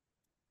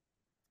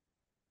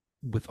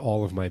with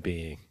all of my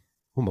being,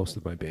 well, most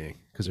of my being,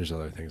 because there's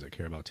other things I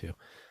care about too.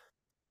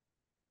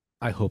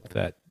 I hope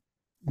that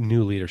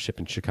new leadership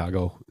in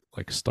Chicago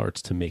like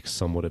starts to make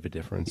somewhat of a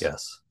difference.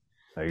 Yes.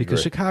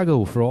 Because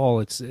Chicago, for all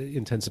its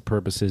intents and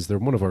purposes, they're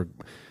one of our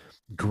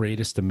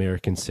greatest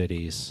American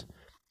cities,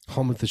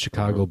 home of the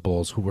Chicago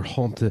Bulls, who were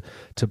home to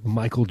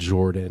Michael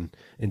Jordan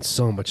and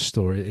so much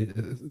story.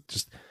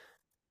 Just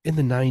in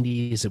the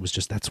 90s, it was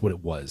just, that's what it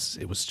was.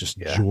 It was just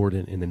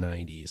Jordan in the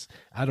 90s.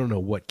 I don't know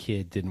what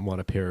kid didn't want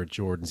a pair of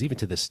Jordans. Even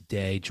to this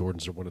day,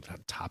 Jordans are one of the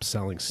top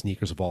selling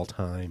sneakers of all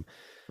time.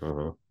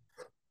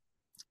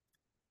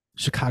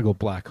 Chicago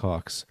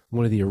Blackhawks,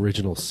 one of the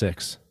original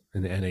 6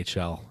 in the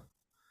NHL.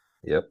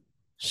 Yep.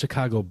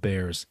 Chicago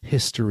Bears,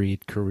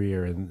 historied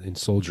career in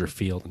Soldier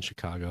Field in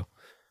Chicago.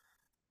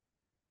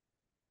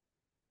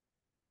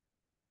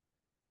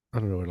 I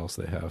don't know what else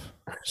they have.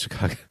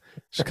 Chicago.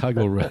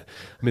 I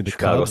mean, the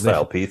Chicago Cubs,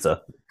 style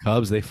pizza.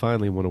 Cubs, they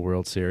finally won a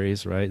World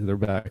Series, right? They're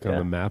back on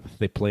the map.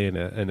 They play in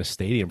a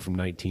stadium from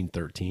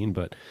 1913,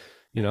 but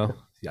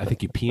I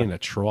think you pee in a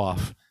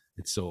trough.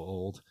 It's so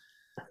old.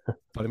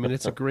 But I mean,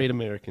 it's a great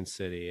American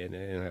city, and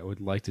I would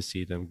like to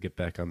see them get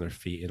back on their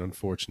feet. And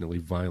unfortunately,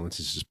 violence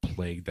has just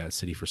plagued that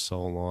city for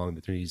so long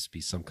that there needs to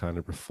be some kind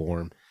of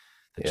reform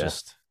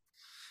that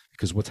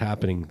because what's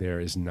happening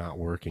there is not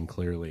working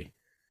clearly.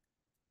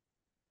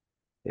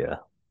 Yeah.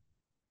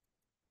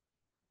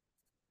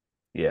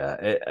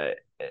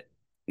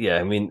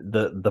 I mean,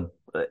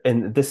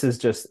 this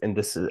is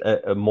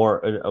a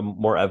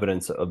more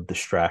evidence of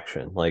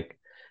distraction. Like,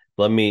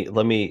 let me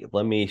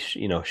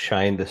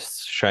shine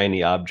this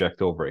shiny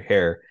object over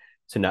here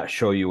to not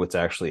show you what's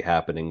actually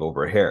happening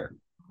over here.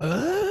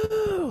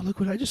 Oh, look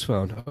what I just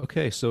found.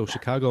 Okay, so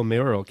Chicago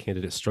mayoral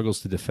candidate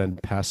struggles to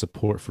defend past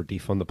support for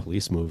defund the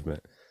police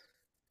movement.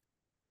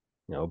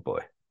 Oh boy.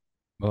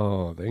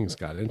 Oh, things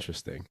got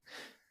interesting.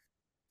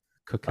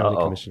 Cook County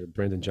Commissioner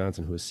Brandon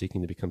Johnson, who is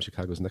seeking to become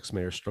Chicago's next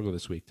mayor, struggled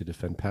this week to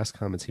defend past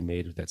comments he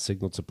made that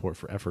signaled support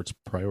for efforts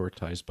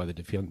prioritized by the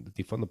defund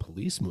the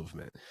police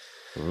movement.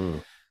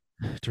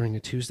 During a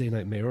Tuesday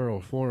night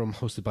mayoral forum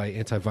hosted by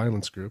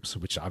anti-violence groups,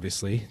 which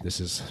obviously this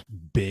is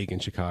big in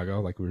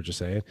Chicago, like we were just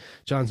saying,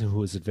 Johnson, who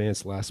was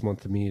advanced last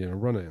month to meet in a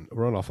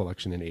runoff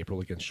election in April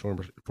against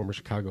former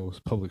Chicago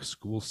public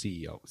school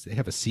CEO. They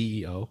have a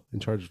CEO in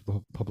charge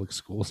of public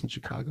schools in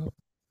Chicago.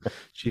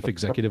 Chief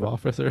Executive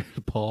Officer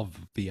Paul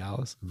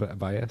Vias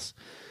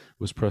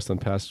was pressed on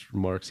past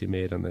remarks he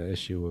made on the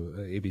issue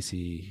of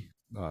ABC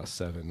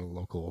 7, a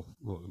local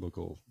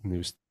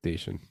news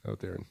station out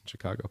there in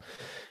Chicago.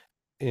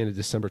 In a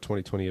December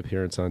 2020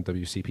 appearance on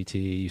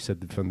WCPT, you said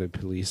that from the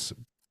police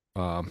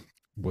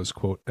was,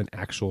 quote, an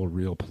actual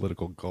real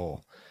political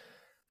goal,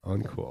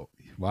 unquote.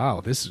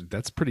 Wow,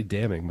 that's pretty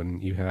damning when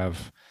you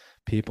have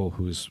people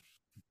whose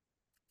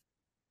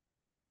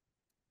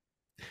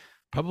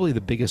probably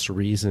the biggest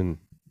reason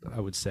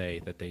I would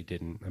say that they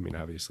didn't, I mean,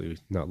 obviously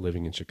not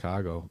living in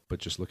Chicago, but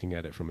just looking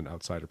at it from an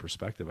outsider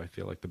perspective, I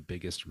feel like the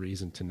biggest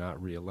reason to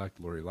not reelect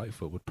Lori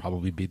Lightfoot would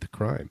probably be the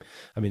crime.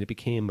 I mean, it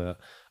became a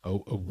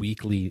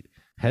weekly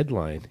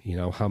headline,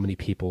 how many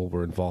people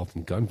were involved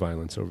in gun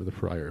violence over the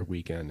prior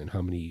weekend and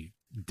how many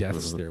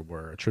deaths there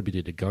were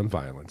attributed to gun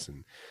violence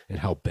and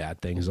how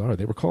bad things are.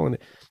 They were calling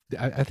it,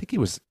 I think it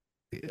was,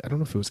 I don't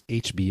know if it was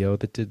HBO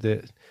that did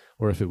that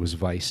or if it was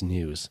Vice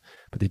News,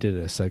 but they did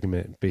a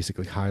segment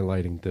basically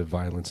highlighting the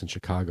violence in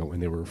Chicago, and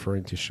they were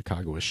referring to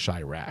Chicago as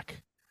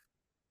Chirac.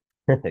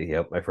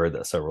 Yep, I've heard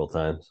that several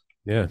times.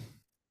 Yeah.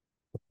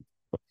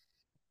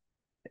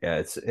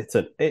 Yeah,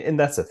 and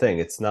that's the thing.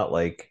 It's not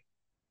like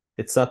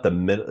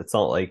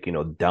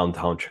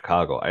downtown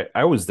Chicago.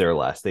 I was there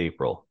last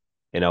April,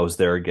 and I was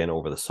there again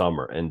over the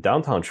summer, and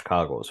downtown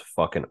Chicago is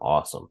fucking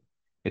awesome.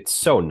 It's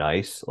so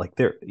nice. Like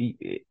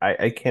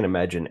I can't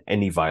imagine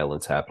any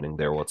violence happening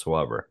there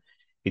whatsoever.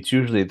 It's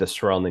usually the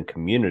surrounding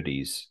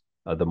communities,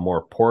 the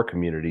more poor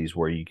communities,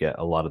 where you get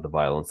a lot of the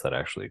violence that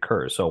actually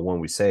occurs. So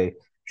when we say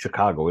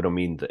Chicago, we don't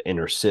mean the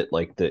inner city,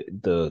 like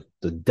the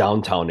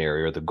downtown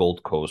area, or the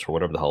Gold Coast, or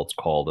whatever the hell it's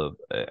called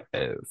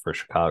for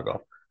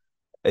Chicago.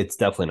 It's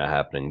definitely not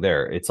happening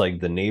there. It's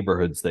like the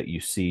neighborhoods that you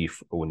see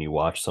when you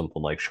watch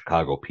something like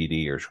Chicago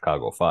PD or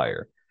Chicago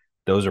Fire.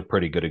 Those are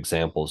pretty good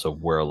examples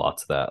of where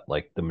lots of that,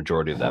 like the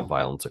majority of that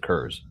violence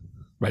occurs.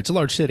 Right. It's a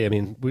large city. I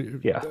mean,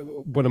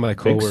 one of my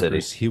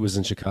coworkers, he was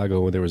in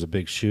Chicago when there was a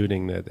big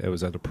shooting that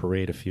was at a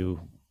parade a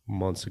few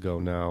months ago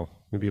now,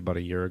 maybe about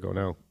a year ago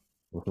now.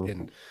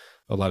 And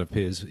a lot of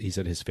he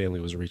said his family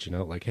was reaching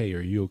out like, hey,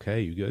 are you okay?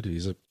 You good?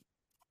 He's like,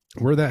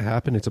 where that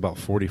happened, it's about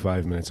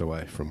 45 minutes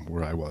away from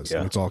where I was.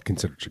 And it's all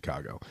considered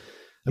Chicago.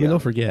 I mean, don't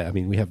forget, I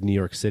mean, we have New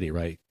York City,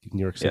 right?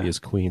 New York City is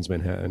Queens,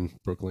 Manhattan,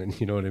 Brooklyn,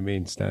 you know what I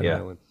mean? Staten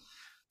Island.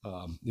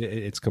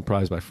 It's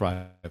comprised by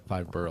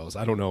five boroughs.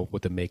 I don't know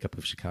what the makeup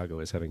of Chicago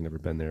is, having never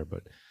been there,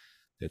 but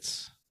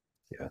it's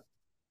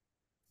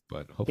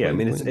But hopefully, I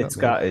mean, it's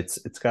got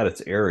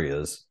its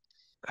areas,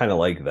 kind of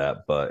like that,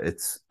 but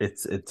it's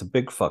a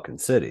big fucking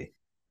city.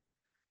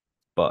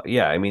 But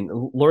yeah, I mean,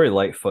 Lori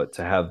Lightfoot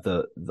to have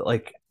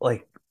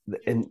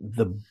and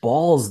the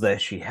balls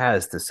that she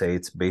has to say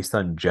it's based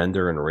on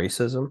gender and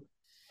racism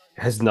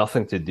has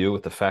nothing to do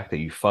with the fact that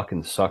you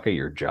fucking suck at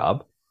your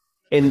job.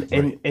 And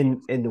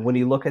when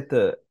you look at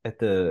the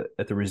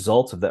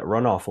results of that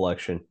runoff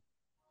election,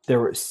 there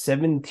were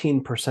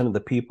 17% of the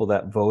people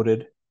that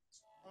voted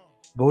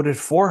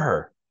for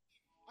her.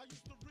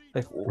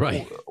 Like,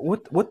 Right.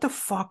 what the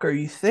fuck are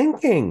you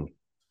thinking?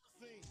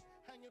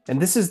 And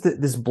this is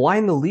this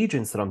blind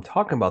allegiance that I'm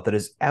talking about that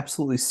is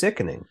absolutely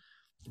sickening.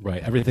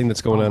 Right. Everything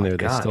that's going Oh on my there,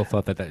 they God. still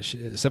thought that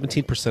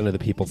 17% of the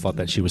people thought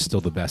that she was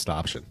still the best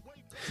option.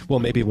 Well,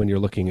 maybe when you're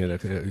looking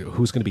at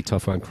who's going to be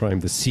tough on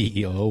crime, the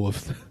CEO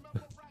of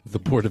the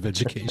Board of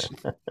Education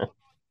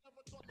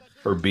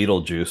Or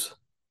Beetlejuice.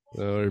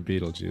 or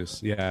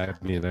Beetlejuice. Yeah,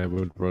 I mean, I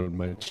would run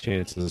my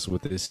chances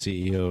with the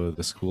CEO of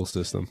the school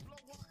system.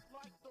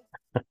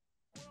 I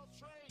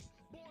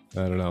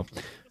don't know.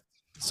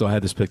 So I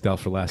had this picked out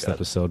for last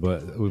episode,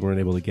 but we weren't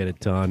able to get it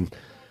done.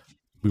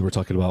 We were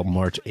talking about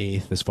March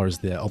 8th as far as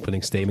the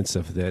opening statements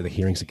of the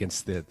hearings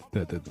against the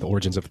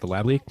origins of the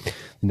lab leak. The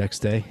next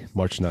day,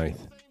 March 9th.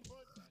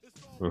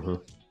 Mm-hmm.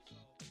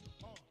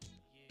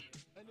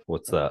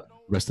 What's that?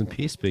 Rest in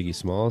peace, Biggie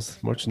Smalls.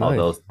 March 9th.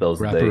 Oh, that was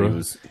the day he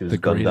was the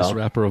gunned greatest down.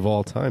 rapper of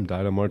all time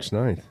died on March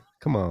 9th.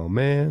 Come on,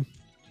 man.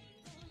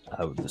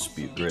 I would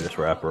dispute greatest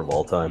rapper of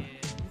all time.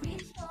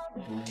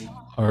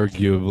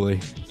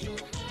 Arguably.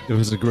 It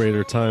was a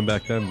greater time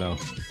back then, though.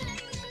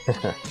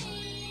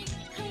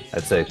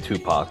 I'd say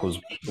Tupac was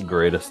the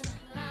greatest.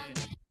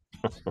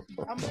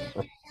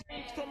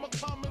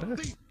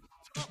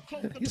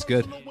 He's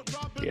good.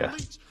 Yeah.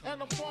 It's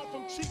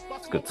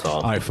a good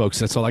song. All right, folks,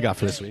 that's all I got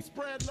for this week.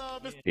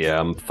 Yeah,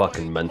 I'm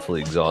fucking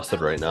mentally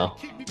exhausted right now.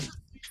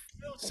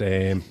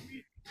 Same.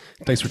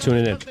 Thanks for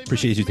tuning in.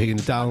 Appreciate you taking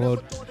the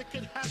download.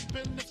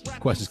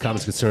 Questions,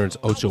 comments, concerns,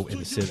 Ocho in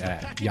the Sid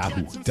at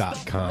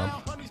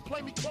yahoo.com.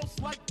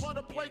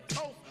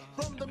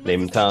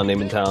 Name and town,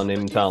 name and town, name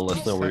and town. Let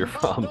us know where you're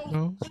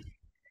from.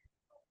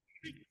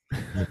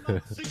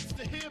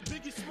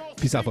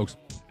 Peace out, folks.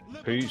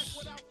 Peace.